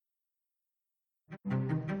Let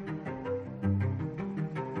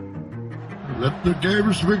the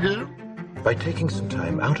games begin. By taking some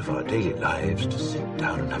time out of our daily lives to sit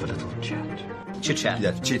down and have a little chat. Chit-chat.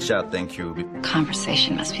 Yeah, chit-chat, thank you.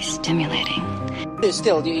 Conversation must be stimulating.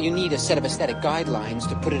 Still, you need a set of aesthetic guidelines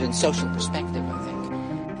to put it in social perspective, I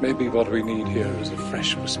think. Maybe what we need here is a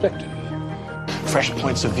fresh perspective. Fresh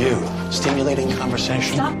points of view, stimulating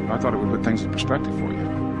conversation. I thought it would put things in perspective for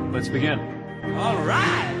you. Let's begin. All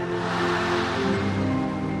right!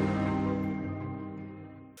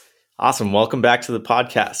 Awesome. Welcome back to the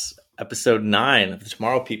podcast, episode 9 of the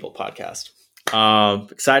Tomorrow People podcast.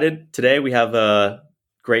 Excited. Today we have a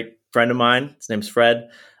great friend of mine. His name's Fred.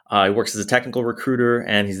 He works as a technical recruiter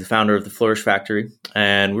and he's the founder of the Flourish Factory.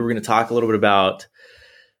 And we were going to talk a little bit about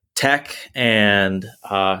tech and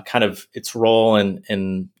kind of its role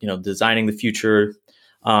in designing the future,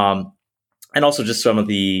 and also just some of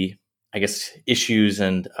the, I guess, issues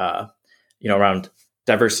and around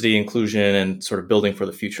diversity, inclusion, and sort of building for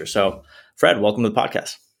the future. So, Fred, welcome to the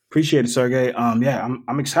podcast. Appreciate it, Sergey.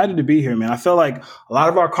 I'm excited to be here, man. I feel like a lot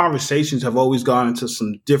of our conversations have always gone into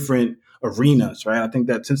some different arenas, right? I think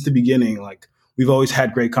that since the beginning, like, we've always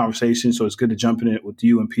had great conversations. So it's good to jump in it with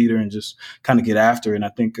you and Peter and just kind of get after it. And I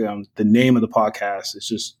think the name of the podcast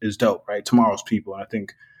is dope, right? Tomorrow's People. And I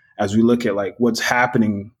think as we look at like what's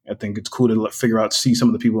happening, I think it's cool to figure out, see some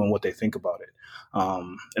of the people and what they think about it.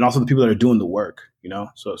 And also the people that are doing the work,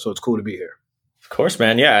 so it's cool to be here. Of course,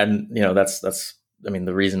 man. Yeah. And, that's,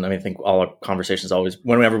 the reason, I think all our conversations always,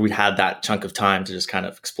 whenever we had that chunk of time to just kind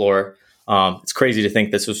of explore, it's crazy to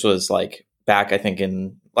think this was like back, I think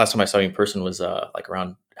last time I saw you in person was like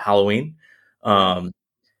around Halloween.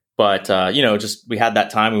 But just, we had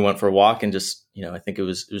that time, we went for a walk and just, I think it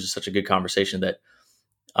was just such a good conversation that,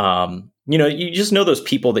 you just know those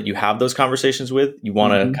people that you have those conversations with, you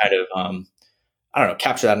want to kind of,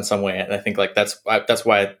 capture that in some way. And I think like, that's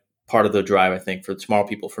why part of the drive, I think, for Tomorrow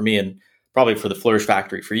People, for me, and probably for the Flourish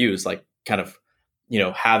Factory for you, is like kind of,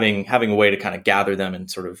 having a way to kind of gather them and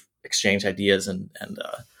sort of exchange ideas and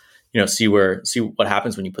see what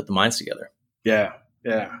happens when you put the minds together. Yeah.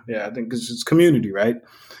 I think it's community, right?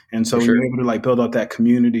 And so when you're able to like build out that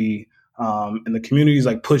community, and the community is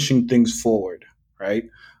like pushing things forward, right?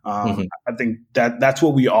 I think that's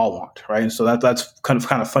what we all want, right? And so that's kind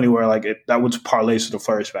of funny where like that would parlay to the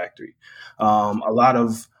Flourish Factory.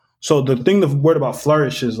 So the word about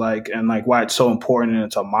flourish is like, and like why it's so important and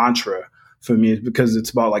it's a mantra for me is because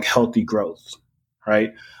it's about like healthy growth,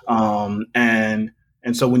 right?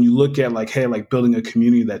 And so when you look at like, hey, like building a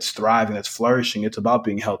community that's thriving, that's flourishing, it's about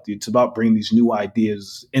being healthy. It's about bringing these new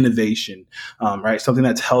ideas, innovation, right? Something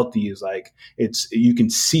that's healthy is like, you can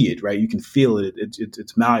see it, right? You can feel it.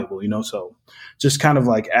 It's malleable, So just kind of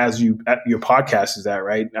like your podcast is that,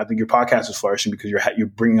 right? I think your podcast is flourishing because you're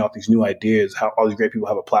bringing out these new ideas, how all these great people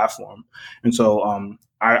have a platform. And so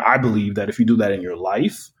I believe that if you do that in your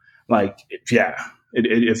life,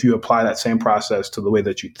 if you apply that same process to the way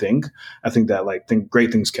that you think, I think that great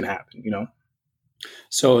things can happen,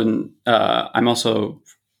 So I'm also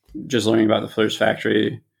just learning about the Flourish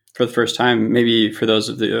Factory for the first time. Maybe for those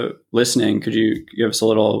of the listening, could you give us a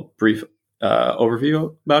little brief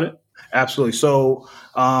overview about it? Absolutely. So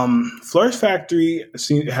Flourish Factory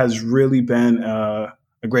has really been a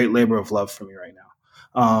great labor of love for me right now.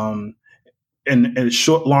 And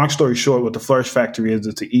long story short, what the Flourish Factory is,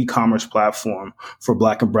 it's an e-commerce platform for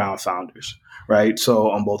Black and Brown founders, right?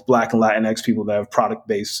 So both Black and Latinx people that have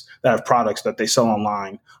products that they sell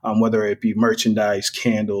online, whether it be merchandise,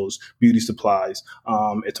 candles, beauty supplies,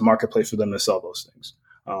 it's a marketplace for them to sell those things.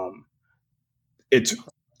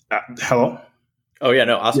 Hello? Oh yeah,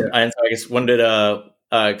 no, awesome. Yeah. And so I guess when did,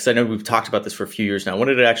 because I know we've talked about this for a few years now, when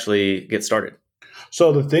did it actually get started?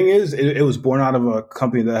 So the thing is, it was born out of a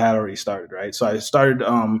company that had already started, right? So I started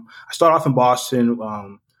off in Boston,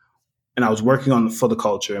 and I was working for the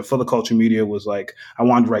culture. And for the culture media was like, I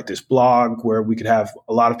wanted to write this blog where we could have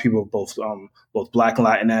a lot of people, both Black and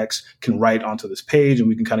Latinx, can write onto this page, and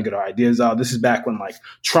we can kind of get our ideas out. This is back when like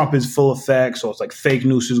Trump is full effect, so it's like fake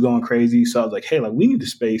news is going crazy. So I was like, hey, like we need a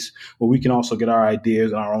space where we can also get our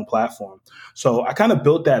ideas on our own platform. So I kind of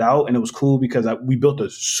built that out, and it was cool because we built a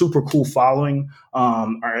super cool following.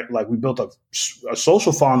 We built a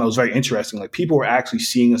social following that was very interesting. Like people were actually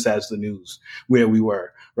seeing us as the news where we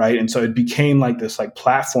were, right? And so it became like this like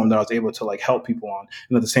platform that I was able to like help people on.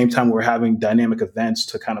 And at the same time, we were having dynamic events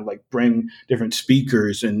to kind of like bring different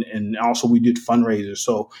speakers, and also we did fundraisers.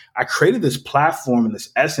 So I created this platform and this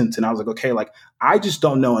essence, and I was like, okay, like I just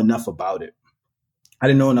don't know enough about it. I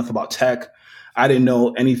didn't know enough about tech. I didn't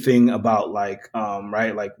know anything about like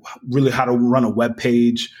really how to run a web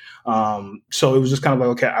page. So it was just kind of like,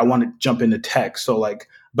 okay, I want to jump into tech. So like,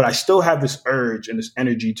 but I still have this urge and this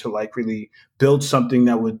energy to like really build something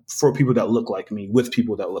that would, for people that look like me, with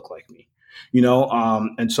people that look like me,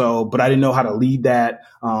 and so, but I didn't know how to lead that.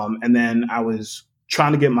 And then I was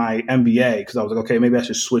trying to get my MBA because I was like, okay, maybe I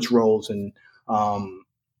should switch roles and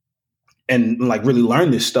like really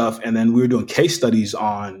learn this stuff. And then we were doing case studies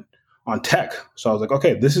on tech. So I was like,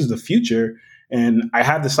 okay, this is the future. And I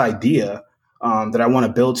have this idea that I want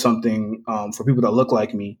to build something for people that look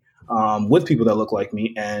like me, with people that look like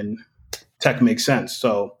me, and tech makes sense.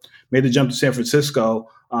 So made the jump to San Francisco.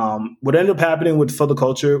 What ended up happening with For the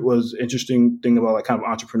Culture was interesting thing about like kind of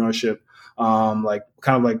entrepreneurship, like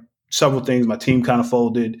several things. My team kind of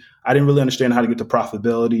folded. I didn't really understand how to get to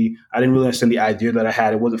profitability. I didn't really understand the idea that I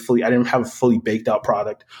had. I didn't have a fully baked out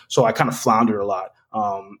product. So I kind of floundered a lot.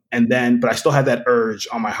 But I still had that urge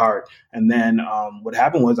on my heart. And then what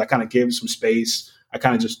happened was I kind of gave it some space. I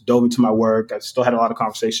kind of just dove into my work. I still had a lot of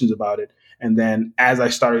conversations about it. And then as I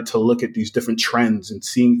started to look at these different trends and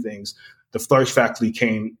seeing things, the Flourish Factory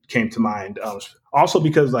came to mind. Also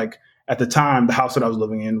because like at the time, the house that I was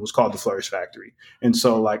living in was called the Flourish Factory. And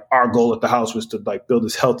so like our goal at the house was to like build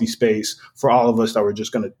this healthy space for all of us that were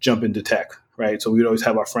just going to jump into tech. Right. So we'd always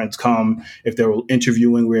have our friends come. If they were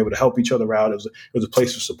interviewing, we were able to help each other out. It was a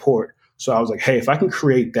place of support. So I was like, hey, if I can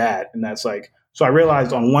create that, and that's like, so I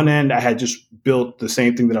realized on one end, I had just built the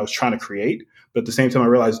same thing that I was trying to create. But at the same time, I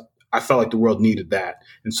realized I felt like the world needed that.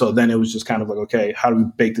 And so then it was just kind of like, okay, how do we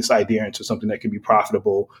bake this idea into something that can be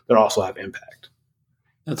profitable, that also have impact?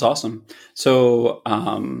 That's awesome. So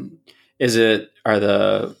are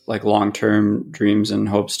the like long-term dreams and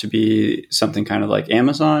hopes to be something kind of like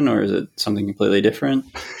Amazon, or is it something completely different?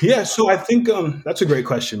 Yeah. So I think that's a great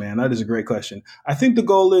question, man. That is a great question. I think the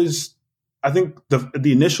goal is, the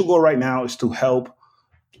initial goal right now is to help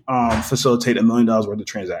facilitate $1 million worth of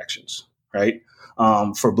transactions, right?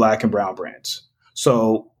 For Black and brown brands.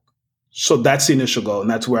 So that's the initial goal, and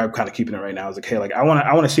that's where I'm kind of keeping it right now. Is like, hey, like I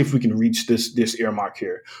want to see if we can reach this earmark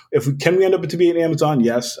here. Can we end up to be an Amazon?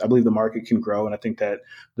 Yes, I believe the market can grow, and I think that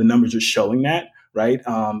the numbers are showing that, right?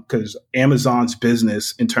 Because Amazon's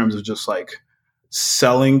business in terms of just like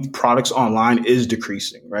selling products online is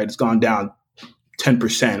decreasing, right? It's gone down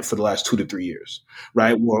 10% for the last 2 to 3 years,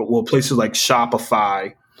 right? Well, places like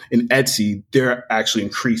Shopify and Etsy, they're actually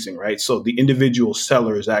increasing, right? So the individual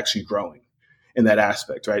seller is actually growing in that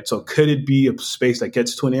aspect, right? So could it be a space that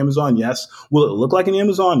gets to an Amazon? Yes. Will it look like an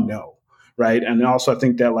Amazon? No, right? And also I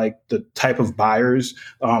think that like the type of buyers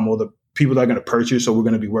or the people that are going to purchase or we're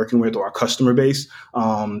going to be working with, or our customer base,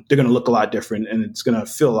 they're going to look a lot different, and it's going to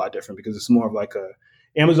feel a lot different because it's more of like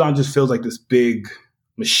Amazon just feels like this big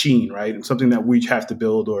machine, right? And something that we have to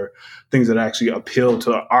build, or things that actually appeal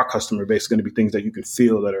to our customer base, is going to be things that you can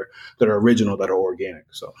feel that are original, that are organic.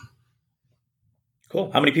 So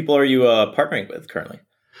cool. How many people are you partnering with currently?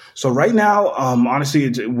 So right now,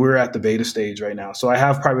 honestly, we're at the beta stage right now. So I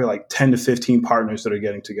have probably like 10 to 15 partners that are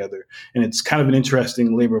getting together, and it's kind of an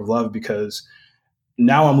interesting labor of love because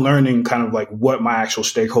now I'm learning kind of like what my actual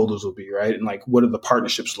stakeholders will be, right? And like, what do the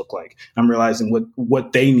partnerships look like? I'm realizing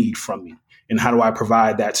what they need from me. And how do I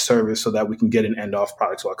provide that service so that we can get an end-off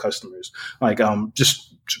product to our customers? Like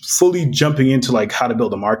just fully jumping into like how to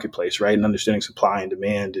build a marketplace, right? And understanding supply and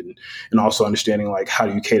demand, and also understanding like how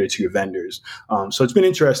do you cater to your vendors. So it's been an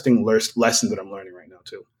interesting lesson that I'm learning right now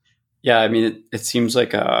too. Yeah, I mean, it seems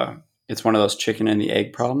like it's one of those chicken and the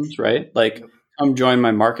egg problems, right? Like, come join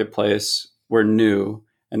my marketplace, we're new.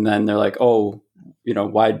 And then they're like, oh,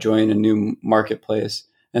 why join a new marketplace?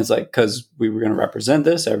 And it's like, because we were going to represent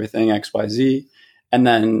this, everything, X, Y, Z. And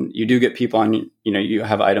then you do get people on, you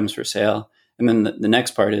have items for sale. And then the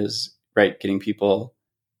next part is, right, getting people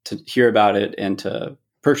to hear about it and to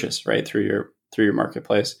purchase, right, through your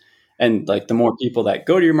marketplace. And like the more people that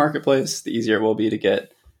go to your marketplace, the easier it will be to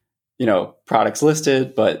get, products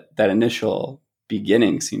listed. But that initial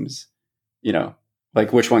beginning seems,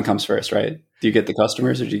 like which one comes first, right? Do you get the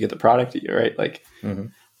customers or do you get the product, right? Like, mm-hmm.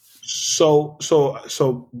 So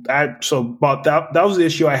about that was the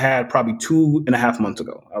issue I had probably 2.5 months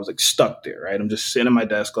ago. I was like stuck there, right? I'm just sitting at my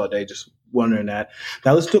desk all day, just wondering that.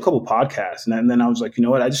 Now let's do a couple podcasts. And then I was like, you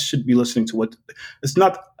know what? I just should be listening to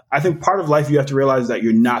I think part of life, you have to realize that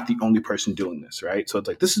you're not the only person doing this, right? So it's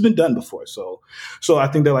like, this has been done before. So I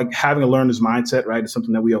think that like having a learner's mindset, right, is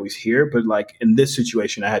something that we always hear. But like in this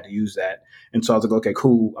situation, I had to use that. And so I was like, okay,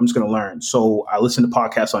 cool. I'm just going to learn. So I listened to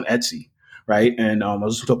podcasts on Etsy. right? And I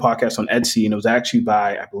was listening to a podcast on Etsy, and it was actually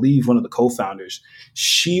by, I believe, one of the co-founders.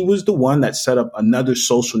 She was the one that set up another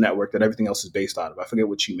social network that everything else is based out of. I forget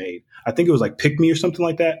what she made. I think it was like Pick Me or something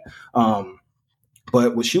like that.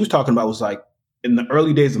 But what she was talking about was like, in the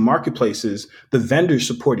early days of marketplaces, the vendors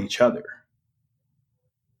support each other.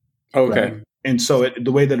 Okay. Right? And so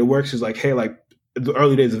the way that it works is like, hey, like the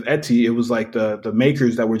early days of Etsy, it was like the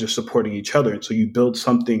makers that were just supporting each other. And so you build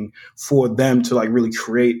something for them to like really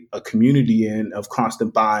create a community of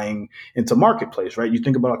constant buying into marketplace, right? You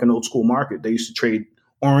think about like an old school market. They used to trade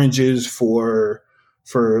oranges for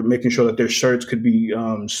making sure that their shirts could be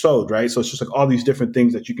sewed, right? So it's just like all these different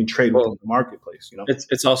things that you can trade within the marketplace, you know?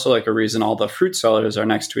 It's also like a reason all the fruit sellers are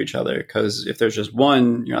next to each other, because if there's just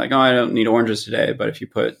one, you're like, oh, I don't need oranges today. But if you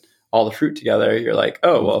put all the fruit together, you're like,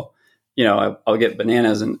 oh, well, you know, I'll get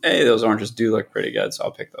bananas, and hey, those oranges do look pretty good, so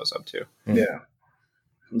I'll pick those up too. Yeah,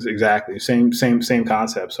 exactly. Same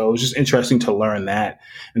concept. So it was just interesting to learn that.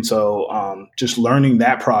 And so just learning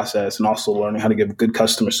that process and also learning how to give good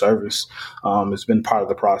customer service has been part of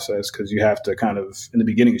the process, because you have to kind of, in the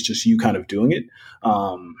beginning, it's just you kind of doing it.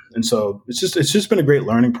 And so it's just been a great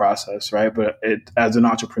learning process, right? But as an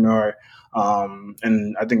entrepreneur,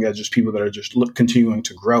 and I think as just people that are just continuing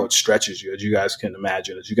to grow, it stretches you, as you guys can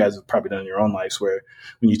imagine, as you guys have probably done in your own lives, where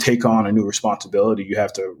when you take on a new responsibility, you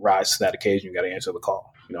have to rise to that occasion. You got to answer the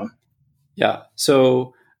call, you know? Yeah.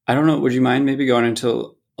 So I don't know, would you mind maybe going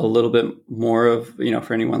into a little bit more of, you know,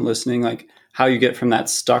 for anyone listening, like how you get from that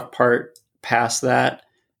stuck part past that,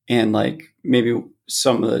 and like maybe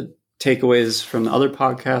some of the takeaways from the other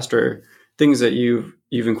podcast or things that you've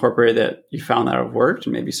incorporated that you found that have worked,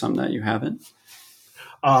 and maybe some that you haven't?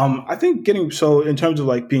 I think in terms of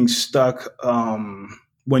like being stuck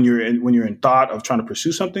when you're in thought of trying to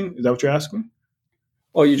pursue something, is that what you're asking?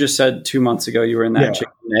 Well, you just said 2 months ago you were in that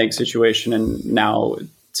chicken and egg situation, and now it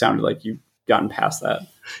sounded like you've gotten past that.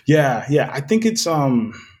 Yeah. I think it's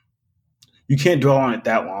you can't dwell on it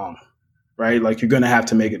that long, right? Like you're going to have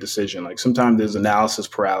to make a decision. Like sometimes there's analysis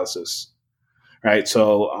paralysis. Right.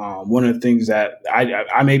 So one of the things that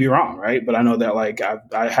I may be wrong, right, but I know that like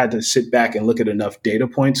I had to sit back and look at enough data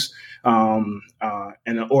points or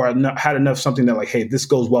had enough something that like, hey, this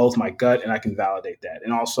goes well with my gut and I can validate that.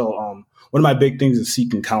 And also one of my big things is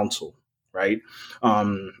seeking counsel. Right.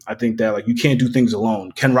 I think that like you can't do things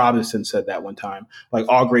alone. Ken Robinson said that one time, like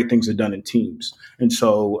all great things are done in teams. And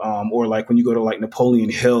so or like when you go to like Napoleon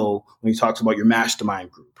Hill, when he talks about your mastermind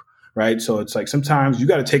group. Right. So it's like sometimes you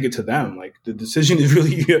got to take it to them. Like the decision is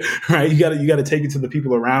really right. You got to take it to the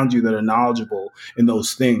people around you that are knowledgeable in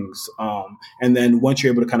those things. And then once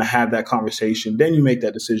you're able to kind of have that conversation, then you make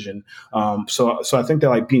that decision. So I think that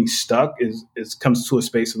like being stuck is comes to a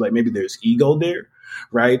space of like maybe there's ego there.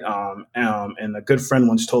 Right. And a good friend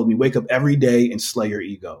once told me, wake up every day and slay your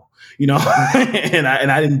ego, you know, and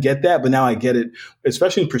I didn't get that. But now I get it,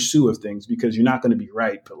 especially in pursuit of things, because you're not going to be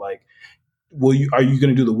right. But like, are you going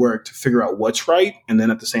to do the work to figure out what's right? And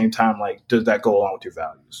then at the same time, like, does that go along with your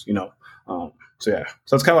values? You know? So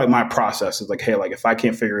that's kind of like my process is like, hey, like if I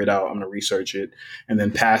can't figure it out, I'm going to research it. And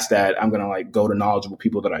then past that, I'm going to like go to knowledgeable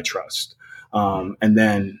people that I trust. And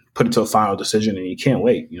then put it to a final decision, and you can't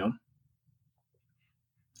wait, you know?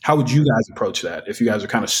 How would you guys approach that if you guys are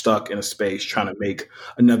kind of stuck in a space trying to make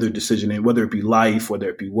another decision, and whether it be life, whether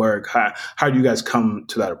it be work? How do you guys come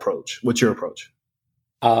to that approach? What's your approach?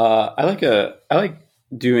 I like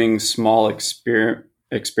doing small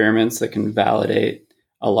experiments that can validate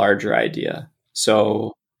a larger idea.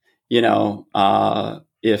 So, you know,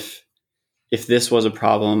 if this was a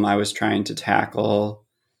problem I was trying to tackle,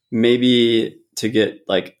 maybe to get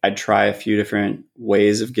like, I'd try a few different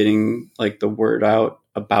ways of getting like the word out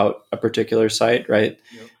about a particular site, right?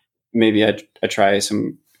 Yep. Maybe I try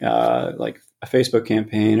some like a Facebook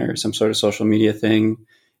campaign or some sort of social media thing.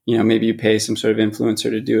 You know, maybe you pay some sort of influencer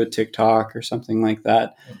to do a TikTok or something like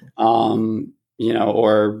that, you know,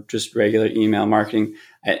 or just regular email marketing.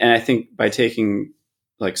 And I think by taking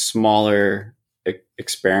like smaller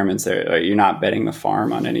experiments there, you're not betting the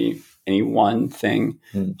farm on any one thing.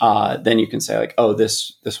 Then you can say like, oh,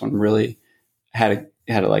 this one really had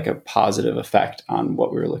like a positive effect on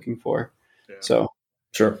what we were looking for. Yeah. So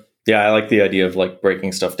sure. Yeah. I like the idea of like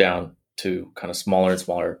breaking stuff down to kind of smaller and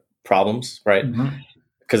smaller problems. Right. Mm-hmm.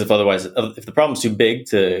 Because if the problem's too big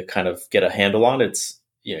to kind of get a handle on, it's,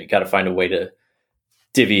 you know, you got to find a way to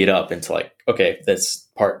divvy it up into like, okay, this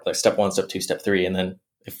part, like step 1, step 2, step 3. And then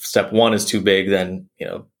if step 1 is too big, then, you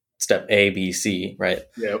know, step A, B, C, right?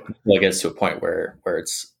 Yep. Until it gets to a point where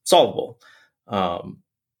it's solvable.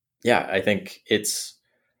 I think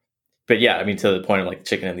but yeah, I mean, to the point of like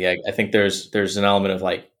chicken and the egg, I think there's an element of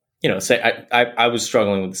like, say I was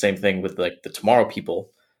struggling with the same thing with like the Tomorrow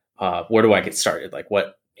People. Where do I get started? Like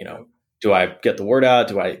what, do I get the word out?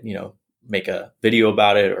 Do I, make a video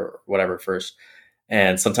about it or whatever first?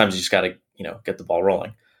 And sometimes you just got to, get the ball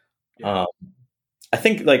rolling. Yeah. I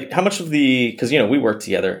think like how much of because, we work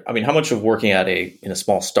together. I mean, how much of working in a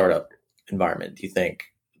small startup environment do you think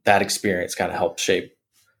that experience kind of helped shape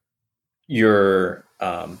your,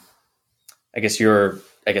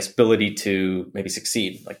 ability to maybe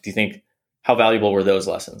succeed? Like, do you think how valuable were those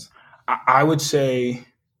lessons? I would say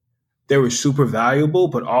they were super valuable,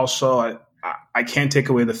 but also I can't take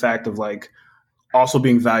away the fact of like also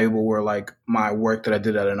being valuable were like my work that I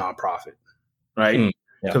did at a nonprofit, right?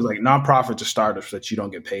 Because like nonprofits are startups that you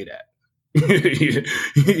don't get paid at.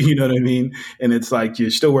 You know what I mean? And it's like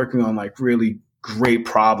you're still working on like really great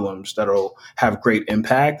problems that'll have great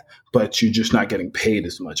impact, but you're just not getting paid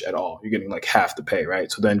as much at all. You're getting like half the pay,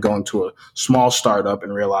 right? So then going to a small startup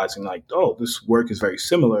and realizing like, oh, this work is very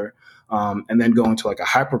similar. And then going to like a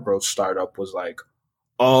hypergrowth startup was like,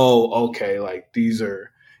 oh, okay, like you're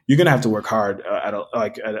going to have to work hard at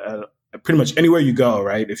pretty much anywhere you go,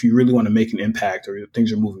 right? If you really want to make an impact or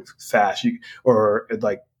things are moving fast, or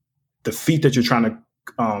like the feat that you're trying to,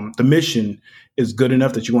 the mission is good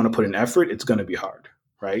enough that you want to put in effort, it's going to be hard,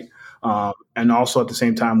 right? And also at the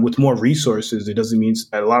same time, with more resources, it doesn't mean,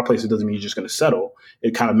 at a lot of places, it doesn't mean you're just going to settle.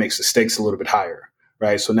 It kind of makes the stakes a little bit higher,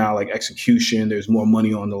 right? So now like execution, there's more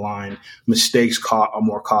money on the line, mistakes are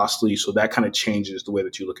more costly. So that kind of changes the way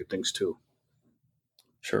that you look at things too.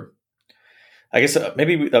 Sure. I guess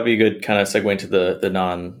maybe that'd be a good kind of segue into the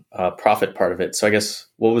non-profit part of it. So I guess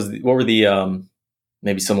what were the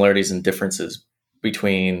maybe similarities and differences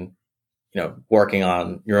between, working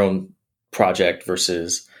on your own project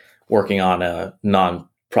versus working on a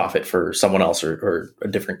non-profit for someone else or a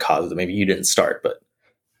different cause that maybe you didn't start but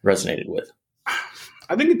resonated with?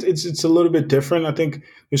 I think it's a little bit different. I think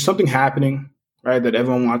there's something happening, right, that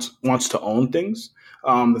everyone wants to own things.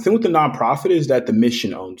 The thing with the nonprofit is that the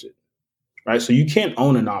mission owns it. Right. So you can't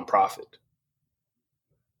own a nonprofit.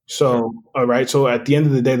 So, all right. So at the end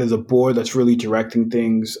of the day, there's a board that's really directing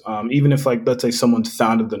things. Even if like, let's say someone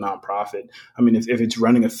founded the nonprofit. I mean, if it's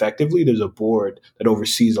running effectively, there's a board that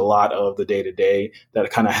oversees a lot of the day to day that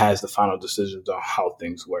kind of has the final decisions on how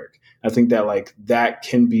things work. I think that like that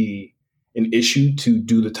can be an issue to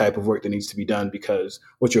do the type of work that needs to be done, because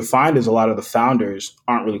what you'll find is a lot of the founders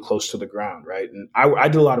aren't really close to the ground, right? And I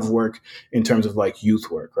did a lot of work in terms of like youth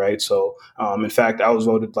work, right? So in fact, I was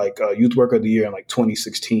voted like Youth Worker of the Year in like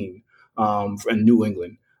 2016 in New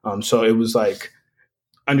England. So it was like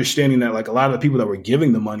understanding that like a lot of the people that were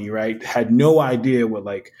giving the money, right, had no idea what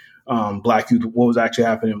like Black youth, what was actually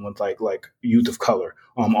happening with like youth of color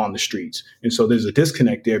on the streets. And so there's a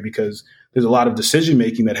disconnect there because there's a lot of decision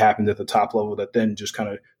making that happens at the top level that then just kind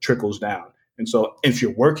of trickles down. And so if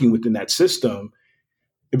you're working within that system,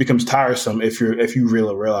 it becomes tiresome if you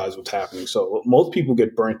really realize what's happening. So most people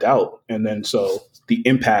get burnt out. And then so the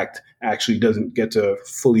impact actually doesn't get to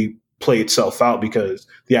fully play itself out because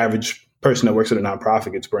the average person that works at a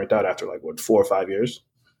nonprofit gets burnt out after like 4 or 5 years.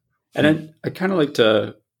 And I kind of like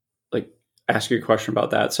to ask you a question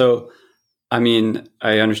about that. So, I mean,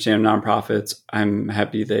 I understand nonprofits. I'm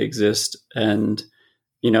happy they exist and,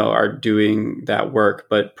 are doing that work.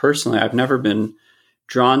 But personally, I've never been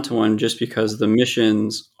drawn to one just because the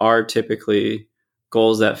missions are typically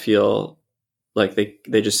goals that feel like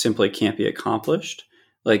they just simply can't be accomplished.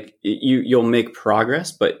 Like you'll make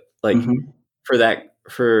progress, but like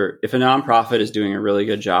for if a nonprofit is doing a really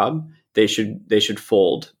good job, they should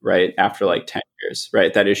fold right after like 10 years,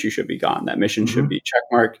 right? That issue should be gone. That mission should be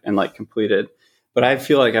checkmarked and like completed. But I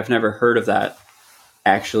feel like I've never heard of that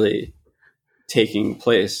actually taking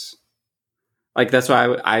place. Like that's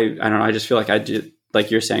why I don't know. I just feel like I did,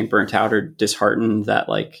 like you're saying, burnt out or disheartened that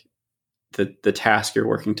like the task you're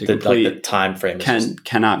working to complete, like the time frame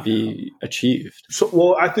cannot be achieved. So,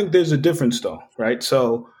 well, I think there's a difference though, right?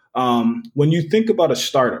 So when you think about a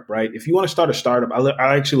startup, right? If you want to start a startup,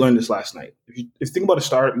 I actually learned this last night. If you think about a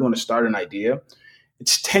startup, you want to start an idea,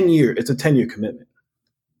 it's a 10-year commitment,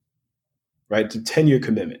 right? It's a 10-year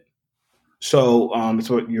commitment. So it's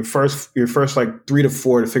what your first like 3 to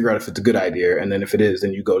 4 to figure out if it's a good idea. And then if it is,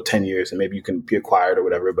 then you go 10 years and maybe you can be acquired or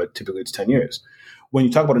whatever, but typically it's 10 years. When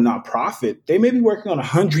you talk about a nonprofit, they may be working on a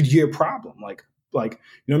 100-year problem. Like, you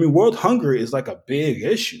know what I mean? World hunger is like a big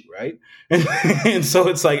issue, right? And so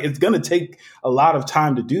it's like, it's going to take a lot of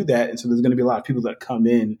time to do that. And so there's going to be a lot of people that come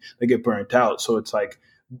in that get burnt out. So it's like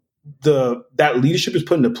that leadership is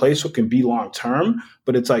put into place so it can be long-term,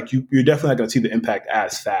 but it's like, you're definitely not going to see the impact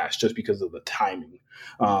as fast just because of the timing.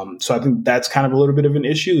 So I think that's kind of a little bit of an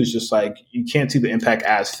issue. It's just like you can't see the impact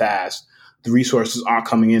as fast. The resources aren't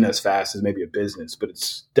coming in as fast as maybe a business, but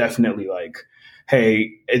it's definitely like,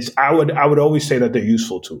 hey, I would always say that they're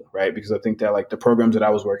useful too, right? Because I think that like the programs that I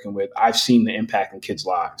was working with, I've seen the impact in kids'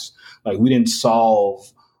 lives. Like we didn't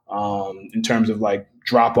solve in terms of like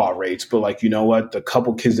dropout rates, but like, you know what, the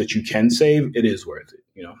couple kids that you can save, it is worth it,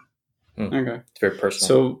 you know? Okay. It's very personal.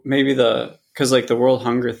 So maybe because like the world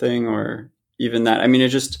hunger thing, or even that, I mean, it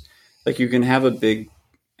just like you can have a big,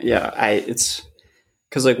 it's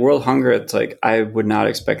because like world hunger, it's like, I would not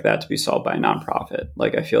expect that to be solved by a nonprofit.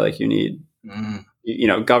 Like, I feel like you need,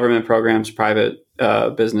 government programs, private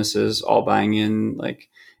businesses, all buying in, like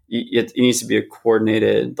it needs to be a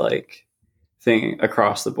coordinated like thing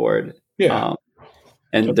across the board. Yeah.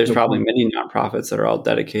 And there's probably many nonprofits that are all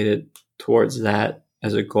dedicated towards that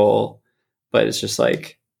as a goal, but it's just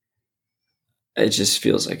like, it just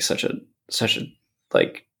feels like such a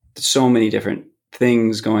like so many different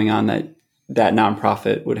things going on that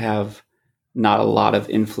nonprofit would have not a lot of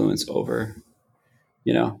influence over,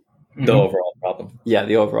 you know, the overall problem. Yeah.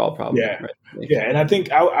 The overall problem. Yeah. Right? Like, yeah. And I think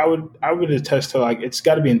I would attest to like, it's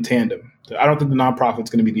got to be in tandem. I don't think the nonprofit's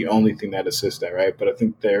going to be the only thing that assists that. Right. But I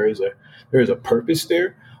think there is a purpose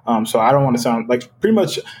there. So I don't want to sound like pretty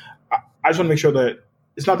much, I just want to make sure that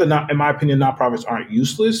it's not that in my opinion, nonprofits aren't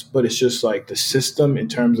useless, but it's just like the system in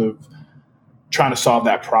terms of trying to solve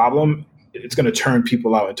that problem, it's going to turn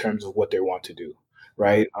people out in terms of what they want to do.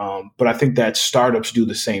 Right. But I think that startups do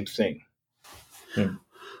the same thing.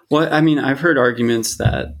 Well, I mean, I've heard arguments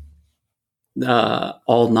that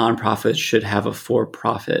all nonprofits should have a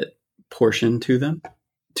for-profit portion to them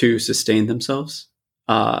to sustain themselves.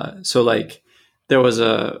 So like there was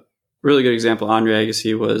a really good example. Andre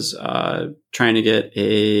Agassi was trying to get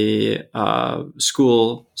a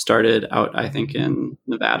school started out, I think, in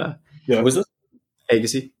Nevada. Yeah. Who was this?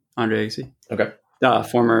 Andre Agassi. Okay.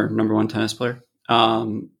 Former number one tennis player.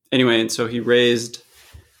 Anyway, and so he raised,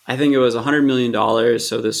 I think it was $100 million.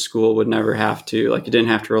 So this school would never have to, like, it didn't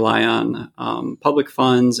have to rely on public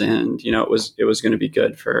funds, and you know, it was going to be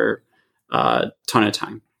good for a ton of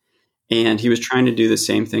time. And he was trying to do the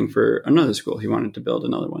same thing for another school. He wanted to build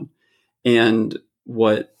another one. And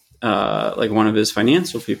what like one of his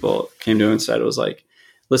financial people came to him and said, it was like,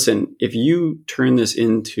 listen, if you turn this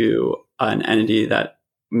into an entity that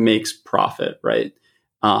makes profit, right,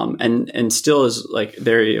 and still is like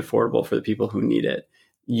very affordable for the people who need it,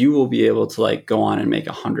 you will be able to like go on and make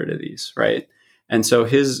 100 of these, right? And so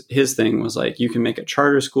his thing was like, you can make a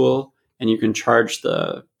charter school and you can charge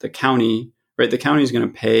the county, right? The county is going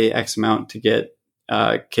to pay X amount to get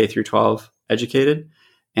K through 12 educated.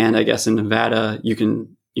 And I guess in Nevada, you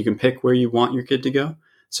can pick where you want your kid to go.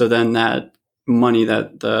 So then that money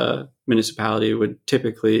that the municipality would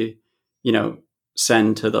typically, you know,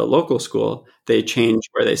 send to the local school, they change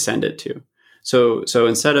where they send it to. So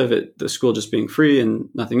instead of the school just being free and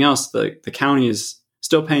nothing else, the county is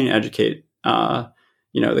still paying to educate,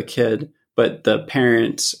 the kid, but the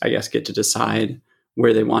parents, I guess, get to decide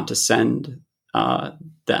where they want to send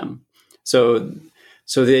them. So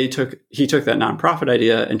he took that nonprofit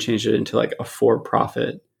idea and changed it into like a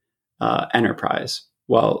for-profit enterprise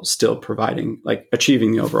while still providing, like,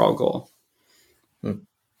 achieving the overall goal.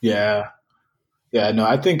 Yeah. No,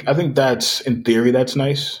 I think that's, in theory, that's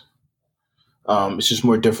nice. It's just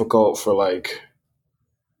more difficult for like,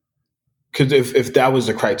 because if that was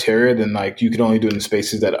the criteria, then like you could only do it in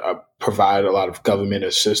spaces that provide a lot of government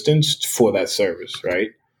assistance for that service,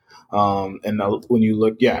 right? And when you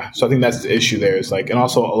look, so I think that's the issue there. Is like, and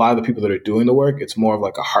also a lot of the people that are doing the work, it's more of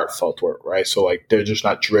like a heartfelt work, right? So like they're just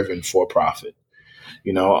not driven for profit,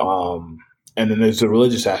 you know. And then there's the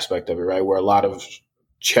religious aspect of it, right, where a lot of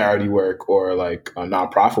charity work or like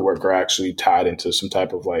nonprofit work are actually tied into some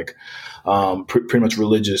type of like pretty much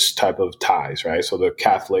religious type of ties, right? So the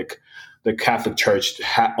Catholic Church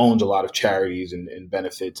owns a lot of charities and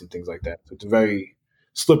benefits and things like that. So it's a very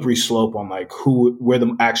slippery slope on like where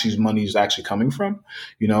the money is actually coming from,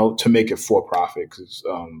 you know, to make it for profit. Because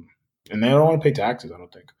and they don't want to pay taxes, I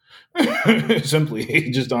don't think.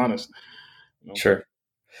 Simply, just honest. You know? Sure.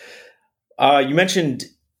 You mentioned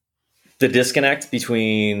the disconnect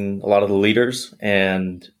between a lot of the leaders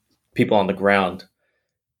and people on the ground.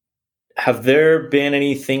 Have there been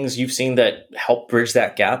any things you've seen that help bridge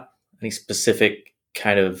that gap? Any specific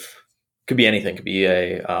kind of, could be anything, could be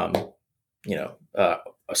a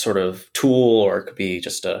sort of tool, or it could be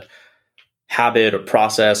just a habit or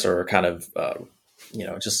process, or kind of,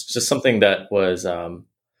 just something that was, a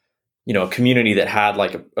community that had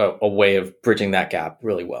like a way of bridging that gap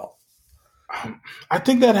really well. I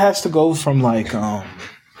think that has to go from like,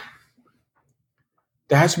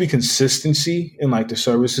 there has to be consistency in like the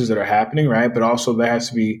services that are happening, right? But also there has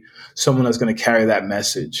to be someone that's going to carry that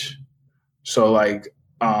message. So like,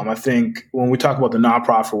 I think when we talk about the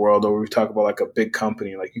nonprofit world, or we talk about like a big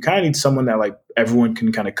company, like you kind of need someone that like everyone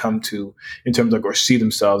can kind of come to in terms of, or see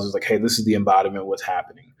themselves as like, hey, this is the embodiment of what's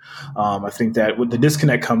happening. I think that with the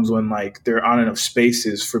disconnect comes when like there aren't enough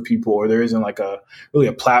spaces for people, or there isn't like a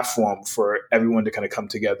platform for everyone to kind of come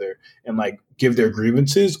together and like give their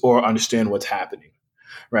grievances or understand what's happening.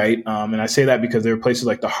 Right. And I say that because there are places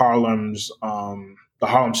like the Harlem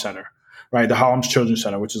Center, right? The Harlem's Children's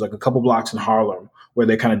Center, which is like a couple blocks in Harlem, where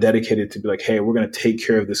they kind of dedicated to be like, hey, we're going to take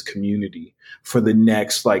care of this community for the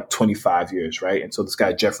next like 25 years, right? And so this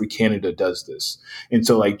guy, Geoffrey Canada, does this. And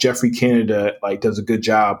so like Geoffrey Canada like does a good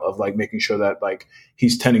job of like making sure that like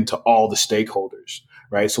he's tending to all the stakeholders,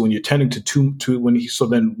 right? So when you're tending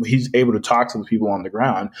then he's able to talk to the people on the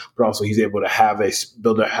ground, but also he's able to have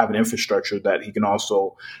an infrastructure that he can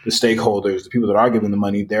also, the stakeholders, the people that are giving the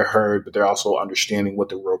money, they're heard, but they're also understanding what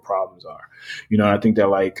the real problems are. You know, and I think that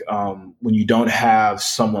like when you don't have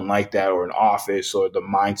someone like that, or an office, or the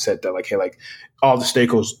mindset that like, hey, like all the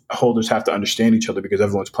stakeholders have to understand each other because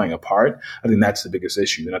everyone's playing a part, I think that's the biggest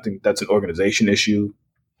issue. And I think that's an organization issue.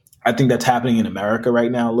 I think that's happening in America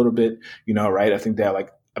right now a little bit, you know, right? I think that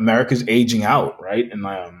like America's aging out, right? And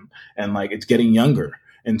like it's getting younger.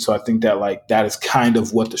 And so I think that like that is kind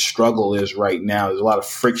of what the struggle is right now. There's a lot of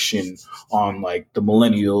friction on like the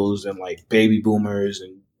millennials and like baby boomers,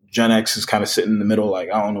 and Gen X is kind of sitting in the middle, like,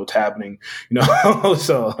 I don't know what's happening, you know?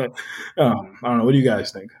 So I don't know. What do you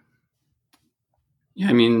guys think? Yeah,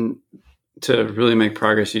 I mean, to really make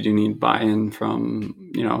progress, you do need buy-in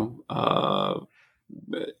from,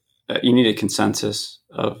 you need a consensus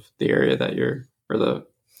of the area that or the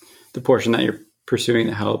portion that you're pursuing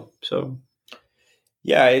to help. So,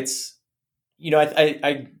 yeah, it's,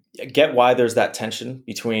 I get why there's that tension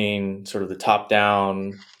between sort of the top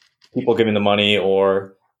down people giving the money,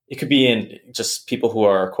 or it could be in just people who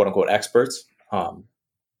are quote unquote experts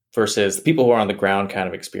versus the people who are on the ground kind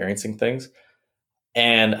of experiencing things.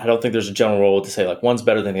 And I don't think there's a general rule to say like one's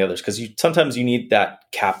better than the others, because sometimes you need that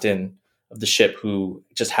captain of the ship who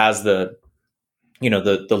just has the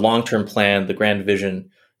long-term plan, the grand vision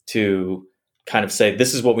to kind of say,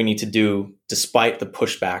 this is what we need to do, despite the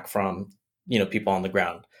pushback from, people on the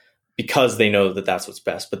ground, because they know that that's what's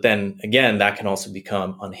best. But then again, that can also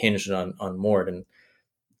become unhinged and unmoored, and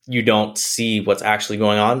you don't see what's actually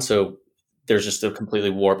going on. So there's just a completely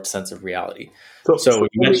warped sense of reality. So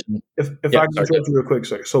you mentioned, if I can interrupt you real quick,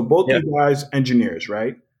 sir. So both you guys engineers,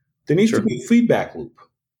 right? There needs to be a feedback loop.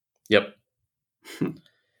 Yep.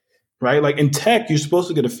 Right? Like in tech, you're supposed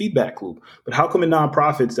to get a feedback loop. But how come in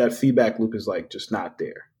nonprofits that feedback loop is like just not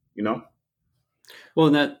there? You know?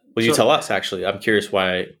 Well, you tell us, actually. I'm curious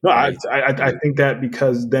why. No, I think that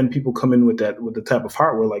because then people come in with the type of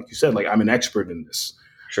heart where, like you said, like I'm an expert in this.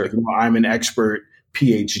 Sure. Like, I'm an expert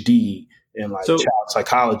PhD in like child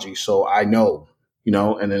psychology, so I know,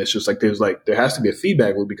 and then it's just like there has to be a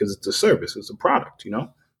feedback loop because it's a service, it's a product,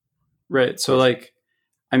 Right. So like,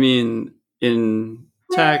 I mean, in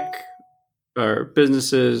tech or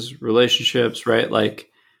businesses, relationships, right? Like,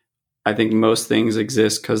 I think most things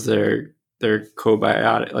exist because they're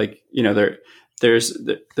co-biotic, like,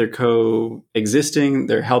 they're coexisting,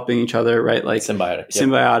 they're helping each other, right? Like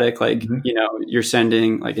symbiotic, like, mm-hmm. You're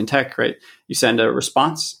sending, like in tech, right? You send a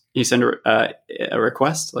response, you send a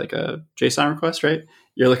request, like a JSON request, right?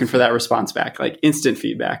 You're looking for that response back, like instant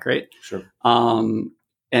feedback, right? Sure. And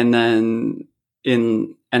then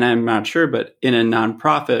and I'm not sure, but in a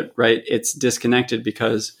nonprofit, right, it's disconnected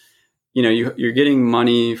because, you're getting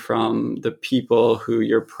money from the people who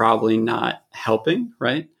you're probably not helping,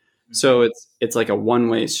 right? Mm-hmm. So it's like a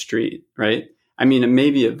one-way street, right? I mean,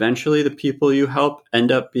 maybe eventually the people you help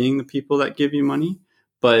end up being the people that give you money,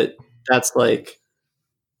 but that's like,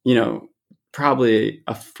 probably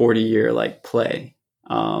a 40-year like play.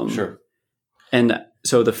 Sure. And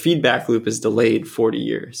so the feedback loop is delayed 40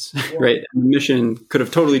 years, right? And the mission could have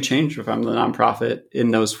totally changed if I'm the nonprofit in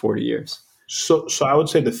those 40 years. So I would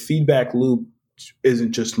say the feedback loop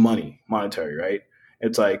isn't just monetary, right?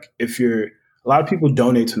 It's like a lot of people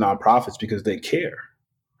donate to nonprofits because they care,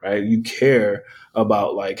 right? You care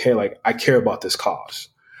about like, hey, like I care about this cause,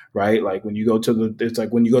 right? Like when you go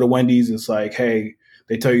to Wendy's, it's like, hey,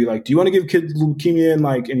 they tell you like, do you want to give kids leukemia?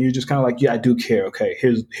 And you're just kind of like, yeah, I do care. Okay,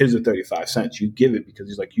 here's the 35 cents. You give it because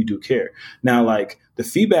he's like, you do care. Now, like the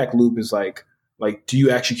feedback loop is like, do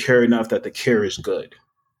you actually care enough that the care is good?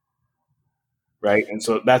 right? And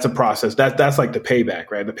so that's a process. That's like the payback,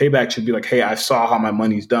 right? The payback should be like, hey, I saw how my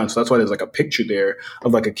money's done. So that's why there's like a picture there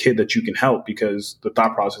of like a kid that you can help, because the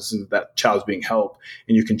thought process is that child's being helped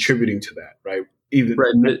and you're contributing to that, right? Even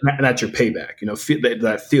and that's your payback,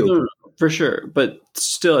 that feel. For sure. But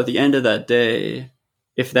still, at the end of that day,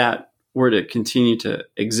 if that were to continue to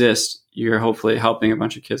exist, you're hopefully helping a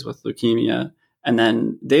bunch of kids with leukemia, and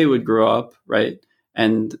then they would grow up, right?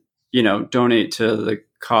 And, donate to the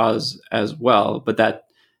cause as well. But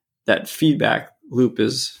that feedback loop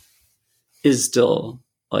is still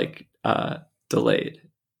like delayed.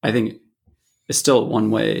 I think it's still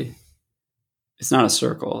one way. It's not a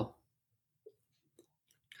circle.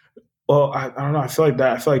 Well, I don't know. I feel like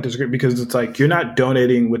that's great, because it's like you're not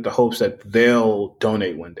donating with the hopes that they'll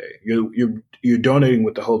donate one day. You're donating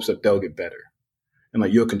with the hopes that they'll get better, and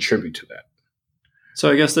like you'll contribute to that. So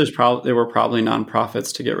I guess there were probably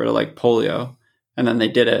nonprofits to get rid of like polio, and then they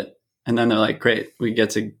did it, and then they're like, great, we're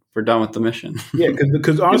done with the mission. Yeah,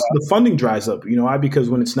 because honestly, the funding dries up. You know why? Because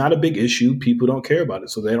when it's not a big issue, people don't care about it,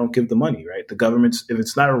 so they don't give the money, right? If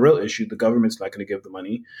it's not a real issue, the government's not going to give the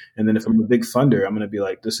money. And then if I'm a big funder, I'm going to be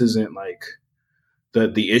like, this isn't like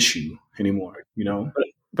the issue anymore,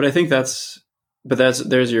 But I think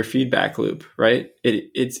there's your feedback loop, right?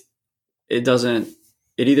 It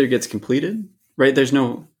either gets completed, right?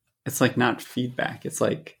 It's like not feedback. It's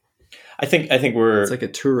like, I think it's like a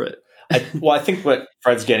turret. I think what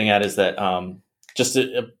Fred's getting at is that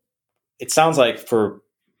it sounds like for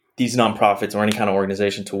these nonprofits or any kind of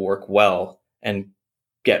organization to work well and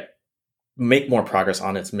make more progress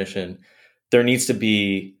on its mission, there needs to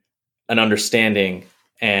be an understanding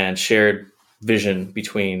and shared vision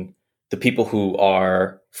between the people who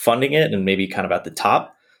are funding it and maybe kind of at the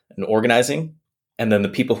top and organizing, and then the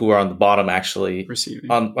people who are on the bottom actually receiving.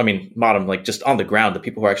 Bottom, like just on the ground, the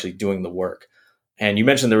people who are actually doing the work. And you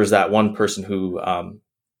mentioned there was that one person who in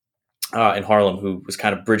Harlem who was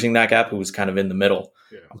kind of bridging that gap, who was kind of in the middle.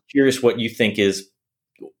 Yeah. I'm curious what you think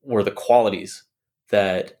were the qualities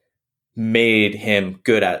that made him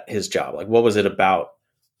good at his job. Like, what was it about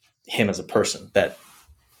him as a person that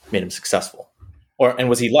made him successful? And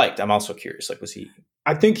was he liked? I'm also curious. Like, was he?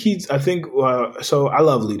 So I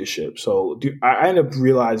love leadership. So I ended up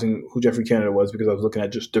realizing who Geoffrey Canada was because I was looking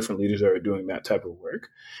at just different leaders that are doing that type of work.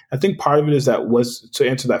 I think part of it is to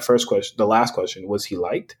answer that first question, the last question, was he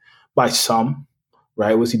liked by some,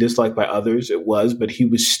 right? Was he disliked by others? It was, but he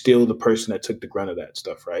was still the person that took the grunt of that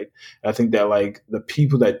stuff, right? And I think that like the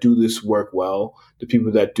people that do this work well, the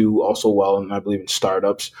people that do also well, and I believe in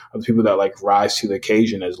startups, are the people that like rise to the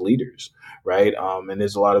occasion as leaders. Right. And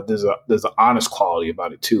there's an honest quality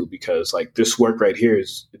about it too, because like this work right here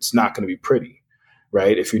it's not going to be pretty.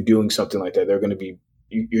 Right. If you're doing something like that,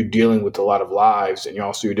 you're dealing with a lot of lives, and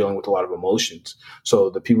you're dealing with a lot of emotions. So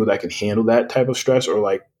the people that can handle that type of stress,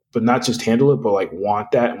 but not just handle it, but like want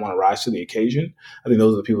that and want to rise to the occasion, I think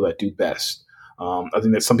those are the people that do best. I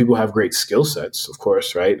think that some people have great skill sets, of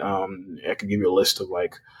course. Right. I can give you a list of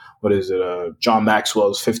like, what is it? John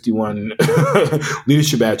Maxwell's 51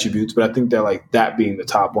 leadership attributes. But I think that like that being the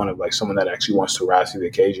top one of like someone that actually wants to rise to the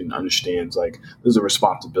occasion, understands like there's a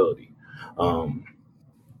responsibility,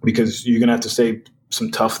 because you're going to have to say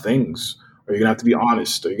some tough things, or you're going to have to be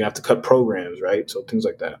honest, or you're going to have to cut programs. Right. So things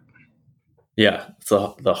like that. Yeah. It's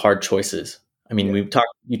the hard choices. I mean, you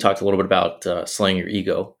talked a little bit about slaying your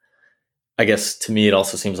ego. I guess to me, it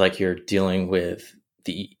also seems like you're dealing with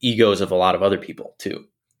the egos of a lot of other people too.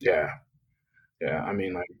 Yeah. I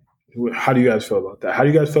mean, like, how do you guys feel about that? How do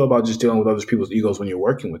you guys feel about just dealing with other people's egos when you're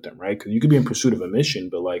working with them, right? Because you could be in pursuit of a mission,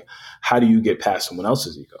 but like, how do you get past someone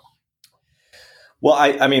else's ego? Well,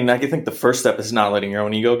 I mean, I think the first step is not letting your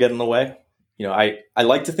own ego get in the way. I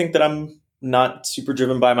like to think that I'm not super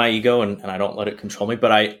driven by my ego and I don't let it control me.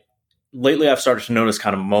 But lately I've started to notice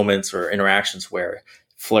kind of moments or interactions where it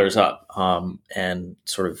flares up and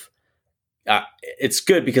sort of, it's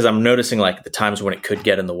good because I'm noticing like the times when it could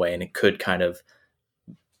get in the way and it could kind of,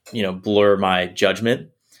 blur my judgment.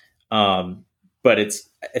 But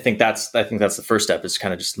I think that's the first step, is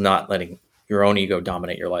kind of just not letting your own ego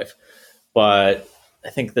dominate your life. But I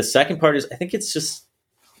think the second part is, I think it's just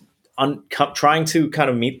trying to kind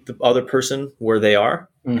of meet the other person where they are,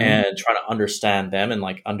 mm-hmm. and trying to understand them and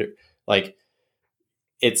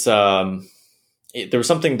it's, there was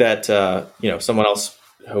something that, someone else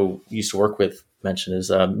who used to work with mentioned is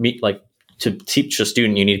to teach a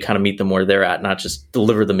student, you need to kind of meet them where they're at, not just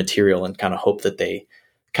deliver the material and kind of hope that they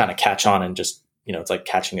kind of catch on and just, it's like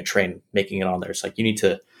catching a train, making it on there. It's like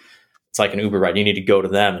it's like an Uber ride. You need to go to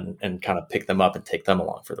them and kind of pick them up and take them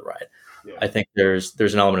along for the ride. Yeah. I think there's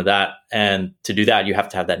an element of that. And to do that, you have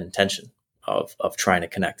to have that intention. of trying to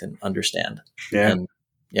connect and understand. Yeah. And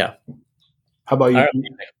yeah. How about you, All right.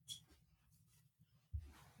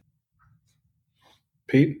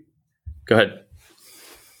 Pete? Go ahead.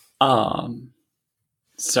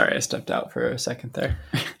 Sorry, I stepped out for a second there.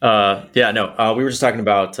 We were just talking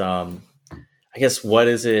about, I guess, what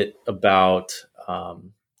is it about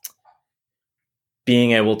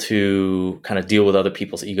being able to kind of deal with other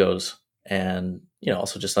people's egos, and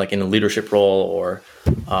also just like in a leadership role, or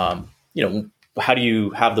how do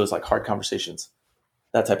you have those like hard conversations,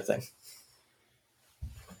 that type of thing?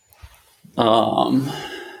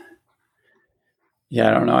 Yeah,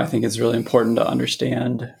 I don't know. I think it's really important to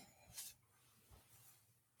understand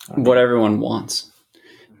what everyone wants,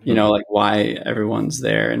 like why everyone's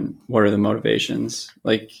there and what are the motivations.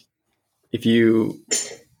 Like if you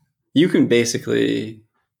can basically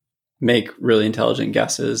make really intelligent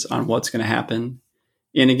guesses on what's going to happen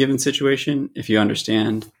in a given situation if you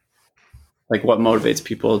understand like what motivates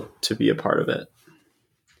people to be a part of it.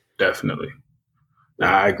 Definitely.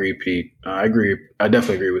 I agree, Pete. I agree. I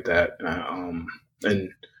definitely agree with that. And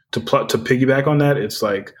to piggyback on that, it's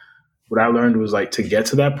like what I learned was like to get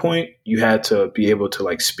to that point, you had to be able to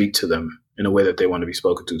like speak to them in a way that they want to be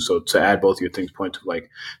spoken to. So to add both your things, point to like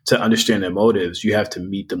to understand their motives, you have to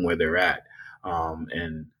meet them where they're at.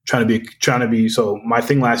 And trying to be. So my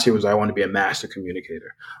thing last year was I want to be a master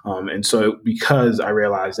communicator. And so because I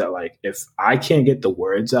realized that like if I can't get the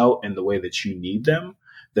words out in the way that you need them,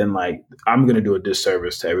 then like I'm going to do a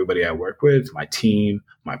disservice to everybody I work with, my team,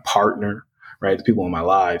 my partner, right? The people in my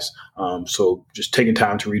lives. So just taking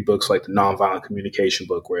time to read books like the Nonviolent Communication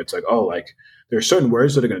book, where it's like, oh, like there are certain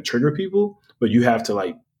words that are going to trigger people, but you have to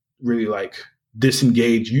like really like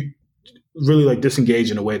disengage. You really like disengage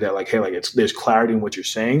in a way that like, hey, like there's clarity in what you're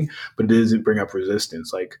saying, but it doesn't bring up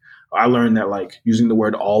resistance. Like I learned that like using the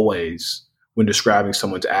word always when describing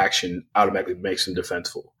someone's action automatically makes them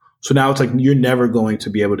defensible. So now it's like you're never going to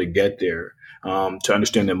be able to get there to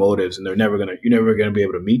understand their motives, and you're never gonna be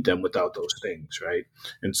able to meet them without those things, right?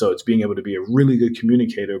 And so it's being able to be a really good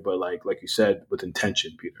communicator, but like you said, with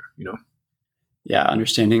intention, Peter. Yeah,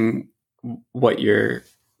 understanding what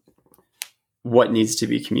needs to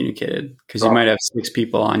be communicated, because you might have 6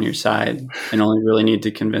 people on your side and only really need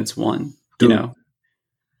to convince one. Dude,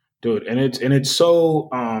 and it's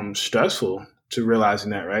so stressful to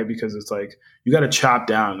realizing that, right? Because it's like you got to chop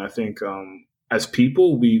down. I think as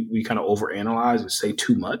people, we kind of overanalyze and say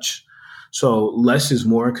too much. So less is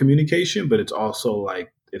more in communication, but it's also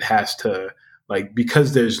like it has to like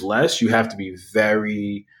because there's less, you have to be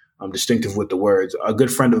very distinctive with the words. A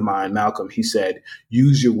good friend of mine, Malcolm, he said,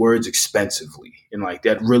 use your words expensively. And like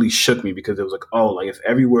that really shook me because it was like, oh, like if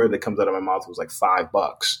every word that comes out of my mouth was like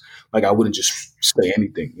 $5, like I wouldn't just say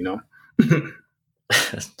anything,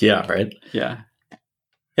 Yeah, right. Yeah.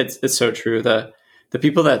 It's so true. The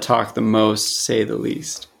people that talk the most say the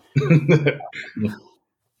least.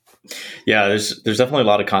 Yeah, there's definitely a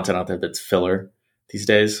lot of content out there that's filler these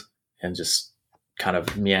days and just kind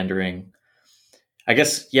of meandering. I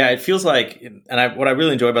guess, yeah, it feels like, and what I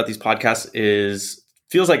really enjoy about these podcasts is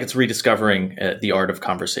feels like it's rediscovering the art of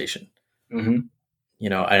conversation. Mm-hmm.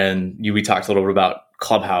 And we talked a little bit about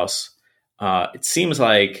Clubhouse. It seems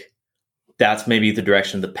like that's maybe the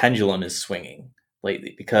direction the pendulum is swinging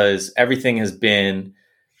lately, because everything has been,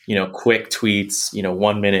 quick tweets,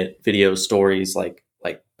 1 minute video stories, like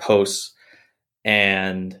posts.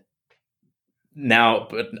 And now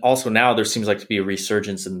there seems like to be a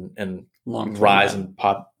resurgence and rise in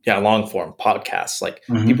long form podcasts. Like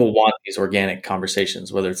people want these organic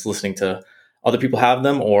conversations, whether it's listening to other people have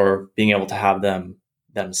them or being able to have them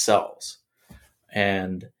themselves.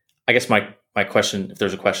 And I guess my question, if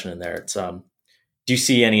there's a question in there, it's do you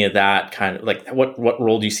see any of that kind of like what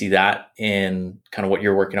role do you see that in kind of what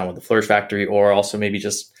you're working on with the Flourish Factory, or also maybe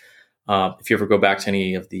just if you ever go back to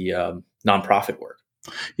any of the nonprofit work?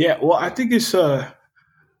 Yeah, well, I think it's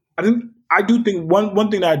I do think one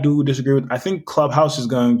thing that I do disagree with, I think Clubhouse is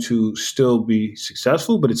going to still be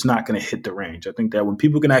successful, but it's not going to hit the range. I think that when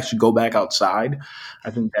people can actually go back outside,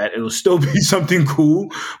 I think that it'll still be something cool,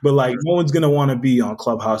 but like no one's going to want to be on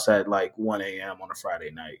Clubhouse at like 1 a.m. on a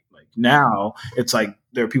Friday night. Like now it's like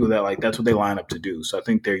there are people that like that's what they line up to do. So I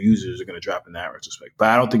think their users are going to drop in that retrospect, but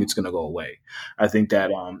I don't think it's going to go away. I think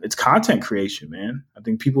that it's content creation, man. I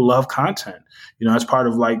think people love content. That's part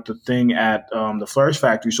of like the thing at the Flourish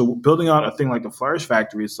Factory. So building out a thing like the Flourish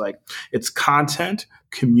Factory is like it's content,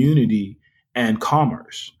 community, and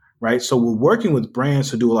commerce, right? So we're working with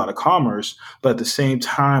brands to do a lot of commerce, but at the same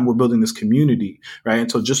time, we're building this community, right? And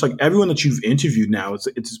so just like everyone that you've interviewed now,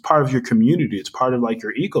 it's part of your community. It's part of like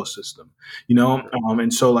your ecosystem, you know?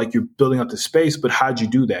 And so like you're building up the space, but how'd you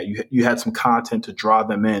do that? You had some content to draw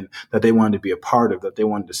them in that they wanted to be a part of, that they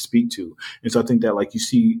wanted to speak to. And so I think that like you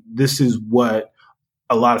see, this is what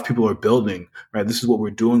a lot of people are building, right? This is what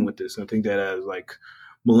we're doing with this. And I think that as like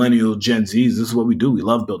millennial Gen Zs, this is what we do. We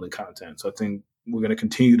love building content. So I think we're going to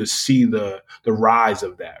continue to see the rise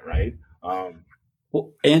of that, right?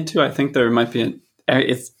 Well, and too, I think there might be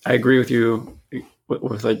I agree with you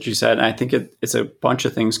with what you said. And I think it's a bunch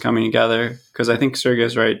of things coming together, because I think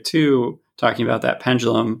Sergey's right too, talking about that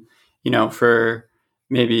pendulum, you know, for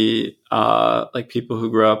maybe like people who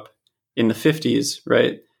grew up in the 50s,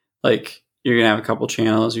 right? Like you're going to have a couple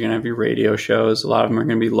channels, you're going to have your radio shows. A lot of them are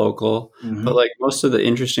going to be local, but like most of the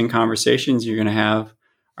interesting conversations you're going to have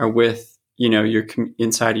are with, you know, your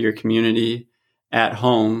inside of your community at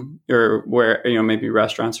home, or where, you know, maybe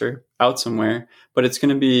restaurants are out somewhere, but it's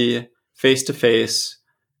going to be face-to-face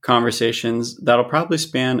conversations that'll probably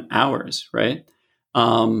span hours. Right.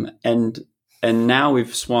 And now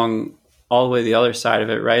we've swung all the way the other side of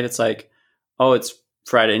it, right? It's like, oh, it's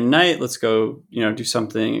Friday night. Let's go, you know, do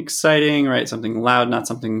something exciting, right? Something loud, not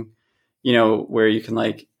something, you know, where you can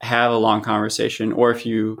like have a long conversation. Or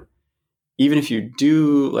even if you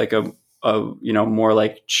do like a you know, more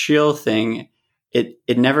like chill thing,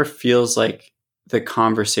 it never feels like the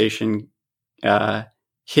conversation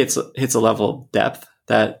hits a level of depth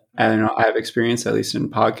that I don't know, I've experienced, at least in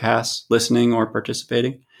podcasts, listening or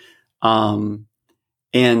participating. And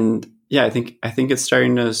yeah, I think it's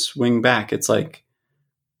starting to swing back. It's like,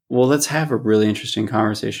 well, let's have a really interesting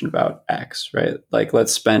conversation about X, right? Like,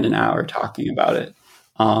 let's spend an hour talking about it.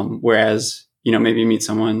 Whereas, you know, maybe you meet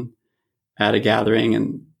someone at a gathering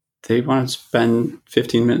and they want to spend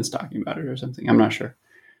 15 minutes talking about it or something. I'm not sure.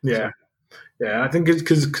 Yeah. Yeah. I think it's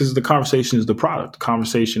because the conversation is the product. The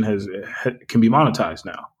conversation can be monetized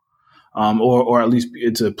now, or at least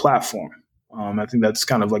it's a platform. I think that's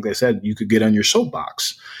kind of like they said, you could get on your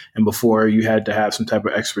soapbox, and before you had to have some type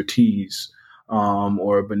of expertise,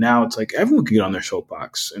 but now it's like everyone can get on their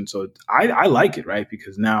soapbox. And so I like it, right?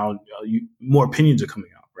 Because now more opinions are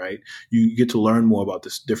coming out, right? You get to learn more about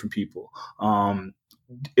this different people.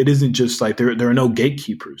 It isn't just like there are no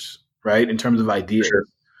gatekeepers, right? In terms of ideas. Sure.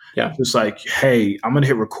 Yeah. It's like, hey, I'm going to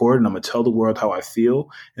hit record and I'm going to tell the world how I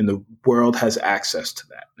feel. And the world has access to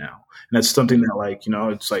that now. And that's something that, like, you know,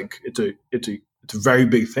 it's like, it's a very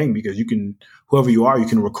big thing, because you can, whoever you are, you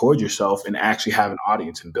can record yourself and actually have an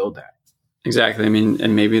audience and build that. Exactly. I mean,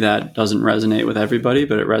 and maybe that doesn't resonate with everybody,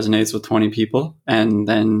 but it resonates with 20 people. And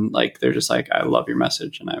then like, they're just like, I love your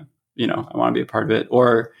message and I want to be a part of it.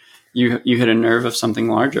 Or you hit a nerve of something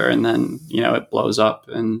larger and then, you know, it blows up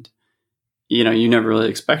and, you know, you never really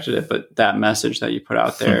expected it, but that message that you put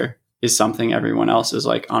out there is something everyone else is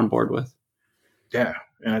like on board with. Yeah.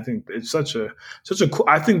 And I think it's such a cool,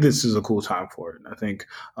 I think this is a cool time for it. I think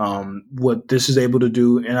what this is able to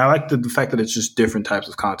do, and I like the fact that it's just different types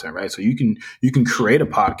of content, right? So you can create a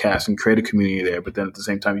podcast and create a community there, but then at the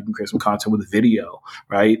same time, you can create some content with video,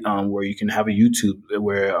 right? Where you can have a YouTube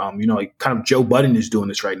where, you know, like kind of Joe Budden is doing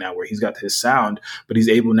this right now, where he's got his sound, but he's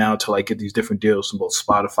able now to like get these different deals from both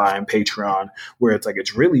Spotify and Patreon, where it's like,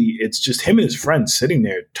 it's just him and his friends sitting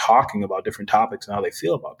there talking about different topics and how they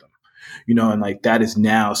feel about them. You know, and like that is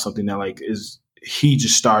now something that like he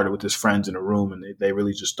just started with his friends in a room, and they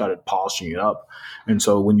really just started polishing it up. And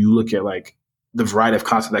so when you look at like the variety of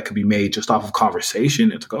content that could be made just off of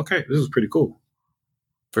conversation, it's like, okay, this is pretty cool.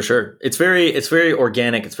 For sure. It's very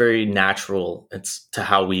organic. It's very natural. It's to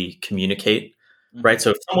how we communicate, right? So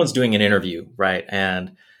if someone's doing an interview, right,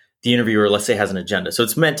 and the interviewer, let's say, has an agenda, so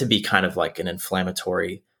it's meant to be kind of like an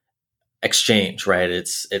inflammatory exchange, right?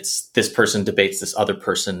 It's this person debates this other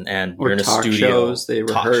person, and or you're in a talk studio. Shows, they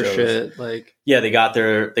rehearse it, like they got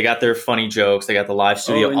their funny jokes. They got the live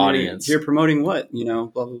studio audience. You're promoting what, you know,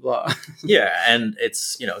 blah blah blah. Yeah, and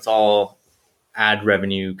it's, you know, it's all ad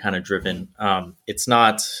revenue kind of driven. It's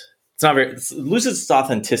not very, it loses its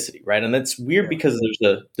authenticity, right? And that's weird because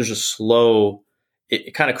there's a slow.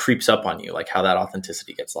 It kind of creeps up on you, like how that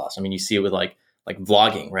authenticity gets lost. I mean, you see it with like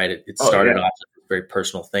vlogging, right? It started off as a very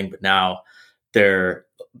personal thing, but now there's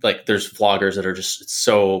vloggers that are just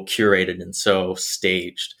so curated and so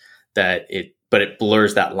staged that it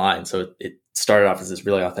blurs that line. So it started off as this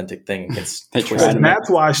really authentic thing. And that's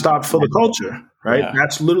why I stopped For the Culture, right? Yeah.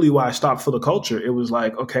 That's literally why I stopped For the Culture. It was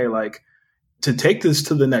like, okay, like to take this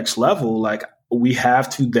to the next level, like we have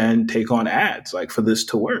to then take on ads, like for this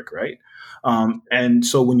to work, right? And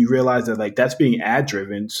so when you realize that like that's being ad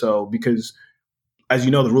driven, so because as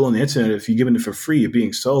you know, the rule on the internet, if you're giving it for free, you're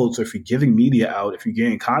being sold. So if you're giving media out, if you're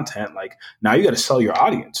getting content, like now you got to sell your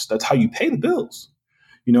audience. That's how you pay the bills.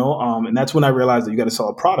 And that's when I realized that you got to sell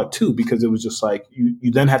a product too, because it was just like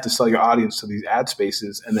you then have to sell your audience to these ad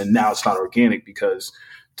spaces, and then now it's not organic because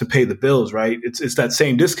to pay the bills, right? It's that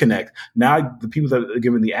same disconnect. Now the people that are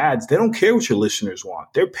giving the ads, they don't care what your listeners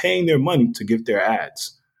want. They're paying their money to give their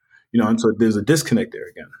ads, and so there's a disconnect there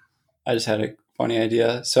again. I just had a funny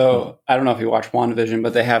idea. So I don't know if you watch WandaVision,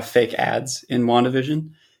 but they have fake ads in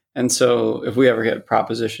WandaVision. And so if we ever get a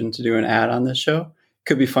proposition to do an ad on this show,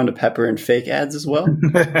 could be fun to pepper in fake ads as well.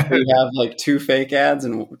 We have like 2 fake ads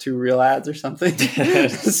and 2 real ads or something.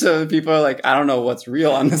 So people are like, I don't know what's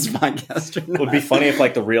real on this podcast. It would be funny if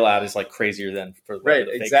like the real ad is like crazier than for the fake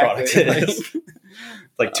exactly. product is.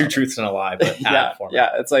 Like 2 truths and a lie, but ad format. Yeah,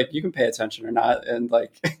 it's like you can pay attention or not, and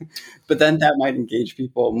like, but then that might engage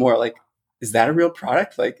people more. Like, is that a real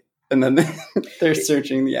product? Like, and then they're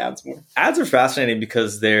searching the ads more. Ads are fascinating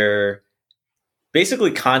because they're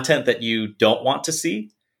basically content that you don't want to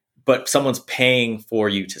see, but someone's paying for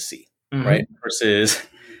you to see, right? Versus,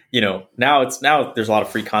 now there's a lot of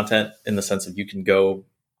free content in the sense of you can go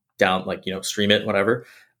down, like, stream it, whatever.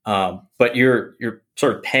 But you're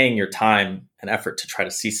sort of paying your time and effort to try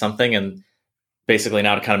to see something. And basically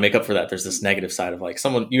now to kind of make up for that, there's this negative side of like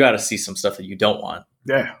you got to see some stuff that you don't want.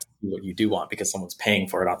 Yeah. What you do want because someone's paying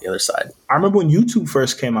for it on the other side. I remember when YouTube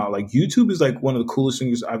first came out, like YouTube is like one of the coolest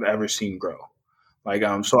things I've ever seen grow. Like,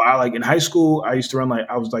 so I like in high school, I used to run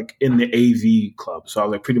I was like in the AV club. So I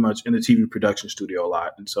was like pretty much in the TV production studio a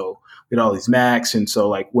lot. And so we had all these Macs. And so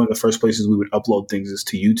like one of the first places we would upload things is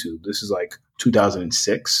to YouTube. This is like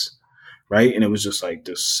 2006, right? And it was just like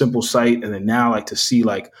this simple site. And then now like to see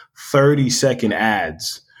like 30-second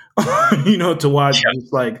ads, to watch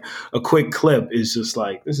just like a quick clip is just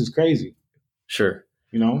like, this is crazy. Sure.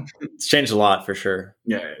 It's changed a lot for sure.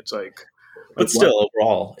 Yeah. It's like, but still,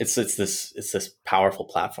 overall, it's this powerful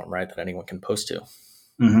platform, right, that anyone can post to.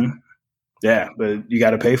 Mm-hmm. Yeah, but you got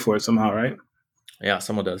to pay for it somehow, right? Yeah,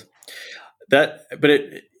 someone does. That's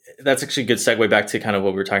actually a good segue back to kind of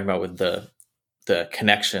what we were talking about with the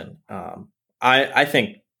connection. I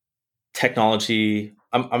think technology.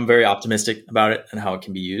 I'm very optimistic about it and how it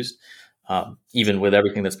can be used, even with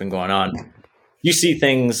everything that's been going on. You see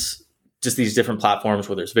things, just these different platforms,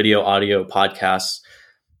 whether it's video, audio, podcasts,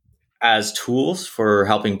 as tools for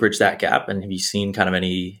helping bridge that gap. And have you seen kind of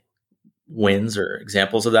any wins or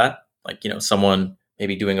examples of that? Like, someone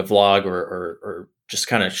maybe doing a vlog or just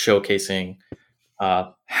kind of showcasing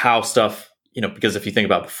how stuff, because if you think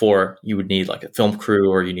about before, you would need like a film crew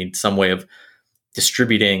or you need some way of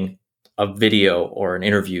distributing a video or an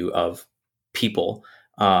interview of people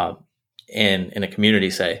in a community,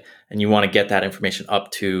 say, and you want to get that information up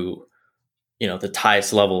to, the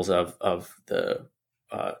highest levels of the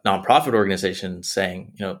nonprofit organization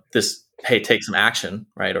saying, hey, take some action,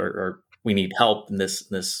 right? Or we need help in this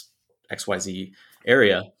XYZ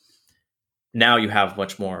area. Now you have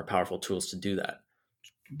much more powerful tools to do that.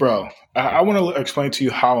 Bro, I want to explain to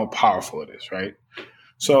you how powerful it is, right?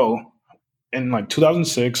 So in like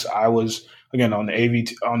 2006, I was again on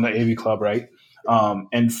the AV club, right?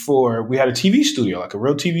 And we had a TV studio, like a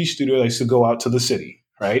real TV studio that used to go out to the city,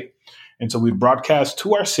 right? And so we broadcast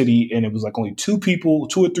to our city, and it was like only 2 or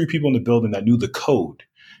 3 people in the building that knew the code.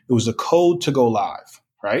 It was a code to go live,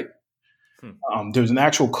 right? There was an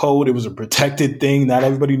actual code. It was a protected thing. Not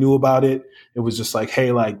everybody knew about it. It was just like,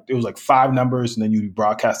 hey, like it was like 5 numbers, and then you'd be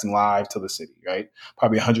broadcasting live to the city, right?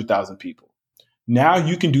 Probably 100,000 people. Now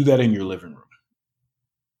you can do that in your living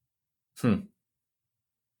room.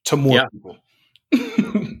 To more people.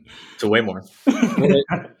 To way more.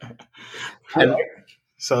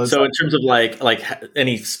 So in terms of like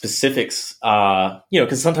any specifics,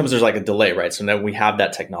 because sometimes there's like a delay, right? So now we have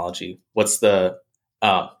that technology. What's the,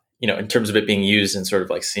 in terms of it being used and sort of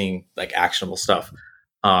like seeing like actionable stuff,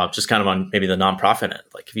 just kind of on maybe the nonprofit end.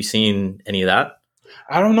 Like, have you seen any of that?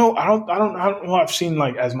 I don't know. I don't know. I've seen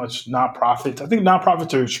like as much nonprofits. I think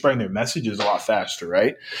nonprofits are spreading their messages a lot faster,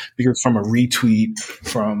 right? Because from a retweet,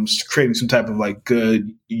 from creating some type of like good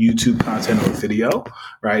YouTube content or video,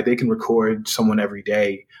 right? They can record someone every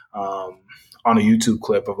day on a YouTube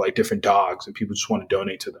clip of like different dogs, and people just want to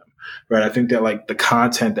donate to them, right? I think that like the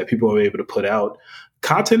content that people are able to put out,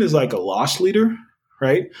 content is like a loss leader,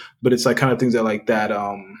 right? But it's like kind of things that like that.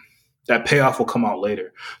 That payoff will come out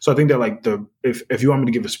later. So I think that like if you want me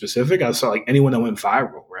to give a specific, I saw like anyone that went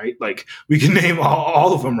viral, right? Like we can name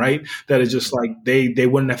all of them, right? That is just like they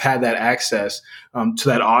wouldn't have had that access to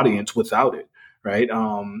that audience without it, right?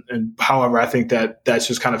 And however, I think that that's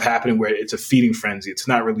just kind of happening where it's a feeding frenzy. It's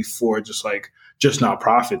not really for just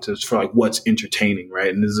nonprofits. It's for like what's entertaining,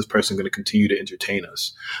 right? And is this person going to continue to entertain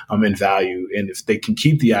us in value? And if they can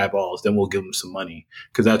keep the eyeballs, then we'll give them some money,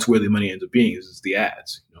 because that's where the money ends up being, is the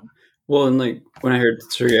ads. You know? Well, and like when I heard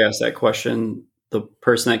Sergey ask that question, the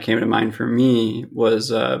person that came to mind for me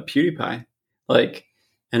was PewDiePie, like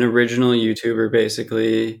an original YouTuber,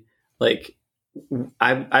 basically. Like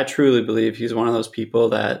I truly believe he's one of those people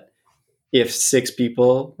that if 6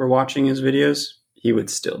 people were watching his videos, he would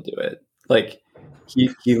still do it. Like he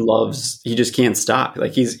just can't stop.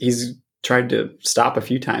 Like he's tried to stop a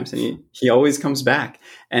few times, and he always comes back,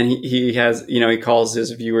 and he has, you know, he calls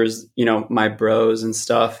his viewers, you know, my bros and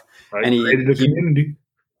stuff. Right. And community.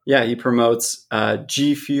 Yeah, he promotes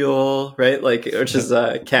G Fuel, right? Like, which is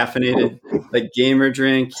a caffeinated like gamer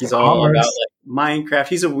drink. He's all about like Minecraft.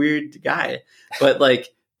 He's a weird guy, but like,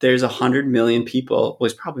 there's 100 million people. Well,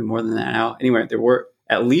 he's probably more than that now. Anyway, there were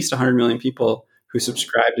at least 100 million people who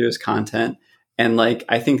subscribe to his content, and like,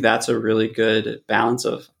 I think that's a really good balance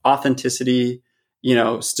of authenticity. You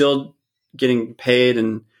know, still getting paid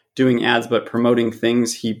and doing ads, but promoting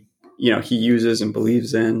things he uses and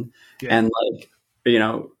believes in, and like, you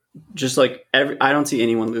know, just like I don't see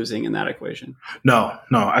anyone losing in that equation. No.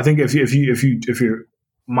 I think if you're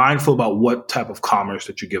mindful about what type of commerce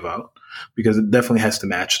that you give out, because it definitely has to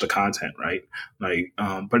match the content, right? Like,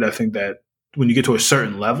 but I think that when you get to a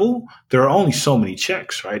certain level, there are only so many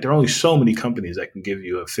checks, right? There are only so many companies that can give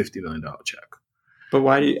you a $50 million check. But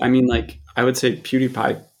why I mean, like, I would say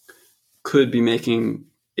PewDiePie could be making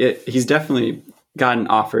it. He's definitely gotten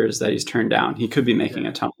offers that he's turned down. He could be making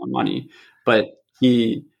a ton of money, but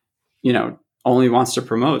he, you know, only wants to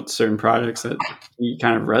promote certain products that he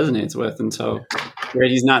kind of resonates with. And so,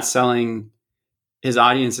 right, he's not selling, his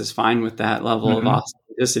audience is fine with that level of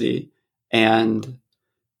authenticity. And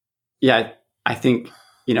yeah, I think,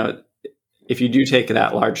 you know, if you do take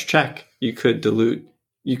that large check, you could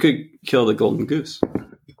kill the golden goose.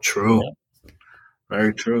 True. Yeah.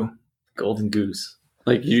 Very true. Golden goose.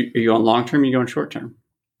 Like, are you going long term? You going short term?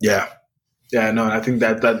 Yeah. No, I think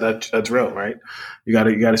that's real, right? You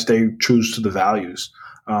gotta stay true to the values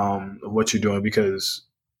of what you're doing,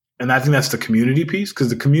 and I think that's the community piece, because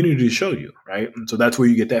the community show you, right? And so that's where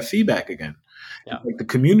you get that feedback again. Yeah. Like, the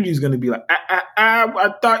community is going to be like,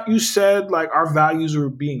 I thought you said like our values were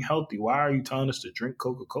being healthy. Why are you telling us to drink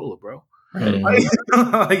Coca-Cola, bro? Right.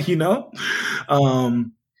 Like, you know.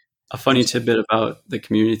 A funny tidbit about the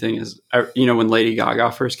community thing is, you know, when Lady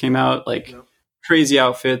Gaga first came out, like, crazy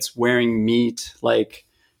outfits, wearing meat, like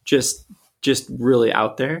just really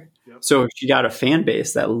out there. Yep. So she got a fan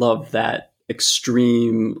base that loved that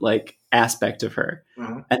extreme like aspect of her.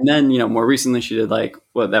 And then, you know, more recently she did like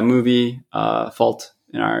that movie, Fault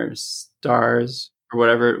in Our Stars or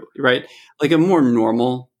whatever, right? Like a more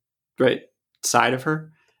normal, right, side of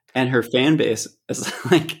her. And her fan base is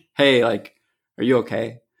like, hey, like, are you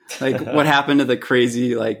okay? Like, what happened to the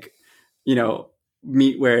crazy, like, you know,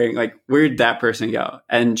 meat wearing, like, where'd that person go?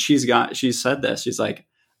 And she said this, she's like,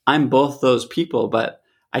 I'm both those people, but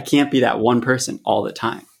I can't be that one person all the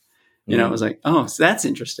time. You know, I was like, oh, so that's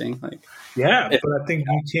interesting. Like, yeah, but I think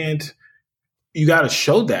you got to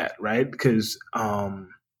show that, right? Because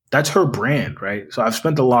that's her brand, right? So I've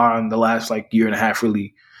spent a lot in the last like year and a half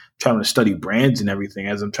really trying to study brands and everything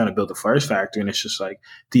as I'm trying to build the Flourish Factory. And it's just like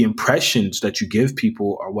the impressions that you give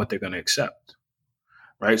people are what they're going to accept,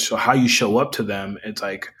 right? So how you show up to them, it's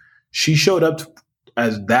like she showed up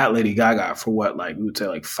as that Lady Gaga for what, like we would say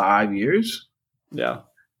like 5 years. Yeah.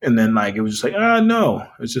 And then like, it was just like, no,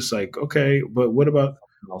 it's just like, okay, but what about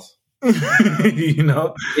else? You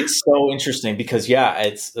know, it's so interesting because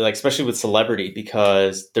it's like, especially with celebrity,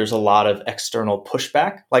 because there's a lot of external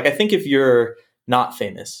pushback. Like, I think if you're not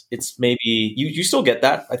famous, it's maybe you still get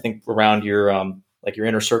that, I think, around your like your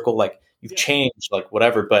inner circle, like you've changed, like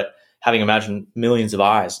whatever, but having imagined millions of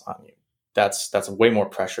eyes on you, that's way more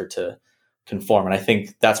pressure to conform. And I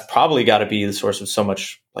think that's probably got to be the source of so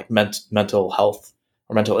much like mental health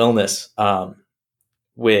or mental illness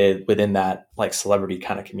within that like celebrity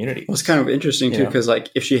kind of community. Well, it's kind of interesting too, because like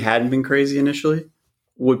if she hadn't been crazy initially,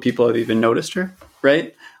 would people have even noticed her?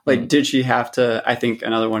 Right? Like, did she have to? I think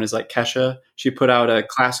another one is like Kesha. She put out a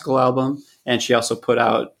classical album, and she also put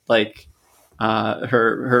out like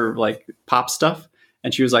her like pop stuff.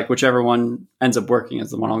 And she was like, whichever one ends up working is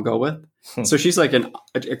the one I'll go with. So she's like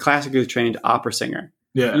a classically trained opera singer.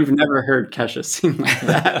 Yeah, you've never heard Kesha sing like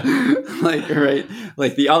that, like, right?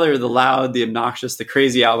 Like the loud, the obnoxious, the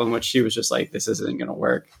crazy album, which she was just like, this isn't going to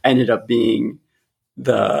work, ended up being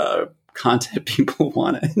the content people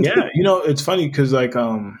wanted. Yeah, you know, it's funny because like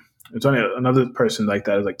It's only another person like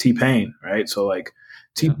that is like T-Pain, right? So like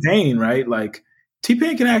T-Pain, right? Like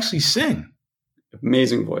T-Pain can actually sing.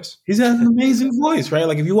 Amazing voice. He's got an amazing voice, right?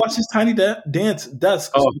 Like if you watch his Tiny Dance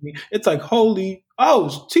Desk, it's like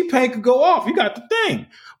T-Pain could go off. He got the thing,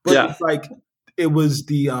 but it's like it was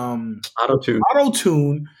the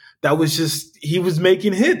auto-tune that was just he was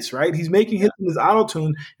making hits, right? He's making hits in his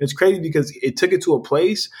auto-tune. It's crazy because it took it to a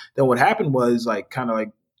place that what happened was like kind of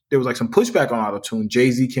like there was like some pushback on auto-tune.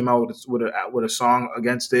 Jay-Z came out with a song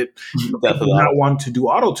against it. People not wanting to do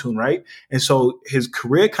auto-tune, right? And so his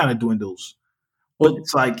career kind of dwindles. But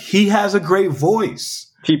it's like he has a great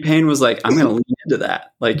voice. T-Pain was like, I'm going to lean into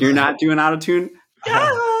that. Like, you're not doing auto-tune?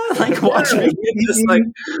 Like, watch me get this, like,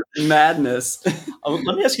 madness.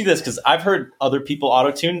 Let me ask you this, because I've heard other people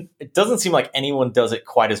auto-tune. It doesn't seem like anyone does it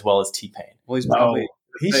quite as well as T-Pain. Well, he's probably...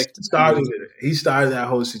 He started it. He started that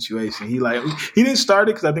whole situation. He didn't start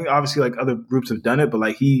it because I think obviously like other groups have done it, but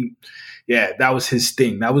like that was his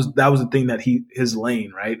thing. That was the thing that his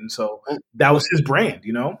lane, right? And so that was his brand,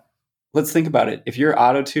 you know? Let's think about it. If you're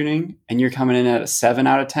auto-tuning and you're coming in at a 7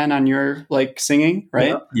 out of 10 on your like singing,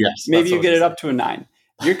 right? Yes. Maybe you get it up to a 9.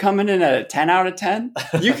 You're coming in at a 10 out of 10.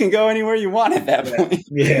 You can go anywhere you want at that point.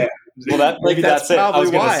 Yeah. Well, maybe that's it. I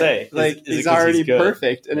was going to say, like he's already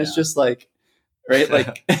perfect, and it's just like, right?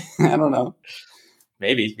 Like I don't know.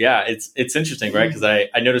 Maybe, yeah. It's interesting, right? Because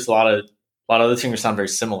I noticed a lot of other singers sound very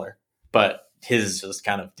similar, but his is just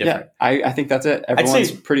kind of different. Yeah, I think that's it.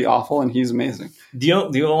 Everyone's pretty awful, and he's amazing. The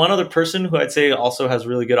one other person who I'd say also has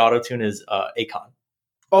really good auto-tune is Akon.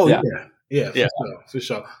 Oh yeah, for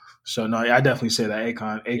sure. So no, I definitely say that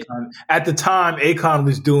Akon at the time, Akon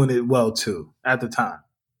was doing it well too. At the time.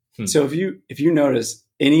 So if you notice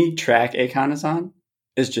any track Akon is on,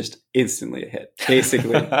 is just instantly a hit.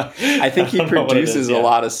 Basically, I think he produces a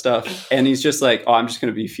lot of stuff, and he's just like, oh, I'm just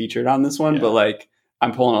going to be featured on this one, but like.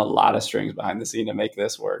 I'm pulling a lot of strings behind the scene to make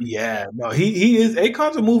this work. Yeah, no, he is.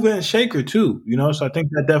 Akon's a mover and shaker too, you know. So I think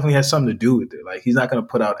that definitely has something to do with it. Like he's not going to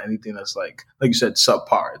put out anything that's like you said,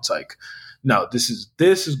 subpar. It's like, no, this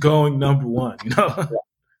is going number one, you know.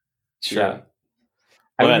 Sure.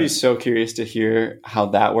 I would be so curious to hear how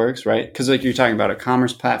that works, right? Because like you're talking about a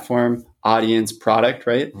commerce platform, audience, product,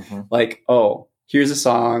 right? Mm-hmm. Like, oh, here's a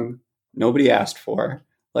song nobody asked for,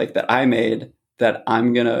 like that I made. That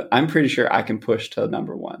I'm pretty sure I can push to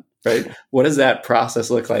number one, right? What does that process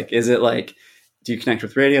look like? Is it like, do you connect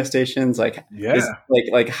with radio stations? Like,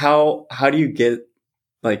 like how do you get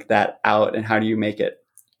like that out and how do you make it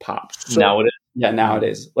pop?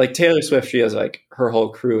 Nowadays, like Taylor Swift, she has like her whole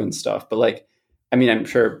crew and stuff, but like, I mean, I'm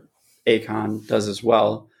sure Akon does as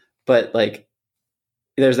well, but like,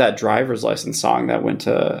 there's that driver's license song that went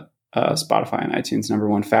to Spotify and iTunes number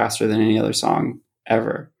one faster than any other song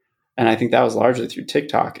ever. And I think that was largely through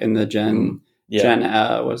TikTok and the Gen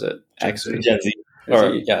was it X Gen Z?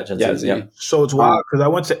 Gen Z. Yeah. So it's wild because I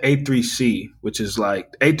went to A3C, which is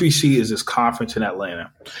like A3C is this conference in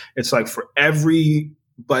Atlanta. It's like for everybody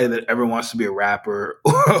that ever wants to be a rapper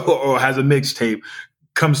or has a mixtape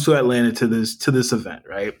comes to Atlanta to this event,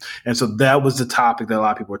 right? And so that was the topic that a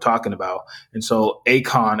lot of people were talking about. And so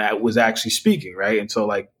Akon was actually speaking, right? And so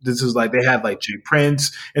like this is like they had like Jay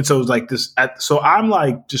Prince, and so it was like this. So I'm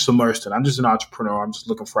like just immersed in. I'm just an entrepreneur. I'm just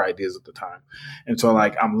looking for ideas at the time, and so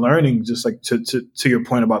like I'm learning. Just like to your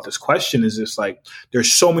point about this question is just like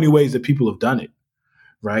there's so many ways that people have done it,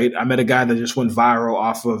 right? I met a guy that just went viral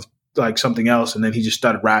off of like something else, and then he just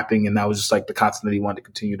started rapping, and that was just like the content that he wanted to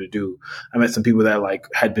continue to do. I met some people that like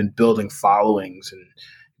had been building followings, and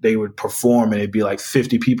they would perform, and it'd be like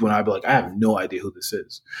 50 people, and I'd be like, I have no idea who this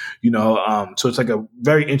is, you know. So it's like a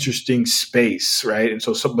very interesting space, right? And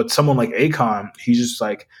so, but someone like Akon, he just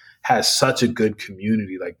like has such a good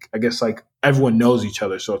community. Like I guess like everyone knows each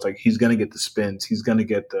other, so it's like he's gonna get the spins, he's gonna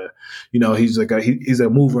get the, you know, he's like he's a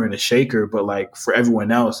mover and a shaker. But like for everyone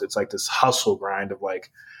else, it's like this hustle grind of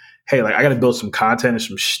like, hey, like I got to build some content and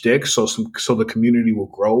some shtick so the community will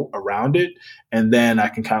grow around it, and then I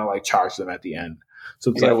can kind of like charge them at the end.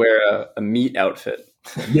 So it's you gotta wear a meat outfit.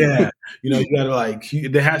 Yeah, you know, you gotta like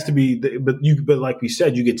there has to be, but like we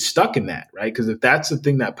said, you get stuck in that, right? Because if that's the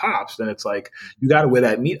thing that pops, then it's like you got to wear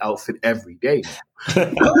that meat outfit every day.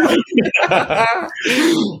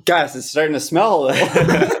 Guys, it's starting to smell.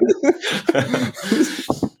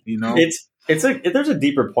 You know, there's a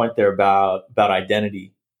deeper point there about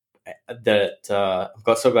identity. That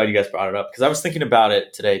I'm so glad you guys brought it up, because I was thinking about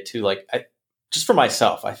it today too. Like, just for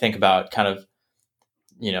myself, I think about kind of,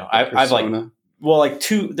 you know, I've like, well, like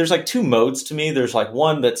there's like two modes to me. There's like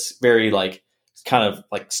one that's very like kind of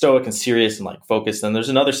like stoic and serious and like focused, and there's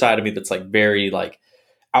another side of me that's like very like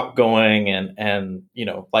outgoing and you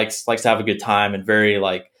know likes to have a good time and very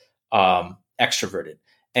like extroverted.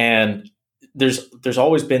 And there's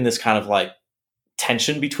always been this kind of like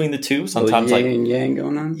tension between the two. Sometimes like yin and yang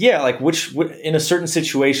going on. Yeah, like which in a certain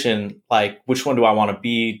situation, like which one do I want to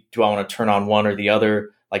be? Do I want to turn on one or the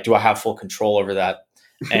other? Like, do I have full control over that?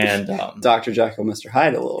 And Dr. Jekyll, Mr.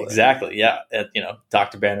 Hyde, a little exactly, yeah.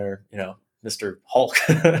 Dr. Banner, Mr. Hulk.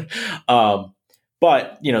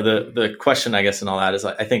 But the question, I guess, and all that is,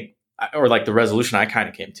 I think, or like the resolution I kind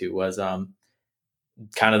of came to was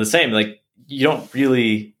kind of the same. Like, you don't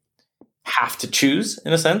really have to choose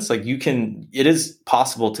in a sense. Like, it is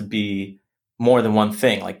possible to be more than one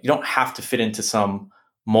thing. Like, you don't have to fit into some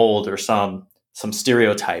mold or some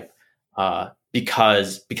stereotype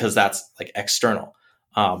because that's like external.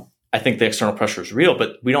 I think the external pressure is real,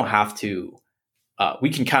 but we don't have to. We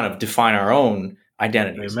can kind of define our own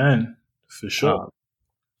identities. Amen. For sure.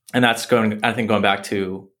 And that's going back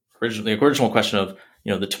to the original question of,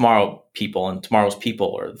 the tomorrow people and tomorrow's people,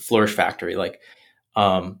 or the Flourish Factory. Like,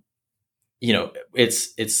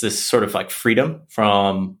 it's this sort of like freedom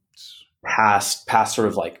from past sort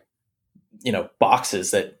of like,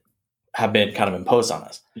 boxes that have been kind of imposed on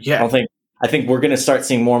us. Yeah. I think we're going to start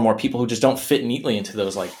seeing more and more people who just don't fit neatly into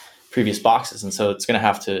those like previous boxes. And so it's going to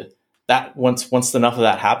have to, that once enough of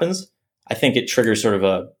that happens, I think it triggers sort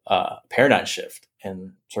of a paradigm shift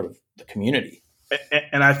in sort of the community.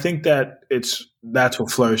 And I think that that's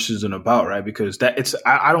what Flourish isn't about, right? Because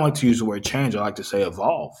I don't like to use the word change. I like to say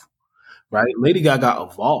evolve, right? Lady Gaga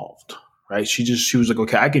evolved, right? She was like,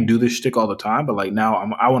 okay, I can do this shtick all the time, but like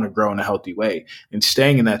now I want to grow in a healthy way, and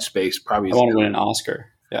staying in that space probably. I want to win an Oscar.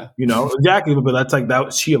 Yeah, exactly. But that's like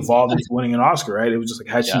that. She evolved into winning an Oscar, right? It was just like,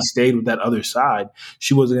 had she stayed with that other side,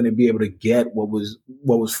 she wasn't going to be able to get what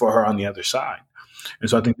was for her on the other side. And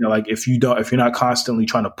so I think that like if you're not constantly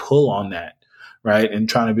trying to pull on that, right, and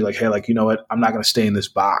trying to be like, hey, like, you know what, I'm not going to stay in this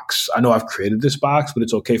box. I know I've created this box, but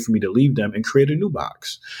it's okay for me to leave them and create a new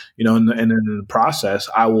box. And then in the process,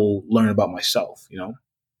 I will learn about myself.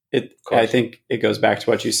 I think it goes back to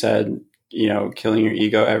what you said. Killing your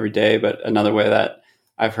ego every day, but another way that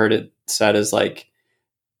I've heard it said is like,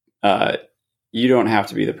 you don't have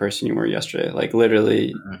to be the person you were yesterday. Like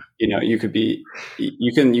literally, you could be,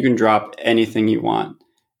 you can drop anything you want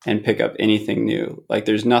and pick up anything new. Like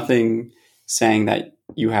there's nothing saying that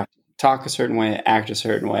you have to talk a certain way, act a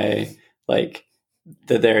certain way, like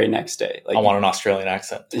the very next day. Like I want an Australian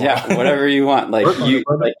accent. Yeah. Whatever you want. Like you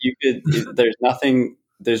could, there's nothing,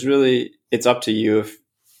 it's up to you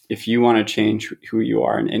if you want to change who you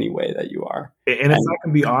are in any way that you are. And if I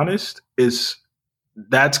can be honest,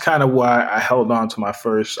 that's kind of why I held on to my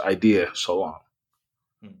first idea so long.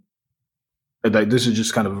 Like this is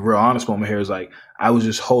just kind of a real honest moment here. Is like I was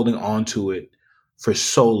just holding on to it for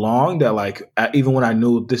so long that like even when I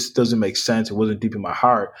knew this doesn't make sense, it wasn't deep in my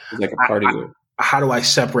heart. It's like a party loop. How do I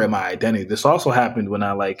separate my identity? This also happened when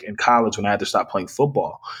I in college when I had to stop playing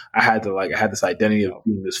football. I had this identity of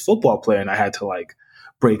being this football player, and I had to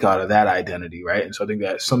break out of that identity, right? And so I think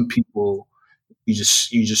that some people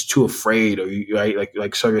you're just too afraid, or right,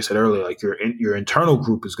 like Sergey said earlier, like your internal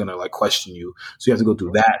group is gonna question you, so you have to go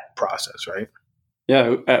through that process, right?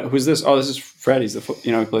 Yeah, who's this? Oh, this is Fred. He's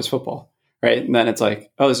he plays football, right? And then it's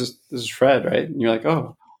like, oh, this is Fred, right? And you're like,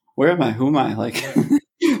 oh, where am I? Who am I? Like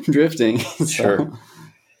drifting. Sure.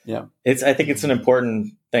 Yeah, I think it's an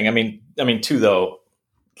important thing. I mean, too, though,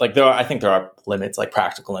 like I think there are limits, like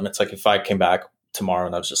practical limits. Like if I came back tomorrow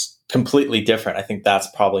and I was just completely different, I think that's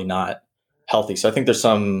probably not healthy. So I think there's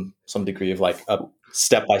some degree of like a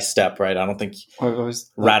step by step, right? I don't think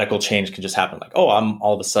radical change can just happen. Like, oh, I'm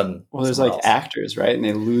all of a sudden. Well, there's like actors, right? And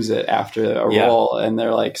they lose it after a role, and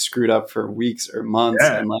they're like screwed up for weeks or months,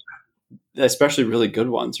 and like especially really good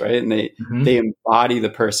ones, right? And they embody the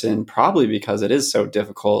person probably because it is so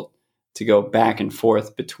difficult to go back and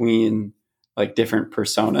forth between like different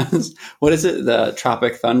personas. What is it? The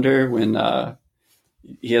Tropic Thunder when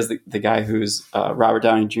he has the guy who's Robert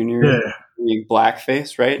Downey Jr. Doing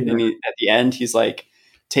blackface, right? Yeah. And at the end, he's like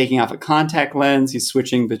taking off a contact lens. He's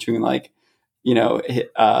switching between the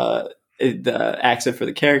accent for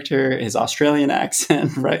the character, his Australian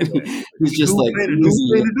accent, right? He's just like,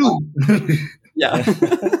 yeah.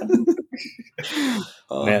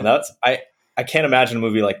 Man, I can't imagine a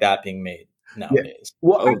movie like that being made nowadays. Yeah.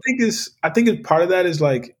 Well, I think part of that is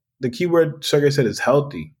like the key word Sergey said is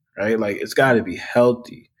healthy, right? Like it's got to be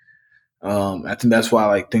healthy. I think that's why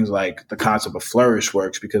like things like the concept of Flourish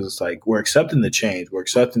works, because it's like we're accepting the change, we're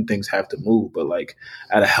accepting things have to move, but like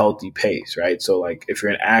at a healthy pace, right? So like if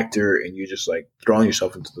you're an actor and you're just like throwing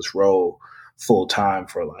yourself into this role full time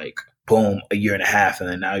for like boom a year and a half, and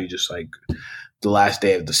then now you just like the last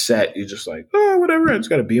day of the set, you're just like, oh, whatever. I just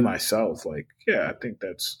got to be myself. Like, yeah, I think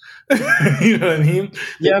that's, you know what I mean?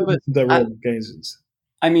 Yeah, but the real occasions.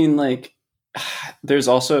 I mean, like, there's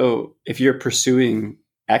also, if you're pursuing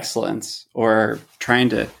excellence or trying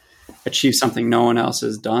to achieve something no one else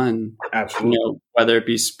has done, absolutely, you know, whether it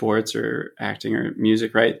be sports or acting or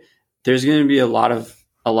music, right? There's going to be a lot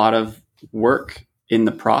of work in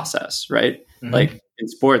the process, right? Mm-hmm. Like in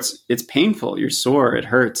sports, it's painful. You're sore. It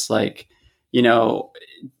hurts. Like, you know,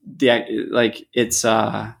 it's,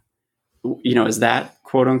 you know, is that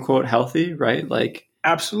quote unquote healthy, right? Like,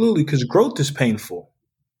 absolutely. Because growth is painful.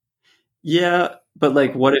 Yeah. But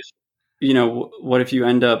like, what if you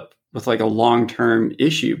end up with like a long-term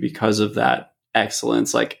issue because of that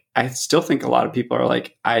excellence? Like, I still think a lot of people are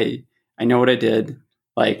like, I know what I did.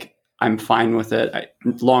 Like, I'm fine with it.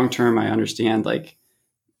 Long-term, I understand like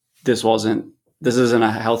this isn't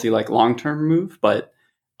a healthy, like long-term move, but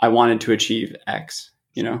I wanted to achieve X,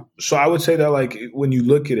 you know? So I would say that like, when you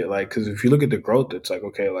look at it, like, cause if you look at the growth, it's like,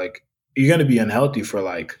 okay, like you're going to be unhealthy for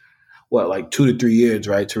like, what, like 2 to 3 years,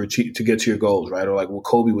 right? To get to your goals, right? Or like what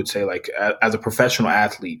Kobe would say, like as a professional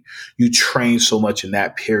athlete, you train so much in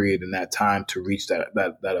that period and that time to reach that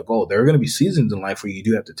goal. There are going to be seasons in life where you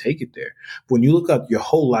do have to take it there. But when you look at your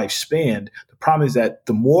whole lifespan, the problem is that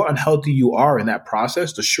the more unhealthy you are in that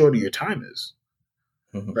process, the shorter your time is,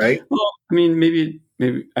 right? Well, I mean, maybe,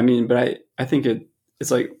 I mean, but I think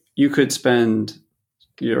it's like you could spend,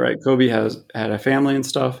 you're right. Kobe had a family and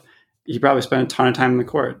stuff. He probably spent a ton of time in the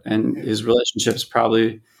court, and his relationships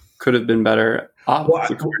probably could have been better off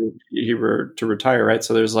if he were to retire, right?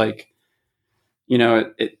 So there's like, you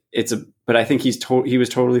know, but I think he was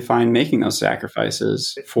totally fine making those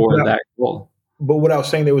sacrifices for that goal. But what I was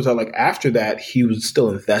saying there was that like after that, he was still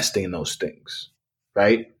investing in those things,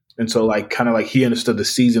 right? And so like kind of like he understood the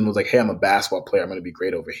season was like, hey, I'm a basketball player. I'm going to be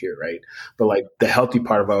great over here, right? But like the healthy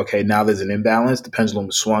part of like, okay, now there's an imbalance. The pendulum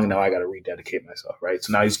is swung. Now I got to rededicate myself, right?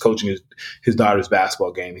 So now he's coaching his daughter's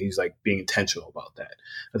basketball game. He's like being intentional about that.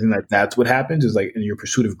 I think like that's what happens is like in your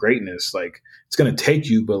pursuit of greatness, like it's going to take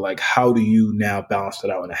you, but like how do you now balance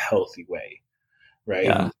it out in a healthy way, right?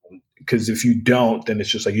 Yeah. Because if you don't, then it's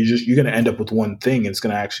just like you're going to end up with one thing, and it's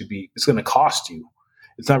going to cost you.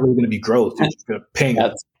 It's not really going to be growth. You're just going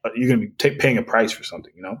to you're going to be paying a price for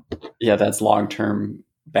something, you know? Yeah, that's long-term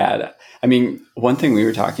bad. I mean, one thing we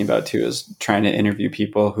were talking about too is trying to interview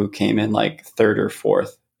people who came in like third or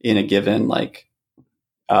fourth in a given like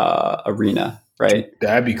arena, right?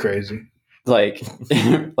 That'd be crazy. Like,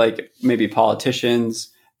 like maybe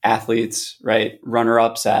politicians, athletes, right?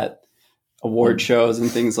 Runner-ups at award shows and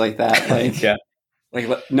things like that. Like, yeah. Like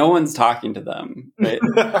no one's talking to them, right?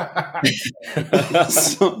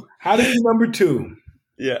 So, how to be number 2?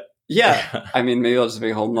 Yeah. I mean, maybe I'll just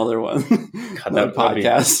make a whole nother one. That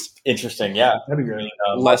podcast. Interesting. Yeah. That'd be great.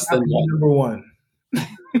 Less than number 1.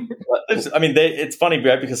 I mean, it's funny,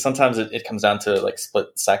 right? Because sometimes it comes down to like split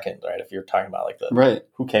second, right? If you're talking about like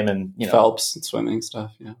who came in, you know, Phelps and swimming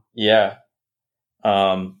stuff. Yeah. Yeah.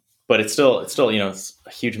 But it's still, you know, it's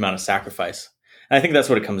a huge amount of sacrifice. And I think that's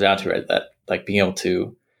what it comes down to, right? That like being able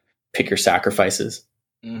to pick your sacrifices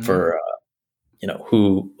for, you know,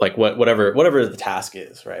 who, like whatever the task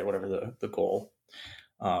is, right? Whatever the goal.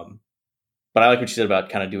 But I like what you said about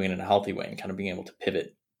kind of doing it in a healthy way and kind of being able to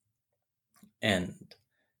pivot. And,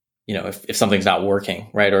 you know, if something's not working,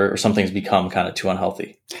 right? Or something's become kind of too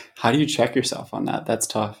unhealthy. How do you check yourself on that? That's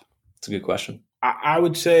tough. It's a good question. I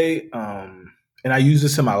would say, and I use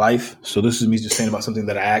this in my life. So this is me just saying about something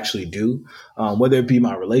that I actually do, whether it be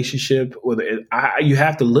my relationship, you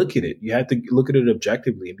have to look at it. You have to look at it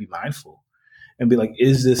objectively and be mindful and be like,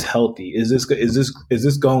 is this healthy? Is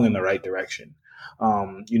this going in the right direction?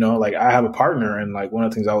 You know, like I have a partner, and like one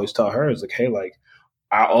of the things I always tell her is like, hey, like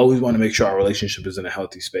I always want to make sure our relationship is in a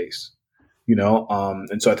healthy space, you know?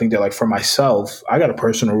 And so I think that like for myself, I got a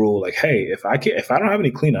personal rule, like, hey, if I don't have any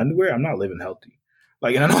clean underwear, I'm not living healthy.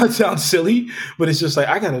 Like, and I know it sounds silly, but it's just like,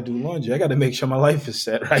 I got to do laundry. I got to make sure my life is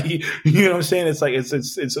set, right? You know what I'm saying? It's like,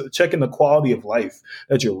 it's checking the quality of life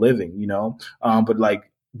that you're living, you know? But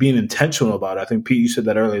like being intentional about it. I think Pete, you said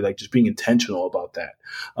that earlier, like just being intentional about that.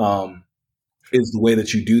 Is the way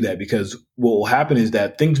that you do that, because what will happen is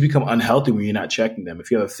that things become unhealthy when you're not checking them. If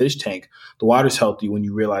you have a fish tank, the water's healthy when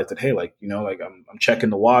you realize that, hey, like, you know, like I'm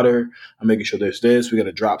checking the water. I'm making sure there's this. We got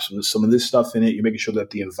to drop some of this stuff in it. You're making sure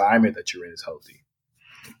that the environment that you're in is healthy.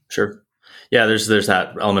 Sure. Yeah. There's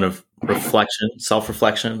that element of reflection,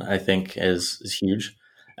 self-reflection, I think is huge.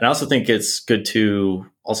 And I also think it's good to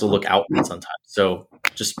also look outward sometimes. So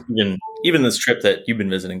just even this trip that you've been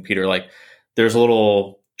visiting, Peter, like there's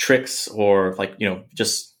little tricks or like, you know,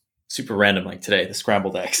 just super random, like today, the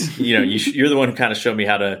scrambled eggs. You're the one who kind of showed me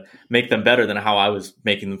how to make them better than how I was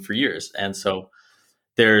making them for years. And so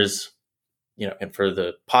there's, and for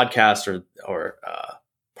the podcast or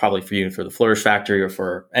probably for you and for the Flourish Factory or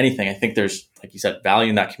for anything, I think there's, like you said, value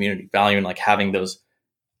in that community, value in like having those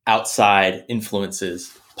outside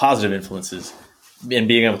influences, positive influences, and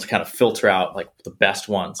being able to kind of filter out like the best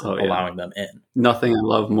ones and allowing them in. Nothing I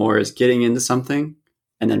love more is getting into something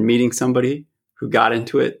and then meeting somebody who got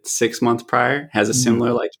into it 6 months prior, has a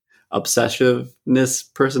similar like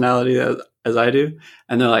obsessiveness personality as I do.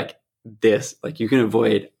 And they're like, this, like you can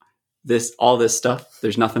avoid this, all this stuff.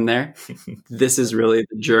 There's nothing there. This is really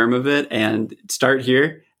the germ of it. And start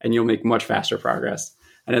here and you'll make much faster progress.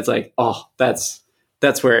 And it's like, oh, that's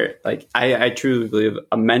where like, I truly believe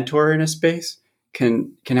a mentor in a space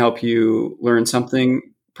can help you learn something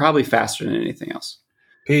probably faster than anything else.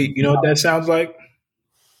 Pete, you know what that sounds like?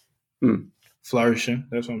 Flourishing.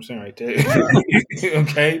 That's what I'm saying right there.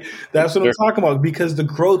 Okay. That's what I'm talking about, because the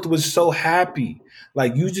growth was so happy.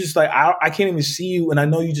 Like you just like, I can't even see you. And I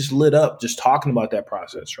know you just lit up just talking about that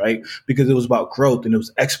process, right? Because it was about growth and it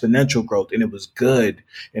was exponential growth and it was good.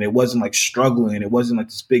 And it wasn't like struggling and it wasn't like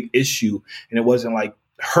this big issue and it wasn't like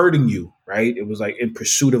hurting you, right? It was like in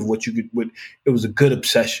pursuit of what you could, it was a good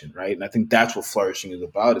obsession, right? And I think that's what flourishing is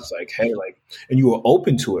about. It's like, hey, like, and you were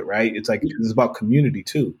open to it, right? It's like, it's about community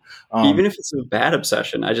too. Even if it's a bad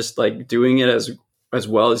obsession, I just like doing it as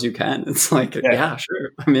well as you can. It's like, yeah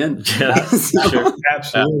sure, I'm in. Yeah, sure.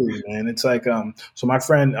 Absolutely, man. It's like, so my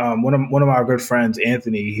friend, one of my good friends,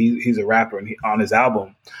 Anthony, he's a rapper, and on his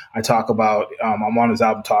album, I talk about, I'm on his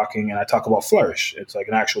album talking, and I talk about flourish. It's like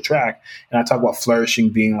an actual track, and I talk about flourishing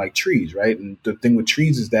being like trees, right? And the thing with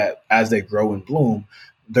trees is that as they grow and bloom,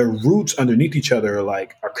 their roots underneath each other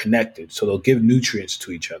are connected, so they'll give nutrients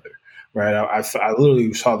to each other, right? I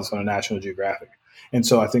literally saw this on a National Geographic. And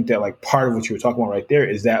so I think that like part of what you were talking about right there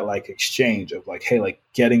is that like exchange of like, hey, like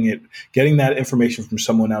getting that information from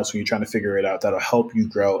someone else when you're trying to figure it out, that'll help you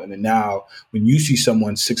grow. And then now when you see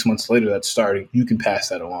someone 6 months later that's starting, you can pass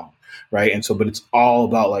that along. Right. And so, but it's all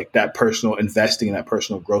about like that personal investing in that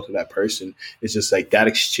personal growth of that person. It's just like that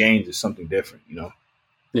exchange is something different, you know?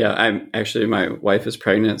 Yeah. My wife is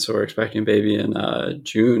pregnant, so we're expecting a baby in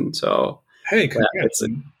June. So hey, it's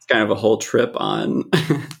kind of a whole trip on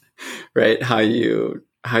right, how you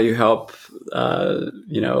help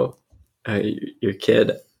your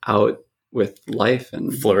kid out with life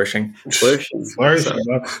and flourishing. So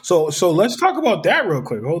let's talk about that real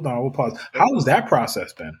quick. Hold on, we'll pause. How has that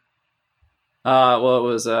process been? Well, it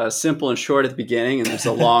was simple and short at the beginning, and there's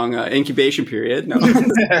a long incubation period. No,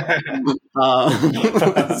 let's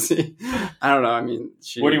see. I don't know. I mean,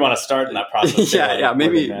 where do you want to start in that process?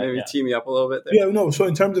 Maybe tee me up a little bit there. Yeah, no. So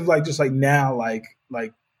in terms of like just like now, like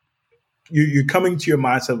you're coming to your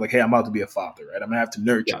mindset of like, hey, I'm about to be a father, right? I'm gonna have to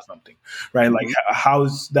nurture something, right? Like,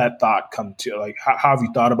 how's that thought come to? Like, how have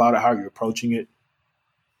you thought about it? How are you approaching it?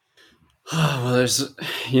 Well, there's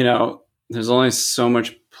only so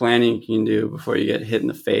much planning you can do before you get hit in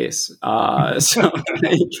the face. Or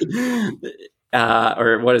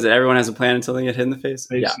what is it? Everyone has a plan until they get hit in the face.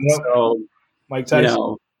 Yeah. So, Mike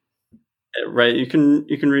Tyson. Right? You can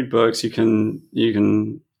read books. You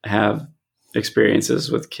can have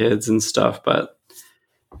experiences with kids and stuff, but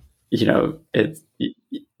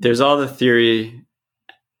there's all the theory,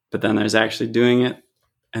 but then there's actually doing it.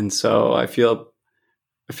 And so I feel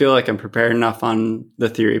like I'm prepared enough on the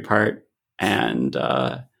theory part, and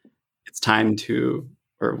it's time to,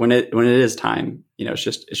 or when it is time, it's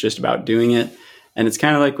just about doing it. And it's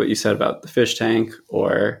kind of like what you said about the fish tank,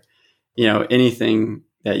 or anything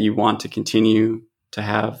that you want to continue to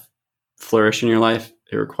have flourish in your life.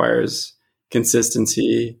 It requires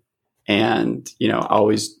consistency and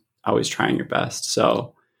always trying your best.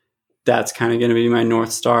 So that's kind of going to be my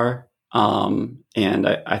North Star, and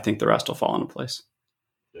I think the rest will fall into place.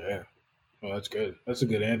 Yeah, well, that's good. That's a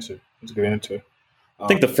good answer. I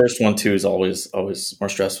think the first one too is always more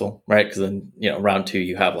stressful, right? Because then round two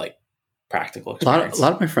you have like practical experience. A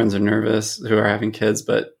lot of my friends are nervous who are having kids,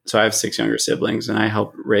 but so I have 6 younger siblings, and I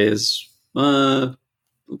helped raise 4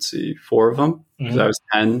 of them because I was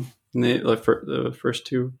 10. The first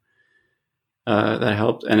 2 that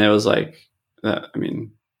helped, and it was like, I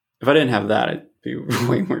mean, if I didn't have that, I'd be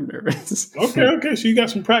way more nervous. Okay, so you got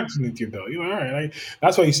some practice in your belt. You're all right.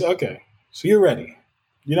 That's why you said, okay, so you're ready.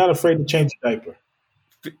 You're not afraid to change your diaper.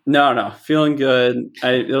 No, feeling good.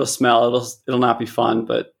 It'll smell. It'll not be fun,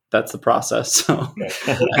 but that's the process. So it's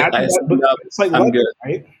like I'm weather, good.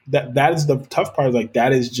 Right? That is the tough part. Like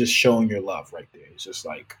that is just showing your love right there. It's just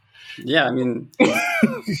like, Yeah, I mean,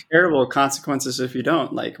 terrible consequences if you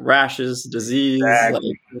don't, like rashes, disease, Exactly.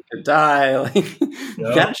 like you could die. Like you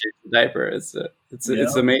Yep. gotta change the diaper. It's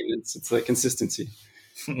the maintenance. It's the consistency.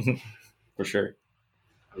 For sure.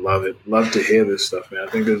 I love it. Love to hear this stuff, man.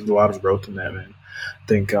 I think there's a lot of growth in that, man. I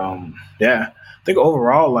think, I think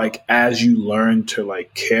overall, like as you learn to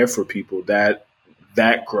like care for people, that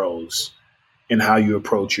grows in how you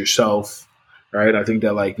approach yourself, right? I think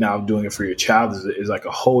that like now doing it for your child is like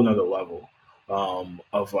a whole nother level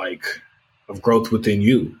of growth within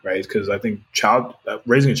you, right? Because I think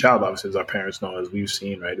raising a child, obviously, as our parents know, as we've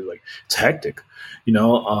seen, right, is like it's hectic,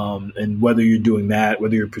 and whether you're doing that,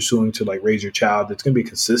 whether you're pursuing to like raise your child, it's going to be a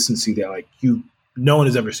consistency that like no one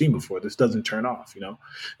has ever seen before. This doesn't turn off, and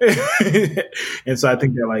so I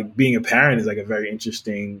think that like being a parent is like a very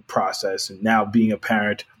interesting process, and now being a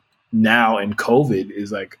parent now in COVID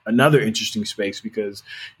is like another interesting space because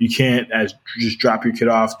you can't just drop your kid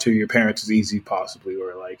off to your parents as easy possibly,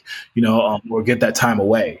 or like, or get that time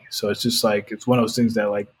away. So it's just like, it's one of those things that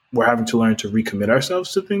like we're having to learn to recommit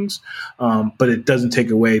ourselves to things. But it doesn't take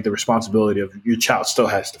away the responsibility of your child still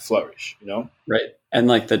has to flourish, Right. And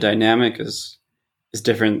like the dynamic is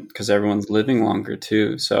different because everyone's living longer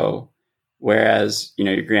too. So whereas,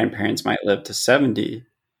 your grandparents might live to 70,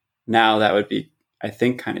 now that would be, I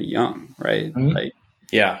think, kind of young, right? Mm-hmm. Like,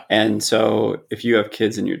 Yeah. and so if you have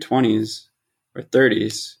kids in your 20s or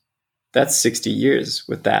 30s, that's 60 years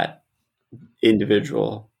with that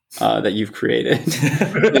individual that you've created.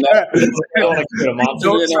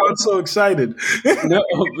 Don't sound so excited. no,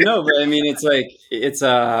 but I mean, it's like,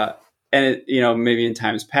 and it, maybe in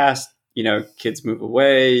times past, kids move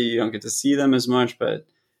away, you don't get to see them as much, but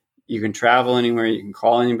you can travel anywhere, you can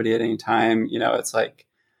call anybody at any time. It's like,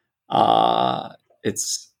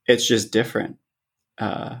 it's just different.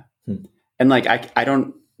 And like, I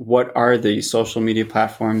don't, what are the social media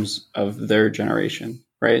platforms of their generation,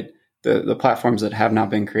 right? The platforms that have not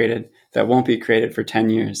been created, that won't be created for 10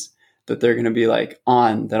 years, that they're going to be like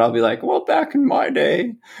on, that I'll be like, well, back in my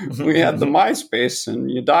day, we had the MySpace and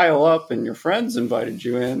you dial up and your friends invited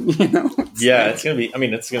you in, Yeah. It's going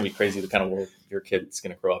to be crazy the kind of world your kid's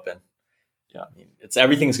going to grow up in. Yeah. I mean,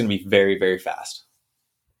 everything's going to be very, very fast.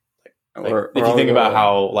 If you think about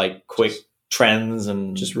how like quick trends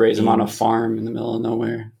and just raise them on a farm in the middle of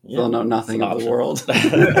nowhere, they'll know nothing of the world.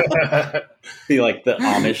 Be like the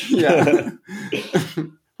Amish. Yeah.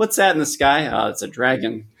 What's that in the sky? Oh, it's a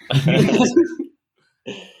dragon.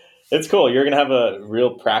 It's cool. You're going to have a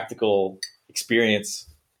real practical experience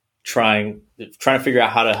trying to figure out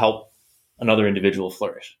how to help another individual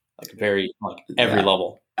flourish, every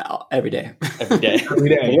level. Every day. Every day. Every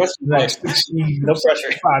day. The rest of Like life. 60, No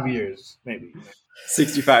pressure. 5 years, maybe.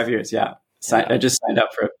 65 years, yeah. I just signed up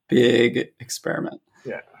for a big experiment.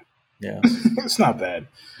 Yeah. Yeah. It's not bad.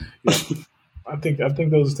 Yeah. I think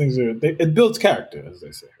those things it builds character, as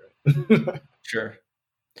they say, right? Sure.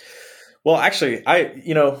 Well, actually, I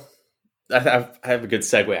have a good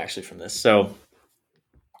segue actually from this. So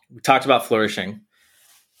we talked about flourishing.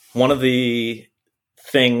 One of the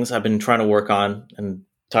things I've been trying to work on and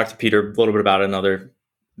talk to Peter a little bit about, and other,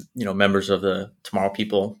 members of the Tomorrow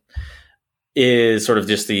People, is sort of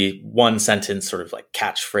just the one sentence sort of like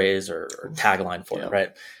catchphrase or tagline for it,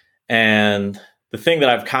 right? And the thing that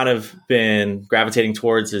I've kind of been gravitating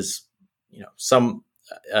towards is, some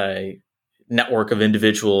network of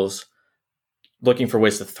individuals looking for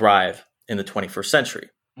ways to thrive in the 21st century.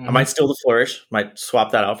 I might still to flourish, might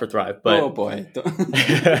swap that out for thrive, but oh boy,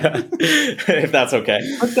 if that's okay.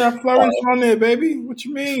 Put that flourish on there, baby. What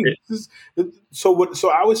you mean? So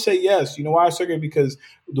I would say yes. You know why I say it? Because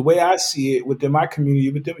the way I see it within my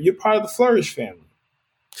community, you're part of the Flourish family.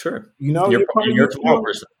 Sure. You're part of your tomorrow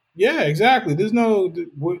person. Yeah, exactly. This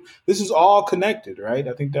is all connected, right?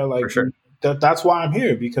 I think that like For sure. that's why I'm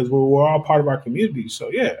here, because we're all part of our community. So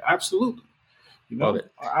yeah, absolutely. Love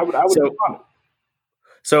it. I would be on it.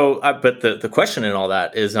 So, but the question in all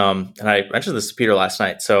that is, and I mentioned this to Peter last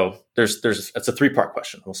night. So it's a 3-part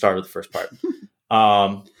question. We'll start with the first part.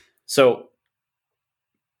 So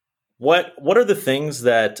what are the things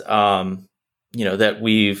that, that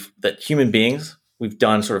human beings we've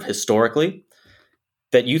done sort of historically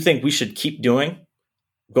that you think we should keep doing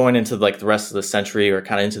going into like the rest of the century or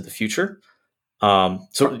kind of into the future?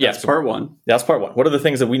 That's part one. That's part one. What are the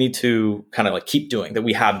things that we need to kind of like keep doing that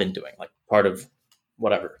we have been doing, like part of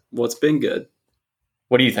whatever? What's been good?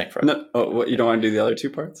 What do you think, Fred? No, you don't want to do the other 2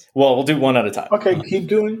 parts? Well, we'll do one at a time. Okay, keep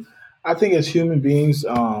doing. I think as human beings,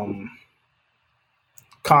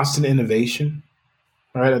 constant innovation,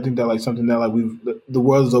 right? I think that like something that like the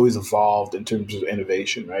world has always evolved in terms of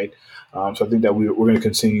innovation, right? So I think that we're going to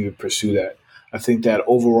continue to pursue that. I think that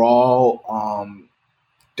overall,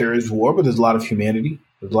 there is war, but there's a lot of humanity.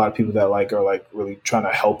 There's a lot of people that are really trying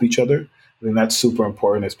to help each other. I think that's super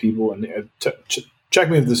important as people. And check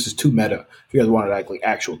me if this is too meta. If you guys want to act like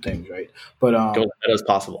actual things, right? But Go as meta as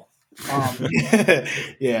possible.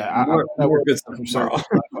 yeah, more good stuff tomorrow. So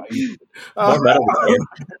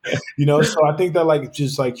I think that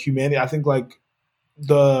just humanity. I think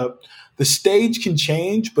the stage can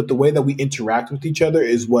change, but the way that we interact with each other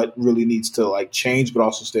is what really needs to change, but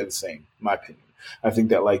also stay the same. In my opinion. I think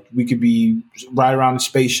that we could be right around in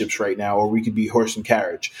spaceships right now, or we could be horse and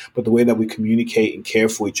carriage. But the way that we communicate and care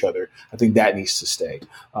for each other, I think that needs to stay.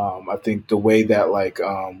 I think the way that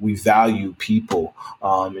we value people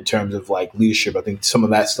in terms of leadership, I think some of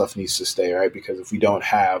that stuff needs to stay, right? Because if we don't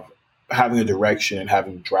having a direction and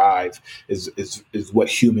having drive is what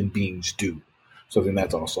human beings do. So I think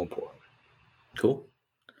that's also important. Cool.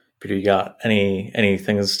 Peter, you got any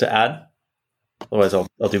things to add? Otherwise,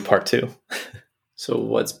 I'll do part 2. So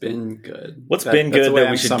what's been good? What's been good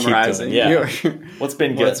that we should summarizing. Keep doing? Yeah. What's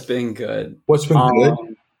been good? What's been good? What's been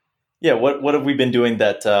good? Yeah. What have we been doing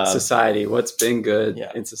that society? What's been good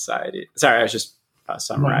in society? Sorry, I was just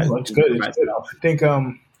summarizing. No, it's good. It's good. I think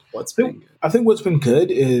what's been good? I think what's been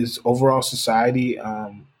good is overall society.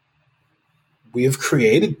 We have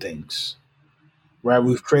created things, right?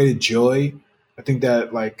 We've created joy. I think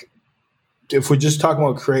that if we're just talking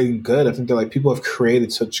about creating good, I think that people have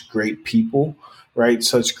created such great people, right?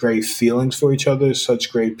 Such great feelings for each other,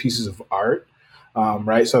 such great pieces of art,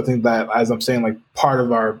 right? So I think that, as I'm saying, part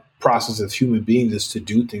of our process as human beings is to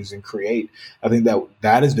do things and create. I think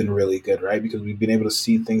that has been really good, right? Because we've been able to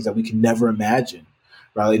see things that we can never imagine,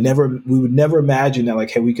 right? We would never imagine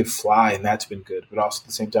that, hey, we could fly, and that's been good. But also at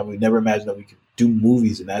the same time, we never imagined that we could do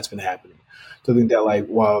movies, and that's been happening. So I think that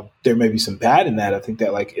while there may be some bad in that, I think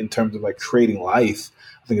that in terms of creating life,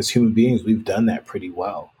 I think as human beings, we've done that pretty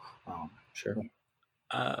well. Sure.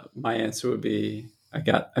 My answer would be,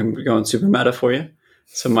 I'm going super meta for you.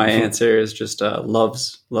 So my answer is just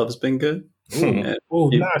love's been good.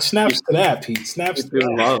 Snaps to that, Pete. Snaps to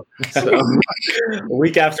that. Love. So, a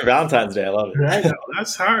week after Valentine's Day, I love it. I know.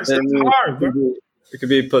 That's hard. That's hard, bro. It could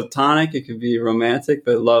be platonic, it could be romantic,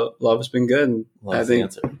 but love has been good. And Love's I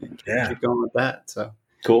think the answer. keep going with that. So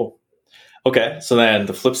cool. Okay, so then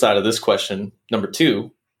the flip side of this question, number 2,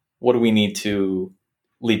 what do we need to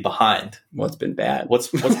leave behind? What's been bad? What's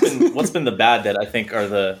been the bad that I think are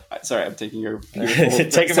the? Sorry, I'm taking your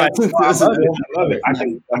taking my. I love it. I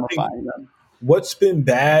think what's been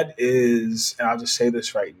bad is, and I'll just say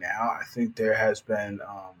this right now, I think there has been.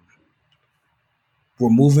 We're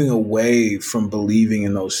moving away from believing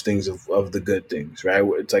in those things of the good things, right?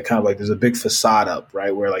 It's kind of there's a big facade up,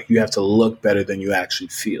 right? Where you have to look better than you actually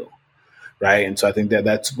feel, right? And so I think that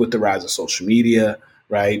that's with the rise of social media,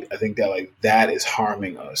 right? I think that that is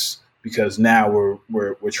harming us because now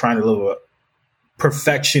we're trying to live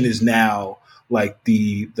perfection is now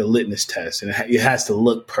the litmus test, and it has to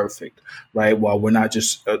look perfect, right? While we're not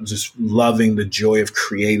just loving the joy of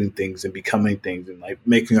creating things and becoming things and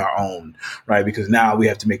making our own, right? Because now we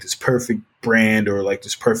have to make this perfect brand or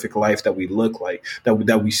this perfect life that we look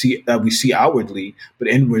that we see outwardly, but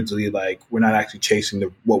inwardly we're not actually chasing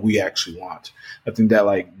what we actually want. I think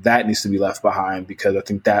that that needs to be left behind because I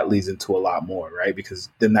think that leads into a lot more, right? Because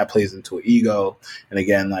then that plays into an ego, and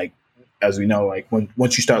again as we know,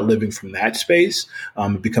 once you start living from that space,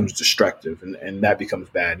 it becomes destructive and that becomes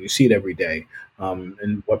bad. You see it every day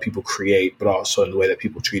in what people create, but also in the way that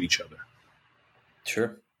people treat each other.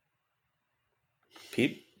 Sure.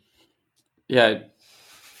 Pete? Yeah, I'd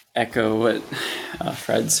echo what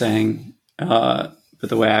Fred's saying, but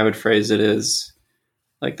the way I would phrase it is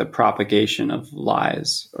the propagation of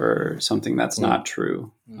lies or something that's not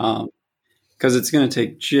true. Because it's going to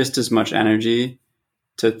take just as much energy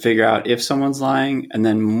to figure out if someone's lying, and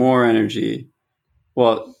then more energy.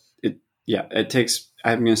 Well, it takes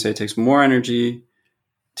more energy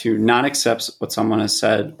to not accept what someone has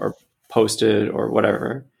said or posted or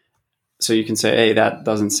whatever. So you can say, hey, that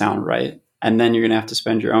doesn't sound right. And then you're going to have to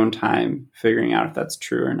spend your own time figuring out if that's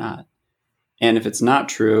true or not. And if it's not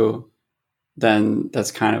true, then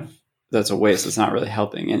that's a waste. It's not really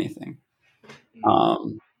helping anything.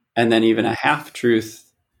 And then even a half truth,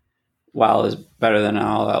 while is better than an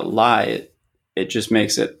all-out lie, it just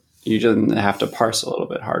makes it, you just have to parse a little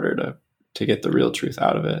bit harder to get the real truth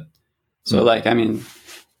out of it. So what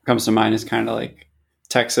comes to mind is kind of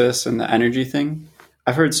Texas and the energy thing.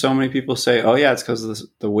 I've heard so many people say, oh yeah, it's because of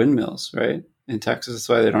the windmills, right? In Texas, that's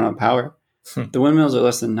why they don't have power. The windmills are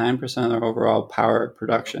less than 9% of their overall power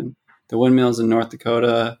production. The windmills in North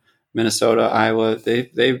Dakota, Minnesota, Iowa,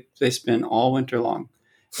 they spin all winter long.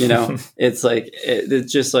 You know, it's like,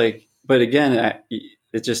 it's just like, but again,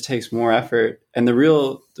 it just takes more effort. And the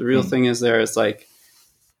real thing is there is like,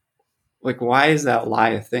 why is that lie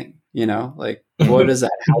a thing? You know, like, what is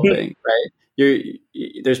that helping? Right.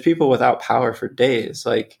 There's people without power for days.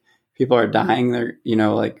 Like, people are dying there, you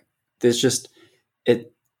know, like, there's just,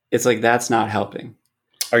 it's like, that's not helping.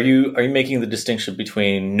 Are you making the distinction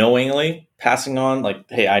between knowingly passing on, like,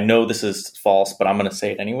 hey, I know this is false, but I'm going to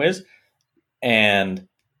say it anyways, and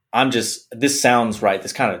this sounds right.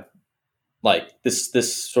 This kind of like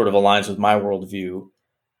this sort of aligns with my worldview,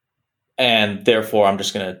 and therefore I'm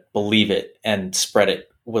just going to believe it and spread it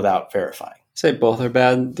without verifying. Say both are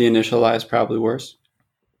bad. The initial lie is probably worse.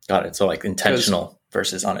 Got it. So like intentional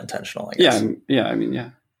versus unintentional, I guess. Yeah. I mean, yeah.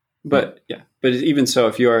 But even so,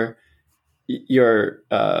 if you're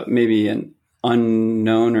maybe an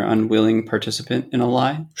unknown or unwilling participant in a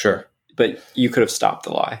lie, sure, but you could have stopped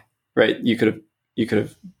the lie, right? You could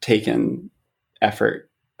have taken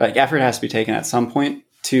effort. Like, effort has to be taken at some point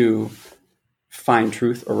to find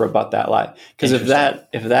truth or rebut that lie. Because if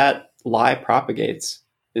that lie propagates,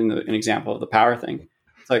 in an example of the power thing,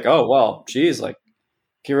 it's like, oh well, geez, like,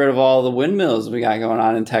 get rid of all the windmills we got going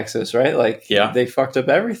on in Texas, right? Like, they fucked up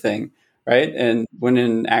everything, right? And when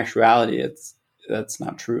in actuality, that's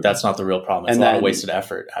not true. That's not the real problem. It's a lot of wasted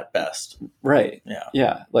effort at best. Right.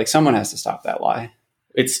 Yeah. Like, someone has to stop that lie.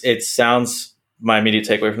 It sounds, my immediate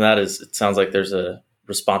takeaway from that is it sounds like there's a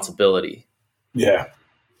responsibility. Yeah.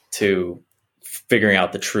 To figuring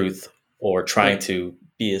out the truth or trying to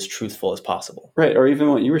be as truthful as possible. Right. Or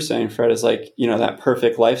even what you were saying, Fred, is like, you know, that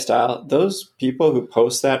perfect lifestyle. Those people who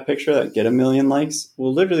post that picture that get 1 million likes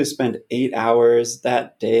will literally spend 8 hours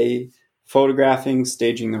that day photographing,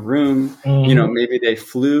 staging the room. Mm-hmm. You know, maybe they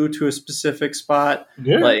flew to a specific spot.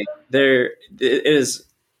 Yeah. Like, it is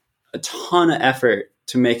a ton of effort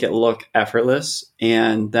to make it look effortless.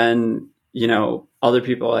 And then, you know, other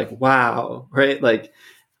people are like, wow, right? Like,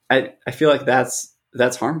 I feel like that's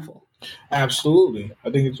harmful. Absolutely. I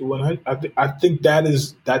think it's I think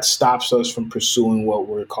that stops us from pursuing what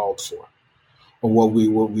we're called for, or what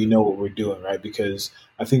we know what we're doing, right? Because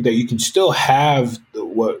I think that you can still have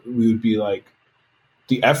what we would be like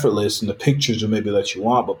the effortless and the pictures or maybe that you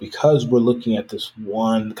want, but because we're looking at this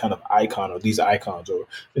one kind of icon or these icons or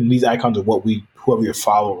whoever you're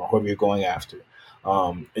following or whoever you're going after,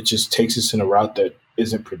 it just takes us in a route that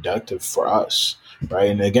isn't productive for us.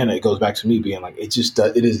 Right. And again, it goes back to me being like, it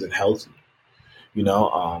isn't healthy, you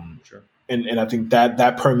know? Sure. And I think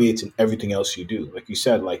that permeates in everything else you do. Like you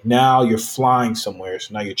said, like, now you're flying somewhere.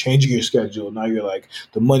 So now you're changing your schedule. Now you're like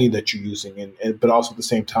the money that you're using. But also at the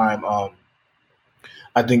same time,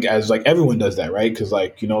 I think as like everyone does that, right? Cause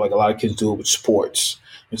like, you know, like a lot of kids do it with sports.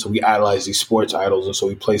 And so we idolize these sports idols. And so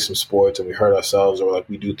we play some sports and we hurt ourselves, or like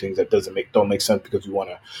we do things that don't make sense because we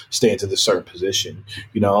want to stay into this certain position,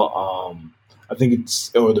 you know? I think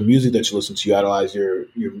or the music that you listen to, you idolize your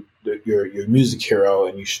music hero,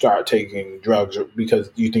 and you start taking drugs because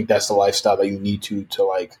you think that's the lifestyle that you need to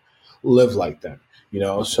like live like them, you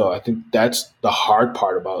know? So I think that's the hard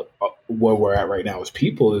part about where we're at right now as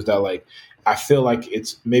people, is that like, I feel like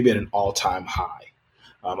it's maybe at an all-time high.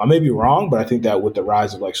 I may be wrong, but I think that with the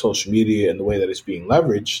rise of like social media and the way that it's being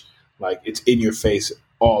leveraged, like, it's in your face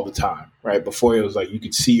all the time, right? Before, it was like you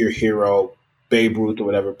could see your hero, Babe Ruth or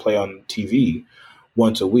whatever, play on TV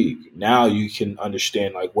once a week. Now you can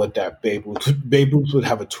understand like what that Babe Ruth would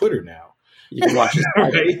have a Twitter now. You can watch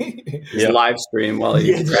his live stream while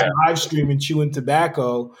he's live streaming, chewing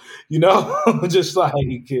tobacco, you know, just like,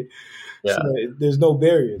 so there's no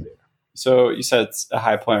barrier there. So you said it's a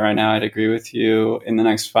high point right now. I'd agree with you. In the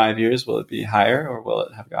next 5 years, will it be higher, or will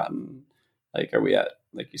it have gotten, like, are we at,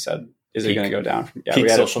 like you said, is peak. It going to go down from peak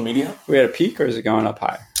social media? We at a peak, or is it going up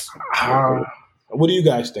higher? What do you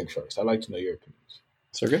guys think first? I'd like to know your opinions.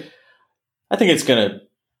 Sergey? I think it's going to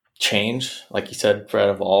change, like you said, Fred,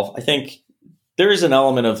 evolve. I think there is an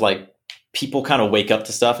element of like people kind of wake up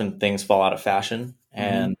to stuff and things fall out of fashion.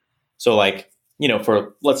 And so like, you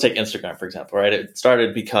know, let's take Instagram, for example, right? It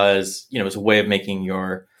started because, you know, it was a way of making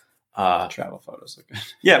your travel photos look good.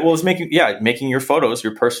 Yeah. Well, it's making your photos,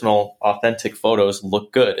 your personal, authentic photos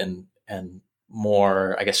look good and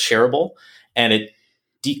more, I guess, shareable. And it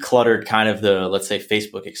decluttered kind of the, let's say,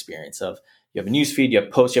 Facebook experience of, you have a news feed, you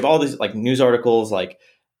have posts, you have all these like news articles, like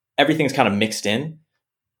everything's kind of mixed in.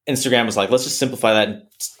 Instagram was like, let's just simplify that and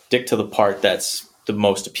stick to the part that's the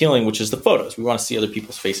most appealing, which is the photos. We want to see other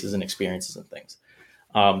people's faces and experiences and things.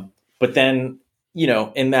 But then, you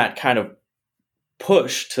know, in that kind of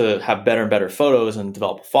push to have better and better photos and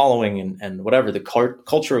develop a following and whatever, the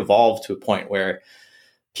culture evolved to a point where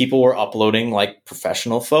people were uploading like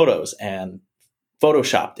professional photos and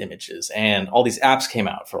photoshopped images, and all these apps came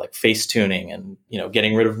out for like face tuning and,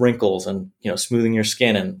 getting rid of wrinkles and, smoothing your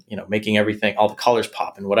skin and, making everything, all the colors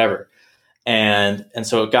pop and whatever. And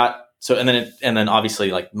so it got, and then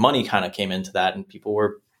obviously like money kind of came into that, and people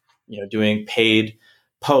were, doing paid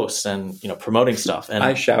posts and, promoting stuff. And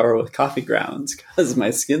I shower with coffee grounds because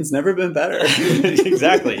my skin's never been better.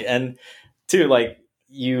 Exactly. And too, like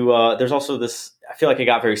there's also this, I feel like it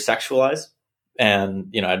got very sexualized.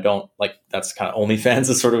 And, I don't like, that's kind of OnlyFans.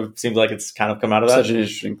 It sort of seems like it's kind of come out of that. Such an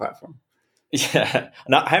interesting platform. Yeah.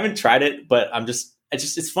 I haven't tried it, but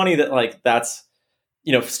it's funny that like, that's,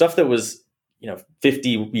 stuff that was,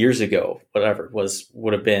 50 years ago, whatever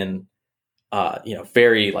would have been,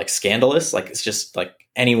 very like scandalous. Like, it's just like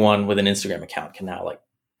anyone with an Instagram account can now like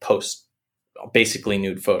post basically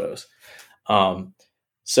nude photos.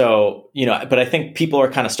 So, but I think people are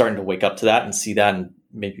kind of starting to wake up to that and see that and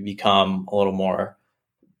maybe become a little more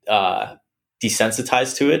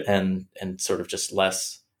desensitized to it and sort of just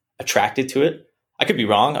less attracted to it. I could be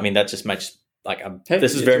wrong. I mean, that just might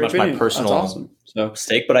this is very much my personal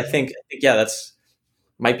mistake, but I think, yeah, that's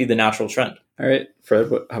might be the natural trend. All right,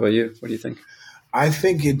 Fred, how about you? What do you think? I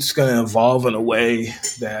think it's going to evolve in a way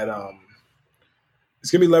that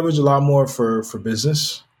it's going to be leveraged a lot more for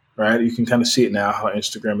business. Right, you can kind of see it now how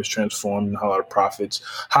Instagram is transformed and how a lot of profits,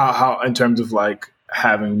 how in terms of like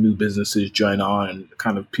having new businesses join on, and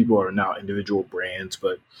kind of people are now individual brands,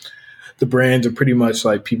 but the brands are pretty much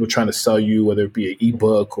like people trying to sell you, whether it be an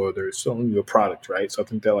ebook or they're selling you a product, right? So I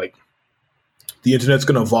think that like the internet's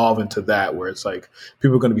going to evolve into that, where it's like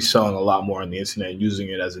people are going to be selling a lot more on the internet and using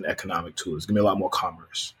it as an economic tool. It's going to be a lot more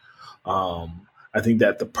commerce. I think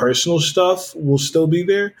that the personal stuff will still be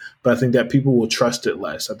there, but I think that people will trust it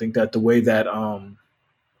less. I think that the way that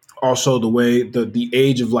also the way the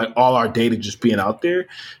age of like all our data just being out there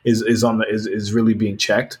is really being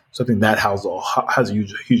checked. So I think that has a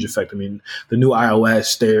huge effect. I mean, the new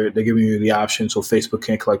iOS, they're giving you the option so Facebook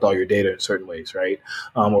can't collect all your data in certain ways, right?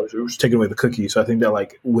 Or taking away the cookies. So I think that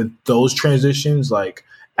like with those transitions, like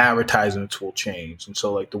advertisements will change, and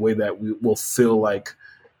so like the way that we will feel like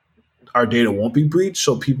our data won't be breached,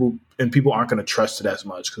 so people aren't going to trust it as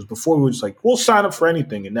much. Because before we were just like, we'll sign up for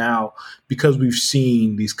anything, and now because we've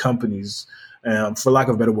seen these companies, for lack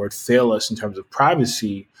of a better word, fail us in terms of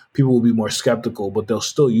privacy, people will be more skeptical, but they'll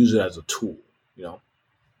still use it as a tool. Yeah,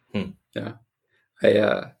 I'm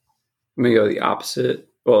gonna go the opposite.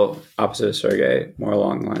 Well, opposite of Sergey, more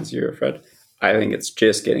along the lines of you, Fred. I think it's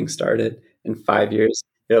just getting started. In 5 years,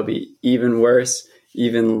 it'll be even worse,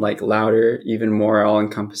 even like louder, even more all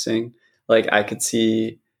encompassing. Like I could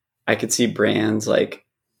see brands like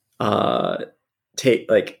take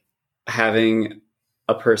like having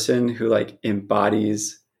a person who like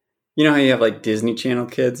embodies, you know how you have like Disney Channel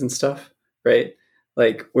kids and stuff, right?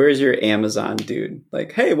 Like, where's your Amazon dude?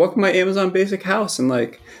 Like, hey, welcome to my Amazon Basic house, and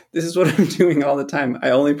like this is what I'm doing all the time.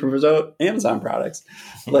 I only promote Amazon products.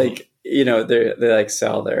 Like, they like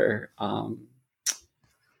sell their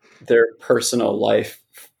personal life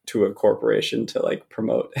to a corporation to like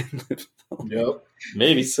promote and live. Yep.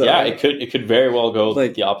 Maybe. So, yeah, it could very well go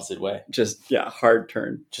like the opposite way. Just hard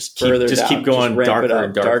turn. Just keep going darker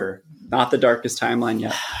and darker. Not the darkest timeline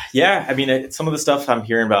yet. Yeah, I mean, some of the stuff I'm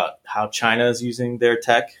hearing about how China is using their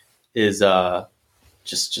tech is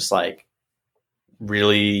just like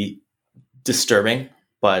really disturbing.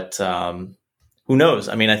 But who knows?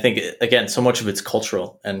 I mean, I think again, so much of it's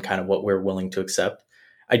cultural and kind of what we're willing to accept.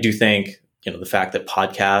 I do think the fact that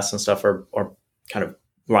podcasts and stuff are kind of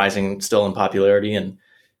rising still in popularity, and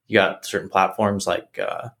you got certain platforms like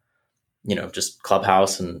just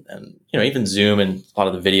Clubhouse and even Zoom and a lot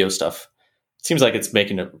of the video stuff. It seems like it's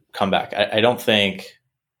making a comeback. I don't think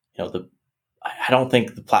the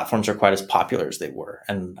platforms are quite as popular as they were,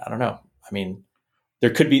 and I don't know. I mean,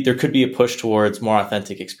 there could be a push towards more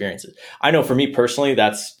authentic experiences. I know for me personally,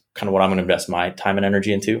 that's kind of what I'm going to invest my time and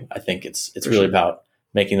energy into. I think it's really about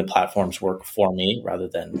making the platforms work for me rather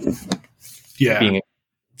than being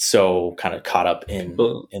so kind of caught up in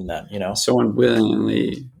that, so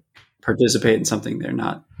unwillingly participate in something they're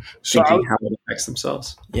not thinking how it affects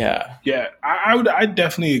themselves. Yeah. I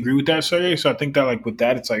definitely agree with that, Sergey. So I think that like with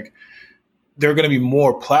that, it's like there are going to be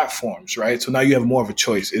more platforms, right? So now you have more of a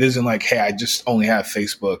choice. It isn't like, hey, I just only have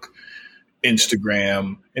Facebook,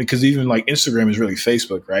 Instagram, and because even like Instagram is really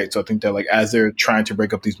Facebook, right? So I think that like as they're trying to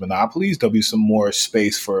break up these monopolies, there'll be some more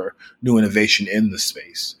space for new innovation in the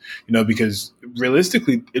space, because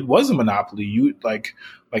realistically it was a monopoly. You like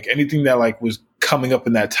anything that like was coming up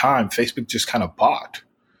in that time, Facebook just kind of bought,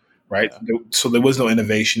 right? Yeah. So there was no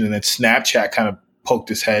innovation, and then Snapchat kind of poked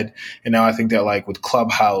its head, and now I think that like with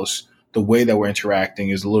Clubhouse, the way that we're interacting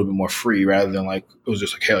is a little bit more free rather than like it was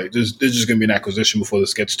just like, hey, like, there's just going to be an acquisition before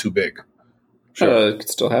this gets too big. It could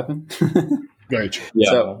still happen. Very true.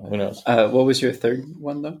 Yeah, So, who knows? What was your third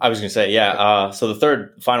one, though? I was going to say, yeah. So the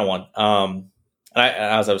third, final one. And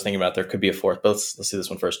as I was thinking about, there could be a fourth, but let's see this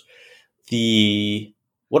one first.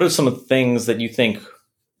 What are some of the things that you think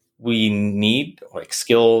we need, like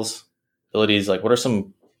skills, abilities? Like, what are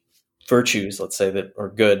some virtues, let's say, that are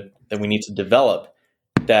good that we need to develop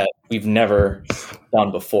that we've never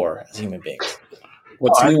done before as human beings?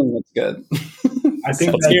 What's new and what's good? I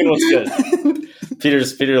think What's new and what's good? Peter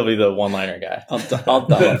will be the one-liner guy. I'll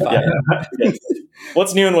dullify it.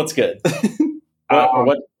 What's new and what's good? Or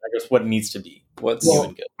what? I guess what needs to be. What's new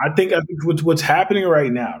and good? I think what's happening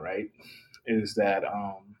right now, right, is that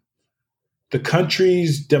the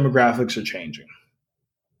country's demographics are changing.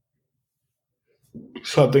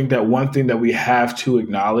 So I think that one thing that we have to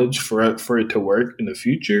acknowledge for it to work in the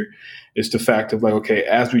future is the fact of like, okay,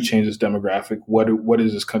 as we change this demographic, what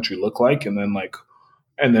does this country look like, and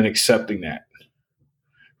then accepting that,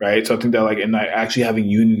 right? So I think that like, and like actually having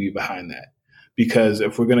unity behind that, because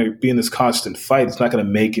if we're going to be in this constant fight, it's not going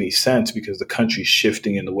to make any sense because the country's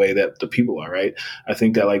shifting in the way that the people are, right? I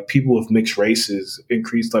think that like people with mixed races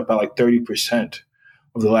increased like by like 30%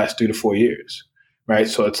 over the last 3 to 4 years. Right.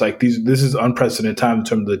 So it's like this is unprecedented time in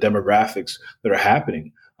terms of the demographics that are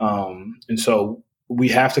happening. And so we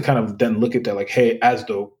have to kind of then look at that like, hey, as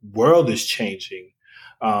the world is changing,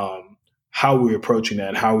 how are we approaching that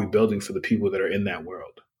and how are we building for the people that are in that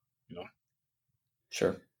world? You know?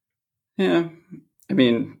 Sure. Yeah. I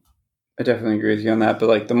mean, I definitely agree with you on that. But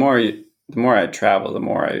like the more I travel, the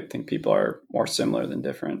more I think people are more similar than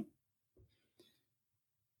different.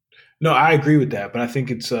 No, I agree with that. But I think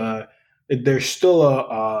it's there's still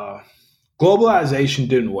a globalization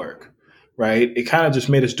didn't work, right? It kind of just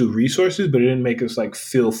made us do resources, but it didn't make us like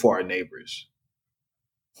feel for our neighbors.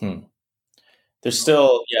 There's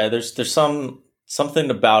still, there's something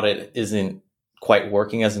about it isn't quite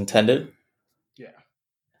working as intended. Yeah.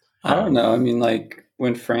 I don't know. I mean, like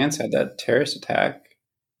when France had that terrorist attack,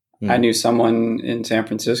 I knew someone in San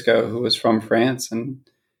Francisco who was from France, and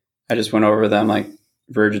I just went over them like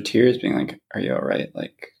verge of tears being like, are you all right?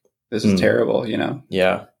 Like, this is terrible, you know?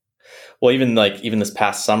 Yeah. Well, even this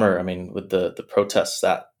past summer, I mean, with the protests,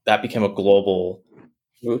 that became a global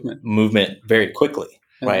movement very quickly,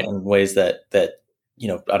 right? In ways that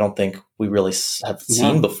I don't think we really have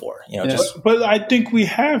seen before. But I think we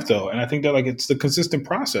have though, and I think that like it's the consistent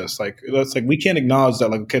process. Like that's like we can't acknowledge that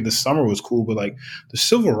like okay, the summer was cool, but like the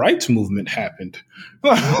civil rights movement happened.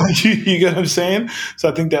 You get what I'm saying? So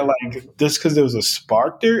I think that like just because there was a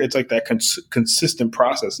spark there, it's like that consistent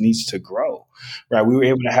process needs to grow, right? We were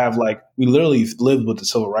able to have like we literally lived with the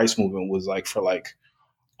civil rights movement was like for like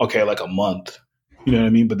a month. You know what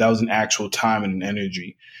I mean? But that was an actual time and an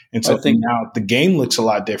energy. And so I think now the game looks a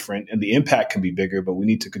lot different and the impact can be bigger, but we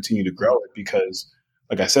need to continue to grow it because,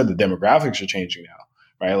 like I said, the demographics are changing now,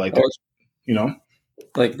 right? Like,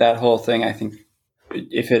 like that whole thing, I think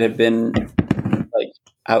if it had been like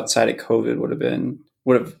outside of COVID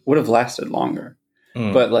would have lasted longer.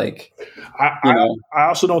 But like, I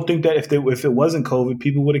also don't think that if it wasn't COVID,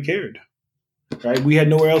 people would have cared. Right, we had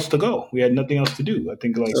nowhere else to go. We had nothing else to do. I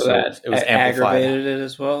think like so that it was aggravated it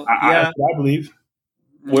as well. I believe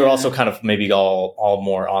we're also kind of maybe all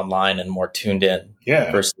more online and more tuned in. Yeah,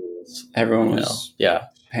 versus everyone was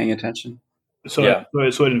paying attention. So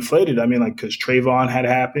it inflated. I mean, like because Trayvon had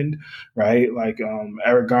happened, right? Like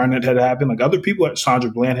Eric Garnett had happened. Like other people,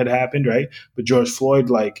 Sandra Bland had happened, right? But George Floyd,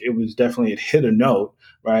 like it was definitely it hit a note,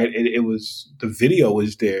 right? It was the video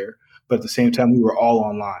was there, but at the same time we were all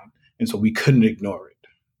online. And so we couldn't ignore it,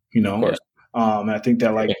 And I think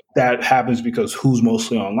that like that happens because who's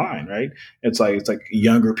mostly online, right? It's like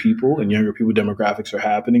younger people and younger people demographics are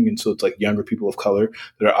happening. And so it's like younger people of color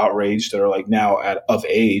that are outraged, that are like now of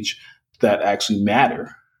age that actually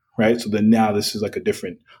matter, right? So then now this is like a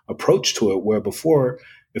different approach to it, where before,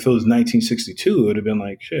 if it was 1962, it would have been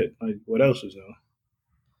like, shit, like what else is new?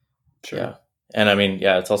 Sure. Yeah. And I mean,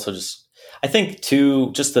 it's also just, I think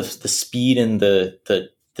too, just the speed and the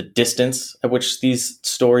distance at which these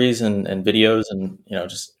stories and videos and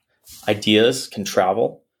just ideas can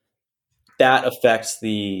travel, that affects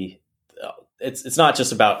it's not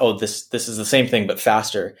just about this is the same thing but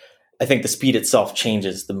faster. I think the speed itself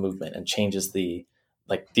changes the movement and changes the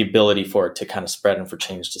ability for it to kind of spread and for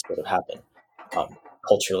change to sort of happen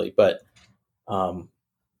culturally. But I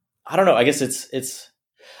don't know. I guess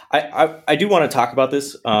I do want to talk about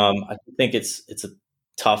this. I think it's a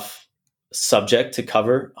tough subject to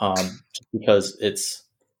cover just because I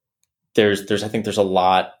think there's a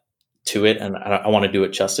lot to it and I want to do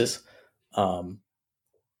it justice.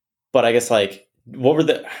 But I guess like, what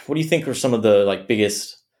do you think were some of the like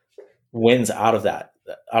biggest wins out of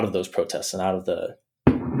those protests and out of the,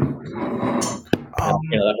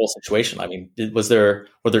 that whole situation? I mean,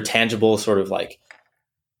 were there tangible sort of like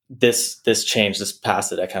this change, this past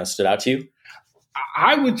that kind of stood out to you?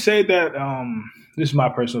 I would say that this is my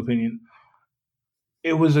personal opinion.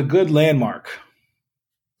 It was a good landmark.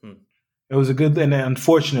 It was a good, and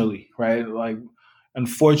unfortunately, right? Like,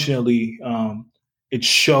 unfortunately, it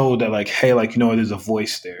showed that like, hey, like, there's a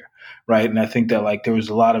voice there, right? And I think that like there was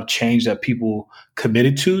a lot of change that people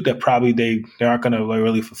committed to that probably they aren't going to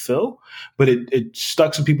really fulfill, but it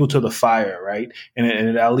stuck some people to the fire, right? And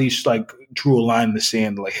it at least like drew a line in the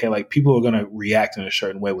sand, like, hey, like people are going to react in a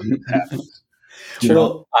certain way when this happens.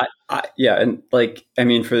 So yeah, and like, I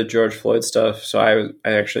mean, for the George Floyd stuff, so I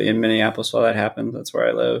actually in Minneapolis while that happened. That's where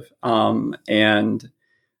I live, and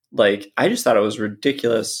like I just thought it was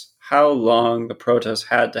ridiculous how long the protests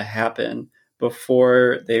had to happen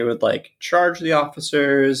before they would like charge the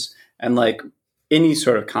officers and like any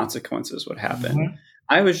sort of consequences would happen. Mm-hmm.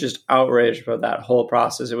 I was just outraged about that whole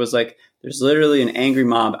process. It was like there's literally an angry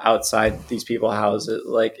mob outside these people's houses.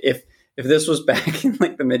 Like if this was back in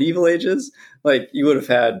like the medieval ages, like you would have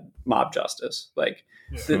had mob justice. Like,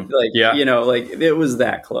 like it was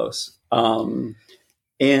that close. And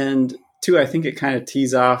two, I think it kind of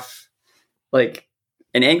tees off like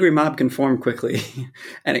an angry mob can form quickly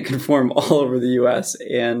and it can form all over the US.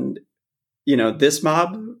 And, this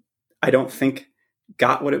mob, I don't think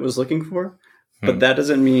got what it was looking for, but that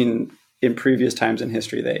doesn't mean in previous times in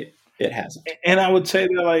history, it hasn't. And I would say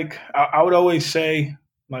that like, I would always say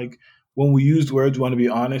like, when we used words, want to be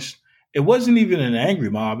honest, it wasn't even an angry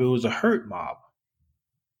mob. It was a hurt mob.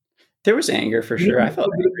 There was anger for sure. I felt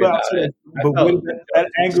angry about it. But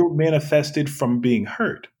that anger manifested from being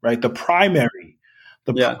hurt, right? The primary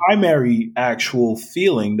actual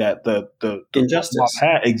feeling that the injustice mob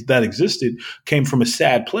had, that existed came from a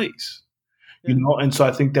sad place, And so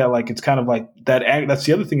I think that like, it's kind of like that. That's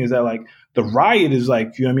the other thing is that like, the riot is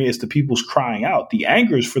like, it's the people's crying out. The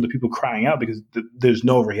anger is for the people crying out because there's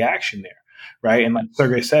no reaction there, right? And like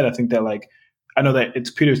Sergey said, I think that like, I know that it's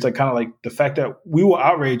Peter's like kind of like the fact that we were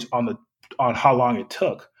outraged on how long it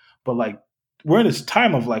took, but like we're in this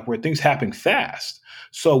time of like where things happen fast.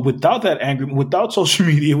 So without that anger, without social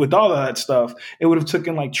media, with all of that stuff, it would have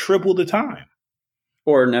taken like triple the time,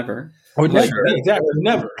 or never, exactly,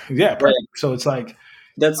 never, yeah. Right. So it's like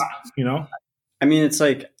that's I mean, it's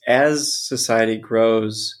like as society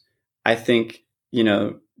grows, I think,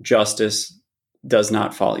 justice does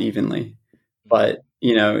not fall evenly. But,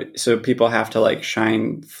 so people have to like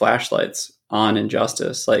shine flashlights on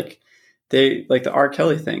injustice. Like the R.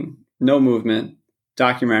 Kelly thing, no movement,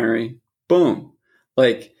 documentary, boom.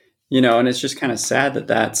 Like, and it's just kind of sad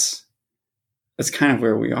that's kind of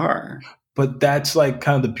where we are. But that's like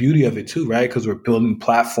kind of the beauty of it too, right? Because we're building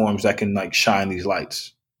platforms that can like shine these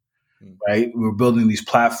lights. Right. We're building these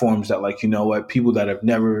platforms that like, people that have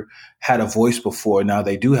never had a voice before, now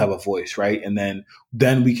they do have a voice. Right. And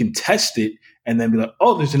then we can test it and then be like,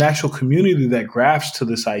 oh, there's an actual community that grasps to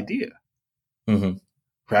this idea. Mm-hmm.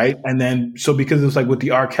 Right. And then so because it was like with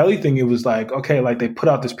the R. Kelly thing, it was like, OK, like they put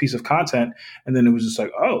out this piece of content and then it was just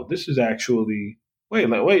like, oh, this is actually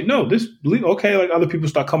no, this OK, like other people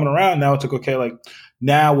start coming around. Now it's like, OK, like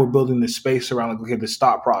now we're building this space around like, OK, the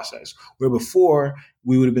stop process where before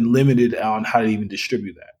we would have been limited on how to even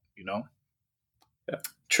distribute that, Yeah.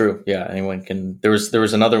 True. Yeah. Anyone can. There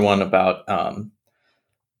was another one about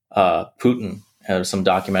Putin. There was some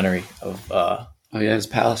documentary of. His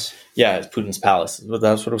palace. Yeah, it's Putin's palace.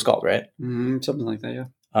 That's what it was called, right? Something like that.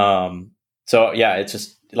 Yeah. So yeah, it's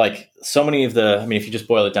just like so many of the. I mean, if you just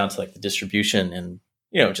boil it down to like the distribution and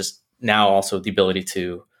just now also the ability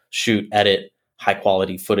to shoot, edit high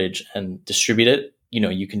quality footage and distribute it.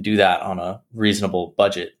 You can do that on a reasonable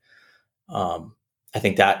budget. I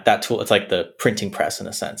think that tool, it's like the printing press in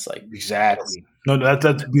a sense. Like exactly. No,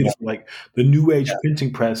 that's beautiful. Yeah. Like the new age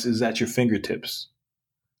printing press is at your fingertips.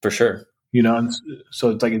 For sure. And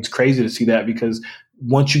so it's like, it's crazy to see that because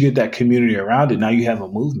once you get that community around it, now you have a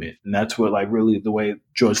movement. And that's what like really the way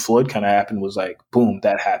George Floyd kind of happened was like, boom,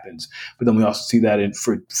 that happens. But then we also see that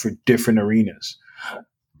for different arenas.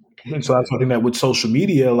 And so that's something that with social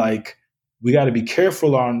media, like, we got to be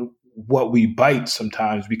careful on what we bite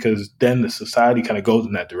sometimes because then the society kind of goes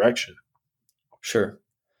in that direction. Sure.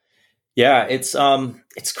 Yeah, it's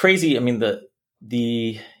crazy. I mean,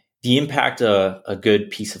 the impact a good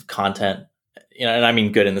piece of content, and I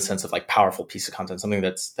mean good in the sense of like powerful piece of content, something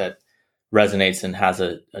that resonates and has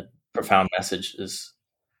a profound message is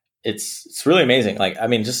it's really amazing. Like, I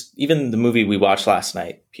mean, just even the movie we watched last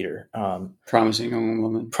night, Peter, Promising Young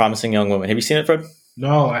Woman. Promising Young Woman. Have you seen it, Fred?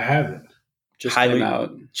 No, I haven't. Just came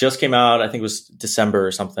out. Just came out. I think it was December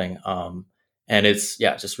or something. And it's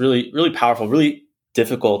just really, really powerful, really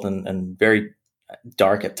difficult and very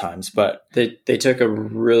dark at times. But they took a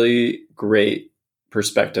really great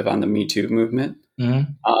perspective on the Me Too movement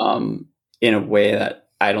in a way that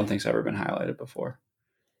I don't think's ever been highlighted before.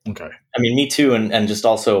 Okay. I mean, Me Too, and just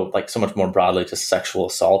also like so much more broadly, just sexual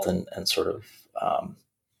assault and sort of, I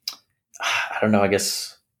don't know, I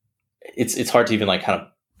guess it's hard to even like kind of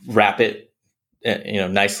wrap it,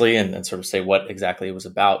 nicely and sort of say what exactly it was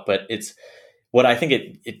about. But it's what I think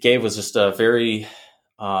it gave was just a very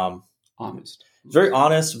honest,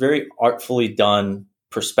 very artfully done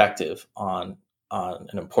perspective on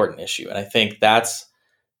an important issue. And I think that's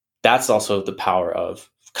also the power of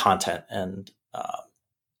content and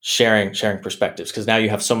sharing perspectives, because now you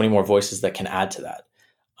have so many more voices that can add to that.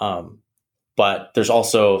 But there's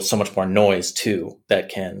also so much more noise too that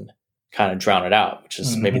can kind of drown it out, which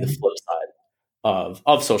is maybe the flip side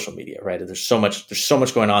of social media, right? There's so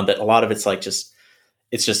much going on that a lot of it's like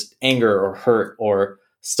it's just anger or hurt or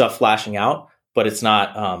stuff flashing out, but it's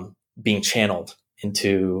not being channeled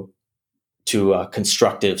into a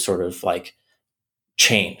constructive sort of like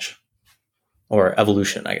change or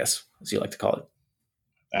evolution, I guess, as you like to call it.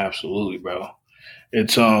 Absolutely, bro.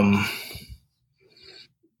 It's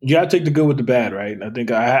you gotta take the good with the bad, right? I think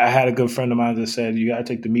I had a good friend of mine that said you gotta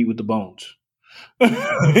take the meat with the bones.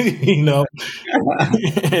 You know,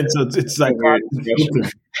 and so it's like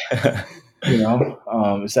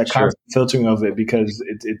it's that constant filtering of it, because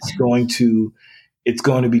it's going to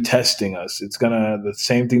be testing us. It's the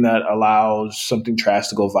same thing that allows something trash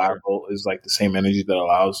to go viral is like the same energy that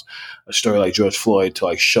allows a story like George Floyd to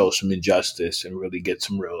like show some injustice and really get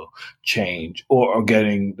some real change, or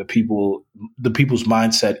getting the people's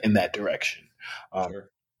mindset in that direction.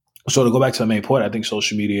 So to go back to the main point, I think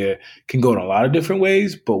social media can go in a lot of different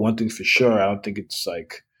ways, but one thing for sure, I don't think it's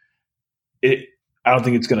like it. I don't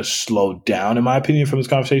think it's going to slow down, in my opinion, from this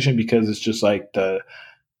conversation, because it's just like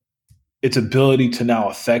its ability to now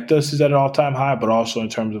affect us is at an all-time high, but also in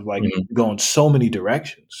terms of like going so many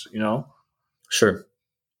directions, you know? Sure.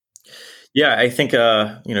 Yeah, I think,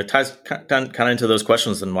 ties kind of into those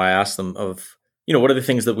questions and why I asked them of, what are the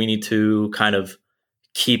things that we need to kind of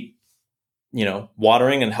keep,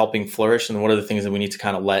 watering and helping flourish, and what are the things that we need to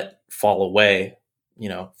kind of let fall away,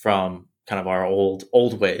 from kind of our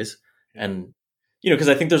old ways. And, because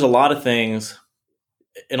I think there's a lot of things,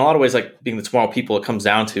 in a lot of ways, like being the Tomorrow People, it comes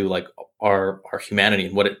down to like our humanity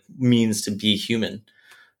and what it means to be human.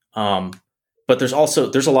 But there's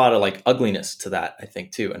a lot of like ugliness to that, I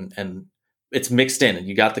think, too. And it's mixed in, and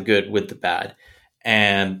you got the good with the bad.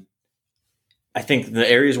 And I think the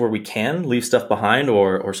areas where we can leave stuff behind,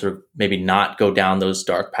 or sort of maybe not go down those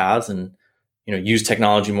dark paths, and, use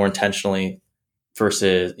technology more intentionally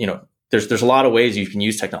versus, there's a lot of ways you can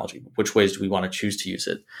use technology. Which ways do we want to choose to use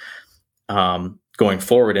it going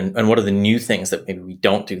forward? And what are the new things that maybe we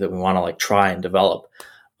don't do that we want to like try and develop?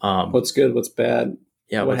 What's good? What's bad?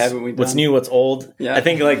 Yeah. What haven't we done? What's new? What's old? Yeah. I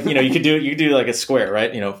think like, you could do like a square,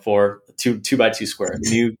 right? For 2x2 square,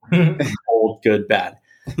 new, old, good, bad.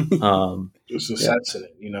 Just assessing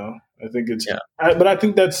it, I think it's, but I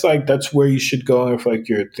think that's where you should go if like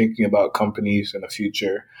you're thinking about companies in the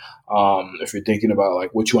future. If you're thinking about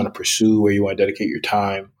like what you want to pursue, where you want to dedicate your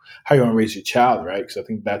time, how you want to raise your child, right? Because I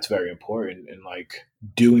think that's very important in like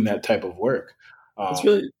doing that type of work. It's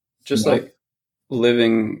really just like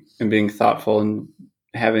living and being thoughtful and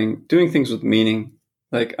doing things with meaning,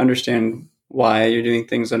 like understand why you're doing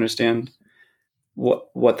things, understand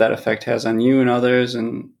what that effect has on you and others.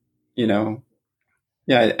 And,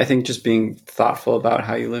 I think just being thoughtful about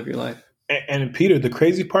how you live your life. And Peter, the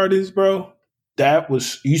crazy part is, bro,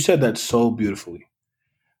 you said that so beautifully,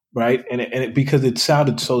 right? And because it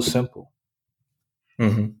sounded so simple.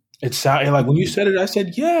 Mm-hmm. It sounded like when you said it, I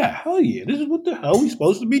said, yeah, hell yeah. This is what the hell we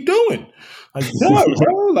supposed to be doing. Like, yeah,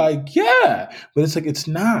 bro, like, yeah. But it's like, it's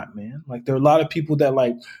not, man. Like, there are a lot of people that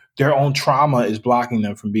like their own trauma is blocking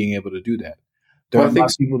them from being able to do that. There are a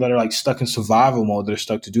lot of people that are like stuck in survival mode. They're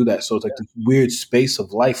stuck to do that. So it's like this weird space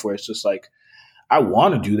of life where it's just like, I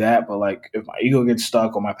want to do that, but like if my ego gets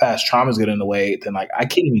stuck or my past traumas get in the way, then like I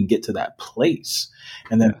can't even get to that place.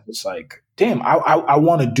 And then it's like, damn, I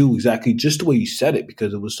want to do exactly just the way you said it,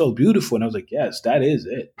 because it was so beautiful. And I was like, yes, that is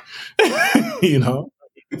it.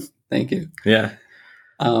 Thank you. Yeah.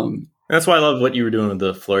 That's why I love what you were doing with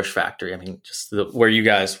the Flourish Factory. I mean, just where you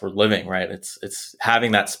guys were living, right? It's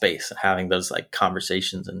having that space and having those like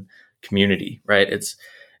conversations and community, right? It's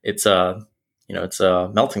it's a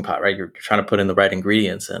melting pot, right? You're trying to put in the right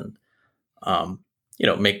ingredients and,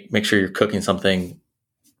 make sure you're cooking something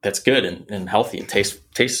that's good and healthy and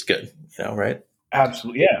tastes good, right?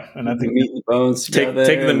 Absolutely, yeah. And I think meat and bones take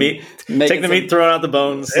the meat, throw out the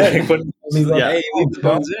bones. Hey, leave the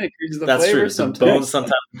bones in, increase the that's flavor. True. Sometimes. The bones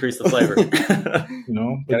sometimes increase the flavor.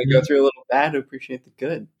 Gotta go through a little bad to appreciate the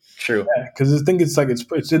good. True. Because I think it's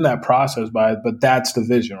in that process, but that's the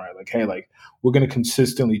vision, right? Like, hey, like we're going to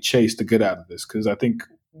consistently chase the good out of this, because I think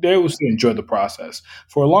they always enjoy the process.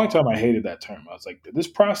 For a long time, I hated that term. I was like, this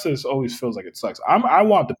process always feels like it sucks. I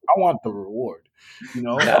want the reward,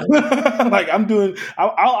 like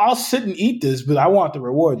I'll sit and eat this, but I want the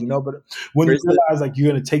reward, But when you realize like you're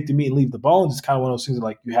going to take the meat and leave the bones, it's kind of one of those things that,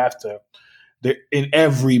 like, you have to. In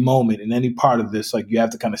every moment, in any part of this, like, you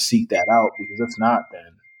have to kind of seek that out, because if not, then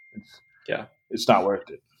it's not worth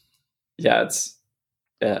it. Yeah, it's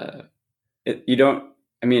you don't.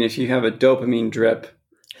 I mean, if you have a dopamine drip,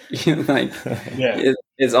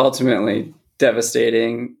 it's ultimately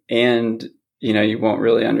devastating, and you won't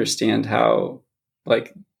really understand how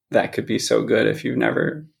like that could be so good if you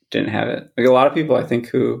never didn't have it. Like a lot of people, I think,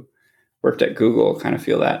 who worked at Google kind of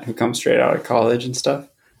feel that, who come straight out of college and stuff.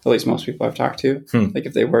 At least most people I've talked to, like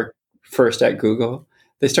if they work first at Google,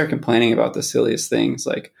 they start complaining about the silliest things,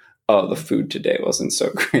 like, oh, the food today wasn't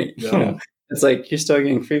so great. Yeah. It's like you're still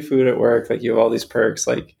getting free food at work. Like you have all these perks.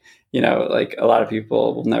 Like, like a lot of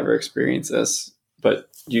people will never experience this, but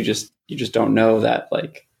you just don't know that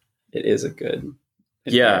like it is a good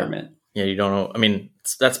environment. Yeah, you don't know. I mean,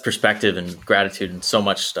 that's perspective and gratitude and so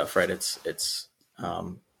much stuff, right? It's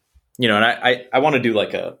and I want to do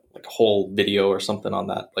like a whole video or something on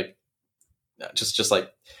that, like just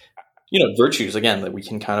like, virtues again, that we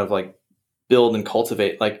can kind of like build and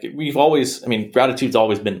cultivate. Like we've always, I mean, gratitude's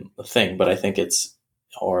always been a thing, but I think it's,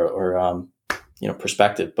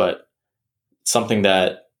 perspective, but something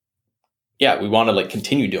that, we want to like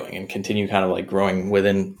continue doing and continue kind of like growing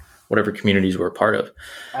within whatever communities we're a part of.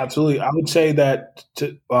 Absolutely. I would say that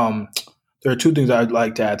there are two things I'd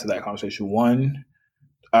like to add to that conversation. One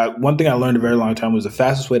thing I learned a very long time was the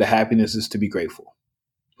fastest way to happiness is to be grateful,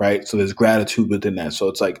 right? So there's gratitude within that. So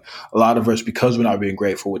it's like a lot of us, because we're not being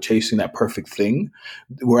grateful, we're chasing that perfect thing.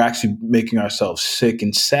 We're actually making ourselves sick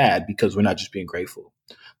and sad because we're not just being grateful.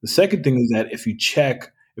 The second thing is that if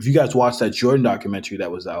you guys watched that Jordan documentary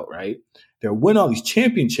that was out, right? They're winning all these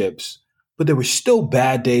championships, but there were still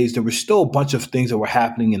bad days. There were still a bunch of things that were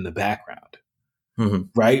happening in the background. Mm-hmm.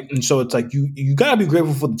 Right. And so it's like you gotta be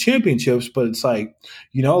grateful for the championships, but it's like,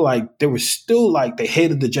 like there was still like they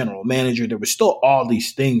hated the general manager. There were still all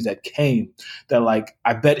these things that came that, like,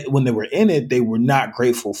 I bet when they were in it, they were not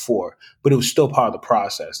grateful for, but it was still part of the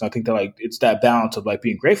process. And I think that like it's that balance of like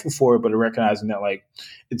being grateful for it, but recognizing that like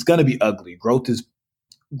it's gonna be ugly.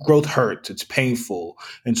 Growth hurts. It's painful.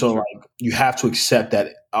 And so like you have to accept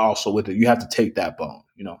that also with it. You have to take that bone,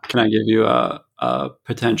 Can I give you a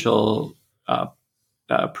potential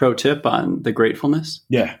pro tip on the gratefulness?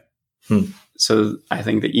 Yeah. So I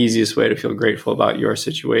think the easiest way to feel grateful about your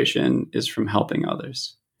situation is from helping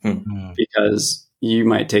others, because you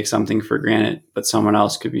might take something for granted, but someone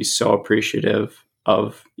else could be so appreciative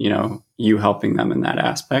of, you helping them in that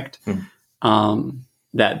aspect,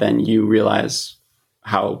 that then you realize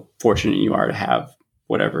how fortunate you are to have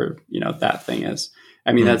whatever, that thing is.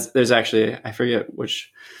 I mean, there's actually, I forget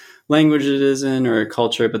which language it is in or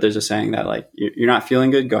culture, but there's a saying that like, you're not feeling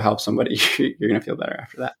good, go help somebody. You're going to feel better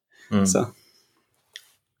after that. So.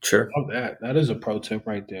 Sure. Love that. That is a pro tip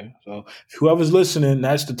right there. So whoever's listening,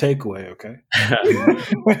 that's the takeaway. Okay.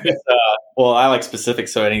 Well, I like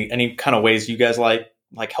specifics. So any kind of ways you guys like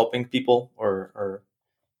helping people or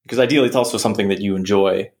because ideally it's also something that you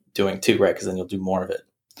enjoy doing too, right? Because then you'll do more of it.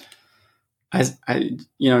 I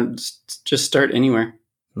just start anywhere.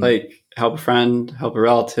 Like help a friend, help a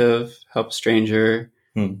relative, help a stranger,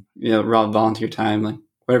 volunteer time, like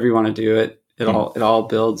whatever you want to do it all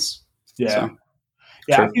builds. Yeah. So,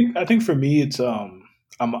 yeah. sure. I think for me, it's, I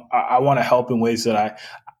want to help in ways that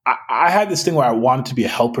I had this thing where I wanted to be a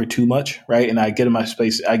helper too much. Right. And I get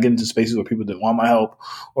into spaces where people didn't want my help,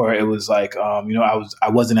 or it was like, I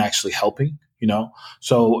wasn't actually helping.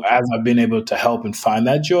 So as I've been able to help and find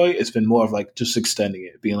that joy, it's been more of like just extending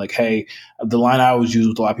it, being like, hey, the line I always use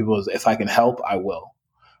with a lot of people is if I can help, I will.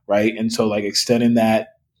 Right. And so like extending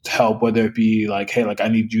that help, whether it be like, hey, like I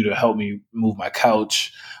need you to help me move my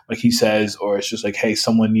couch, like he says, or it's just like, hey,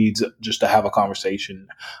 someone needs just to have a conversation,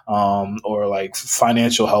 or like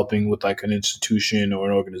financial helping with like an institution or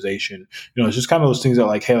an organization. It's just kind of those things that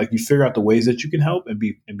like, hey, like you figure out the ways that you can help and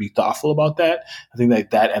be thoughtful about that. I think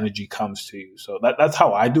that energy comes to you. So that's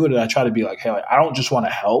how I do it. And I try to be like, hey, like I don't just want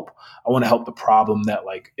to help. I want to help the problem that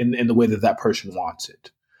like in the way that person wants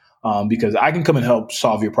it. Because I can come and help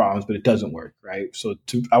solve your problems, but it doesn't work, right? So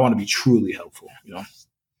I want to be truly helpful,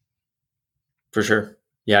 For sure.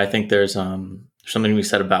 Yeah, I think there's something to be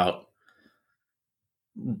said about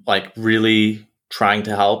like really trying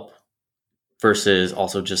to help versus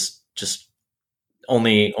also just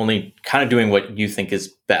only kind of doing what you think is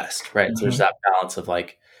best, right? Mm-hmm. So there's that balance of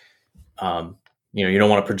like, you don't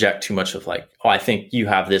want to project too much of like, oh, I think you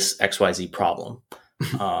have this XYZ problem.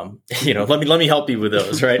 Let me help you with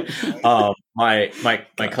those, right? My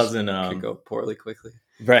cousin could go poorly quickly,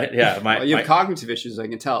 right? Yeah, you have cognitive issues, I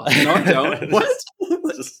can tell. No, I don't. What?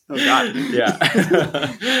 Oh God, yeah.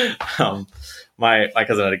 My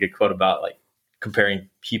cousin had a good quote about like comparing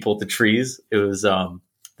people to trees. It was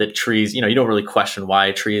that trees, you don't really question why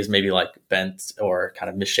a tree is maybe like bent or kind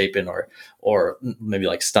of misshapen or maybe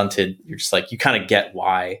like stunted. You're just like you kind of get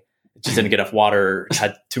why it just didn't get enough water,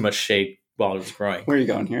 had too much shade while it was growing. Where are you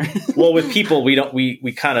going here? Well, with people,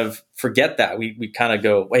 we kind of forget that. We kind of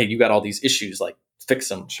go, wait, you got all these issues, like fix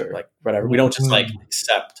them, sure, like whatever. We don't just like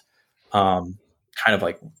accept kind of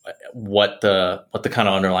like what the kind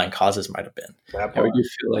of underlying causes might have been. We do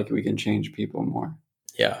feel like we can change people more.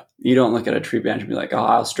 Yeah. You don't look at a tree branch and be like, oh,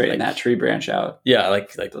 I'll straighten that tree branch out. Yeah,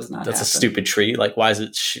 like that's happen. A stupid tree. Like why is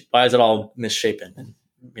it all misshapen and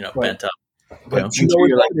bent up? But you know what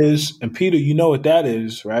that is, and Peter, you know what that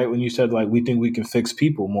is, right? When you said like we think we can fix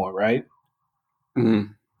people more, right?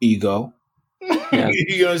 Mm-hmm. Ego. Yeah.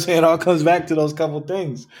 You know what I'm saying? It all comes back to those couple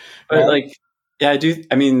things. But like, yeah, I do.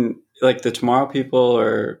 I mean, like the Tomorrow People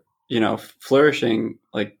are, flourishing.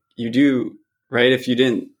 Like you do, right? If you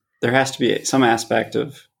didn't, there has to be some aspect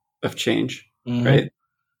of change, mm-hmm. right?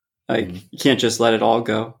 Like you can't just let it all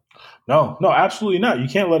go. No, absolutely not. You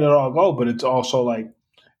can't let it all go. But it's also like,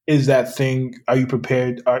 is that thing, are you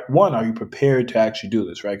prepared? Are you prepared to actually do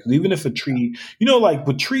this, right? Because even if a tree, like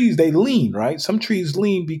with trees, they lean, right? Some trees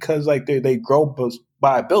lean because like they grow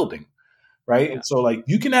by a building, right? Yeah. And so like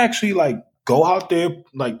you can actually like go out there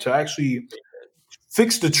like to actually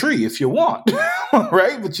fix the tree if you want,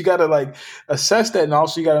 right? But you got to like assess that. And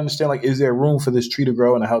also you got to understand like, is there room for this tree to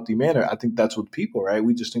grow in a healthy manner? I think that's with people, right?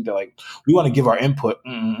 We just think that like, we want to give our input,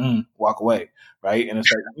 walk away, right? And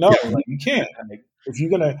it's like, no, like you can't. Like, if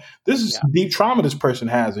you're going to, this is deep trauma this person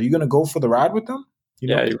has. Are you going to go for the ride with them?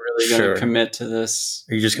 You're really going to commit to this.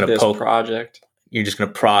 Are you just going to poke project? You're just going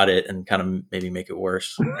to prod it and kind of maybe make it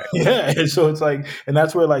worse. Right? Yeah. And so it's like, and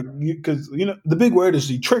that's where like, because, the big word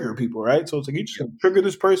is you trigger people, right? So it's like, you just going to trigger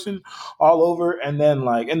this person all over and then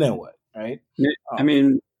what, right? I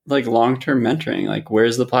mean, like long-term mentoring, like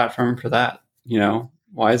where's the platform for that?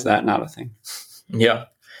 Why is that not a thing? Yeah.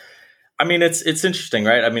 I mean, it's interesting,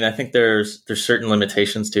 right? I mean, I think there's certain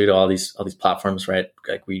limitations too to all these platforms, right?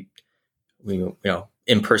 Like we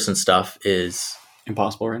in-person stuff is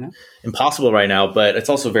impossible right now, but it's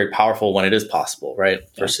also very powerful when it is possible, right?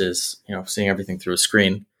 Yeah. Versus, seeing everything through a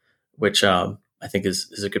screen, which I think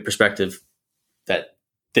is a good perspective that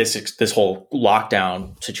this whole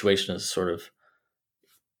lockdown situation has sort of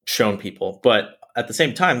shown people. But at the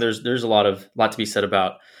same time, there's a lot to be said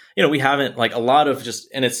about, we haven't like a lot of just,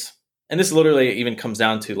 and this literally even comes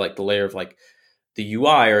down to like the layer of like the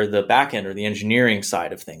UI or the backend or the engineering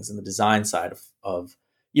side of things and the design side of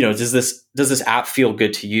does this app feel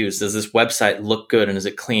good to use? Does this website look good and is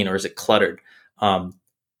it clean or is it cluttered?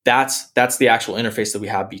 That's the actual interface that we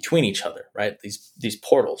have between each other, right? These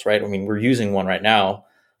portals, right? I mean, we're using one right now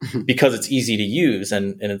because it's easy to use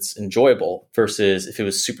and it's enjoyable versus if it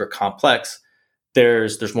was super complex,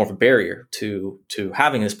 there's more of a barrier to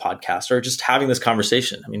having this podcast or just having this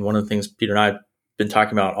conversation. I mean, one of the things Peter and I have been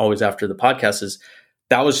talking about always after the podcast is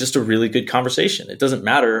that was just a really good conversation. It doesn't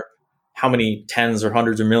matter how many tens or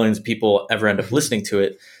hundreds or millions of people ever end up listening to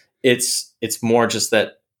it. It's more just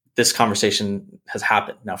that this conversation has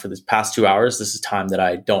happened. Now for this past 2 hours, this is time that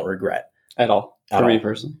I don't regret at all. For me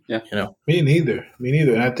personally. Yeah. Me neither.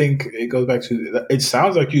 And I think it goes back to, it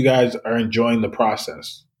sounds like you guys are enjoying the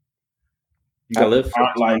process. You guys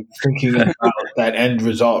aren't like thinking about that end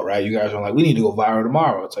result, right? You guys are like, we need to go viral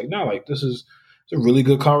tomorrow. It's like, no, like this is a really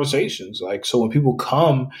good conversations. Like, so when people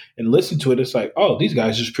come and listen to it, it's like, oh, these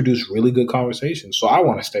guys just produce really good conversations. So I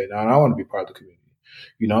want to stay down. I want to be part of the community.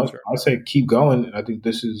 So I say keep going. And I think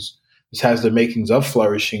this is this has the makings of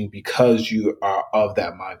flourishing because you are of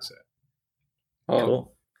that mindset.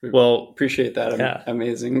 Oh, Cool. Well, appreciate that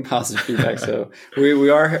amazing positive feedback. So we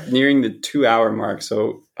are nearing the 2-hour mark.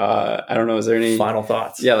 So I don't know, is there any final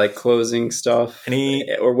thoughts? Yeah, like closing stuff.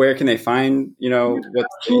 Or where can they find, what?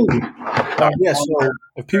 Yeah, so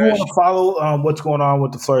if people want to follow what's going on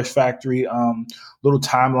with the Flourish Factory, little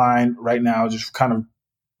timeline right now, just kind of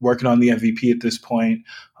working on the MVP at this point.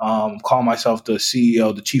 Call myself the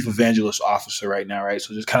CEO, the Chief Evangelist Officer right now, right?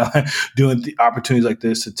 So just kind of like doing the opportunities like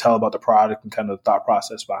this to tell about the product and kind of the thought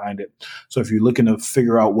process behind it. So if you're looking to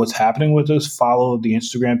figure out what's happening with us, follow the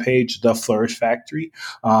Instagram page, The Flourish Factory.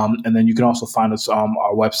 And then you can also find us on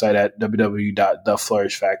our website at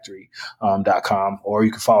www.theflourishfactory.com, or you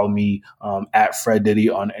can follow me at Fred Diddy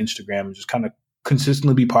on Instagram and just kind of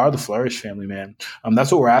consistently be part of the Flourish family, man.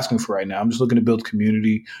 That's what we're asking for right now. I'm just looking to build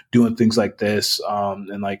community, doing things like this,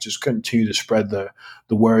 and like just continue to spread the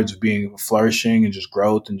words of being flourishing and just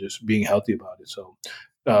growth and just being healthy about it. So,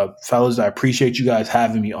 fellas, I appreciate you guys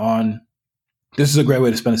having me on. This is a great way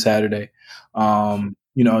to spend a Saturday.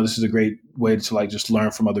 This is a great way to like just learn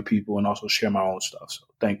from other people and also share my own stuff. So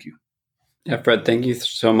thank you. Yeah, Fred, thank you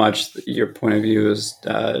so much. Your point of view is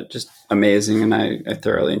just amazing, and I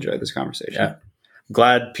thoroughly enjoyed this conversation. Yeah.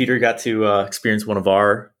 Glad Peter got to experience one of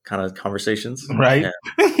our kind of conversations, right?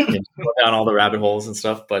 And go down all the rabbit holes and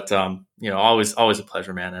stuff. But always a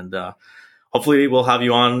pleasure, man. And hopefully we'll have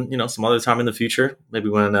you on, some other time in the future. Maybe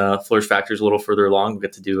when Flourish Factory is a little further along, we'll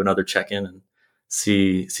get to do another check-in and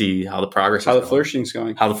see how the progress, how the flourishing's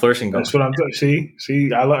going. How the flourishing goes. That's what I'm doing.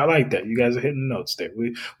 See, I like that. You guys are hitting the notes there.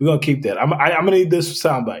 We're gonna keep that. I'm gonna need this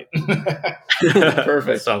soundbite.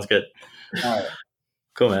 Perfect. Sounds good. All right.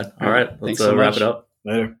 Cool, man. All right. Let's so wrap much. it up.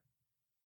 Later.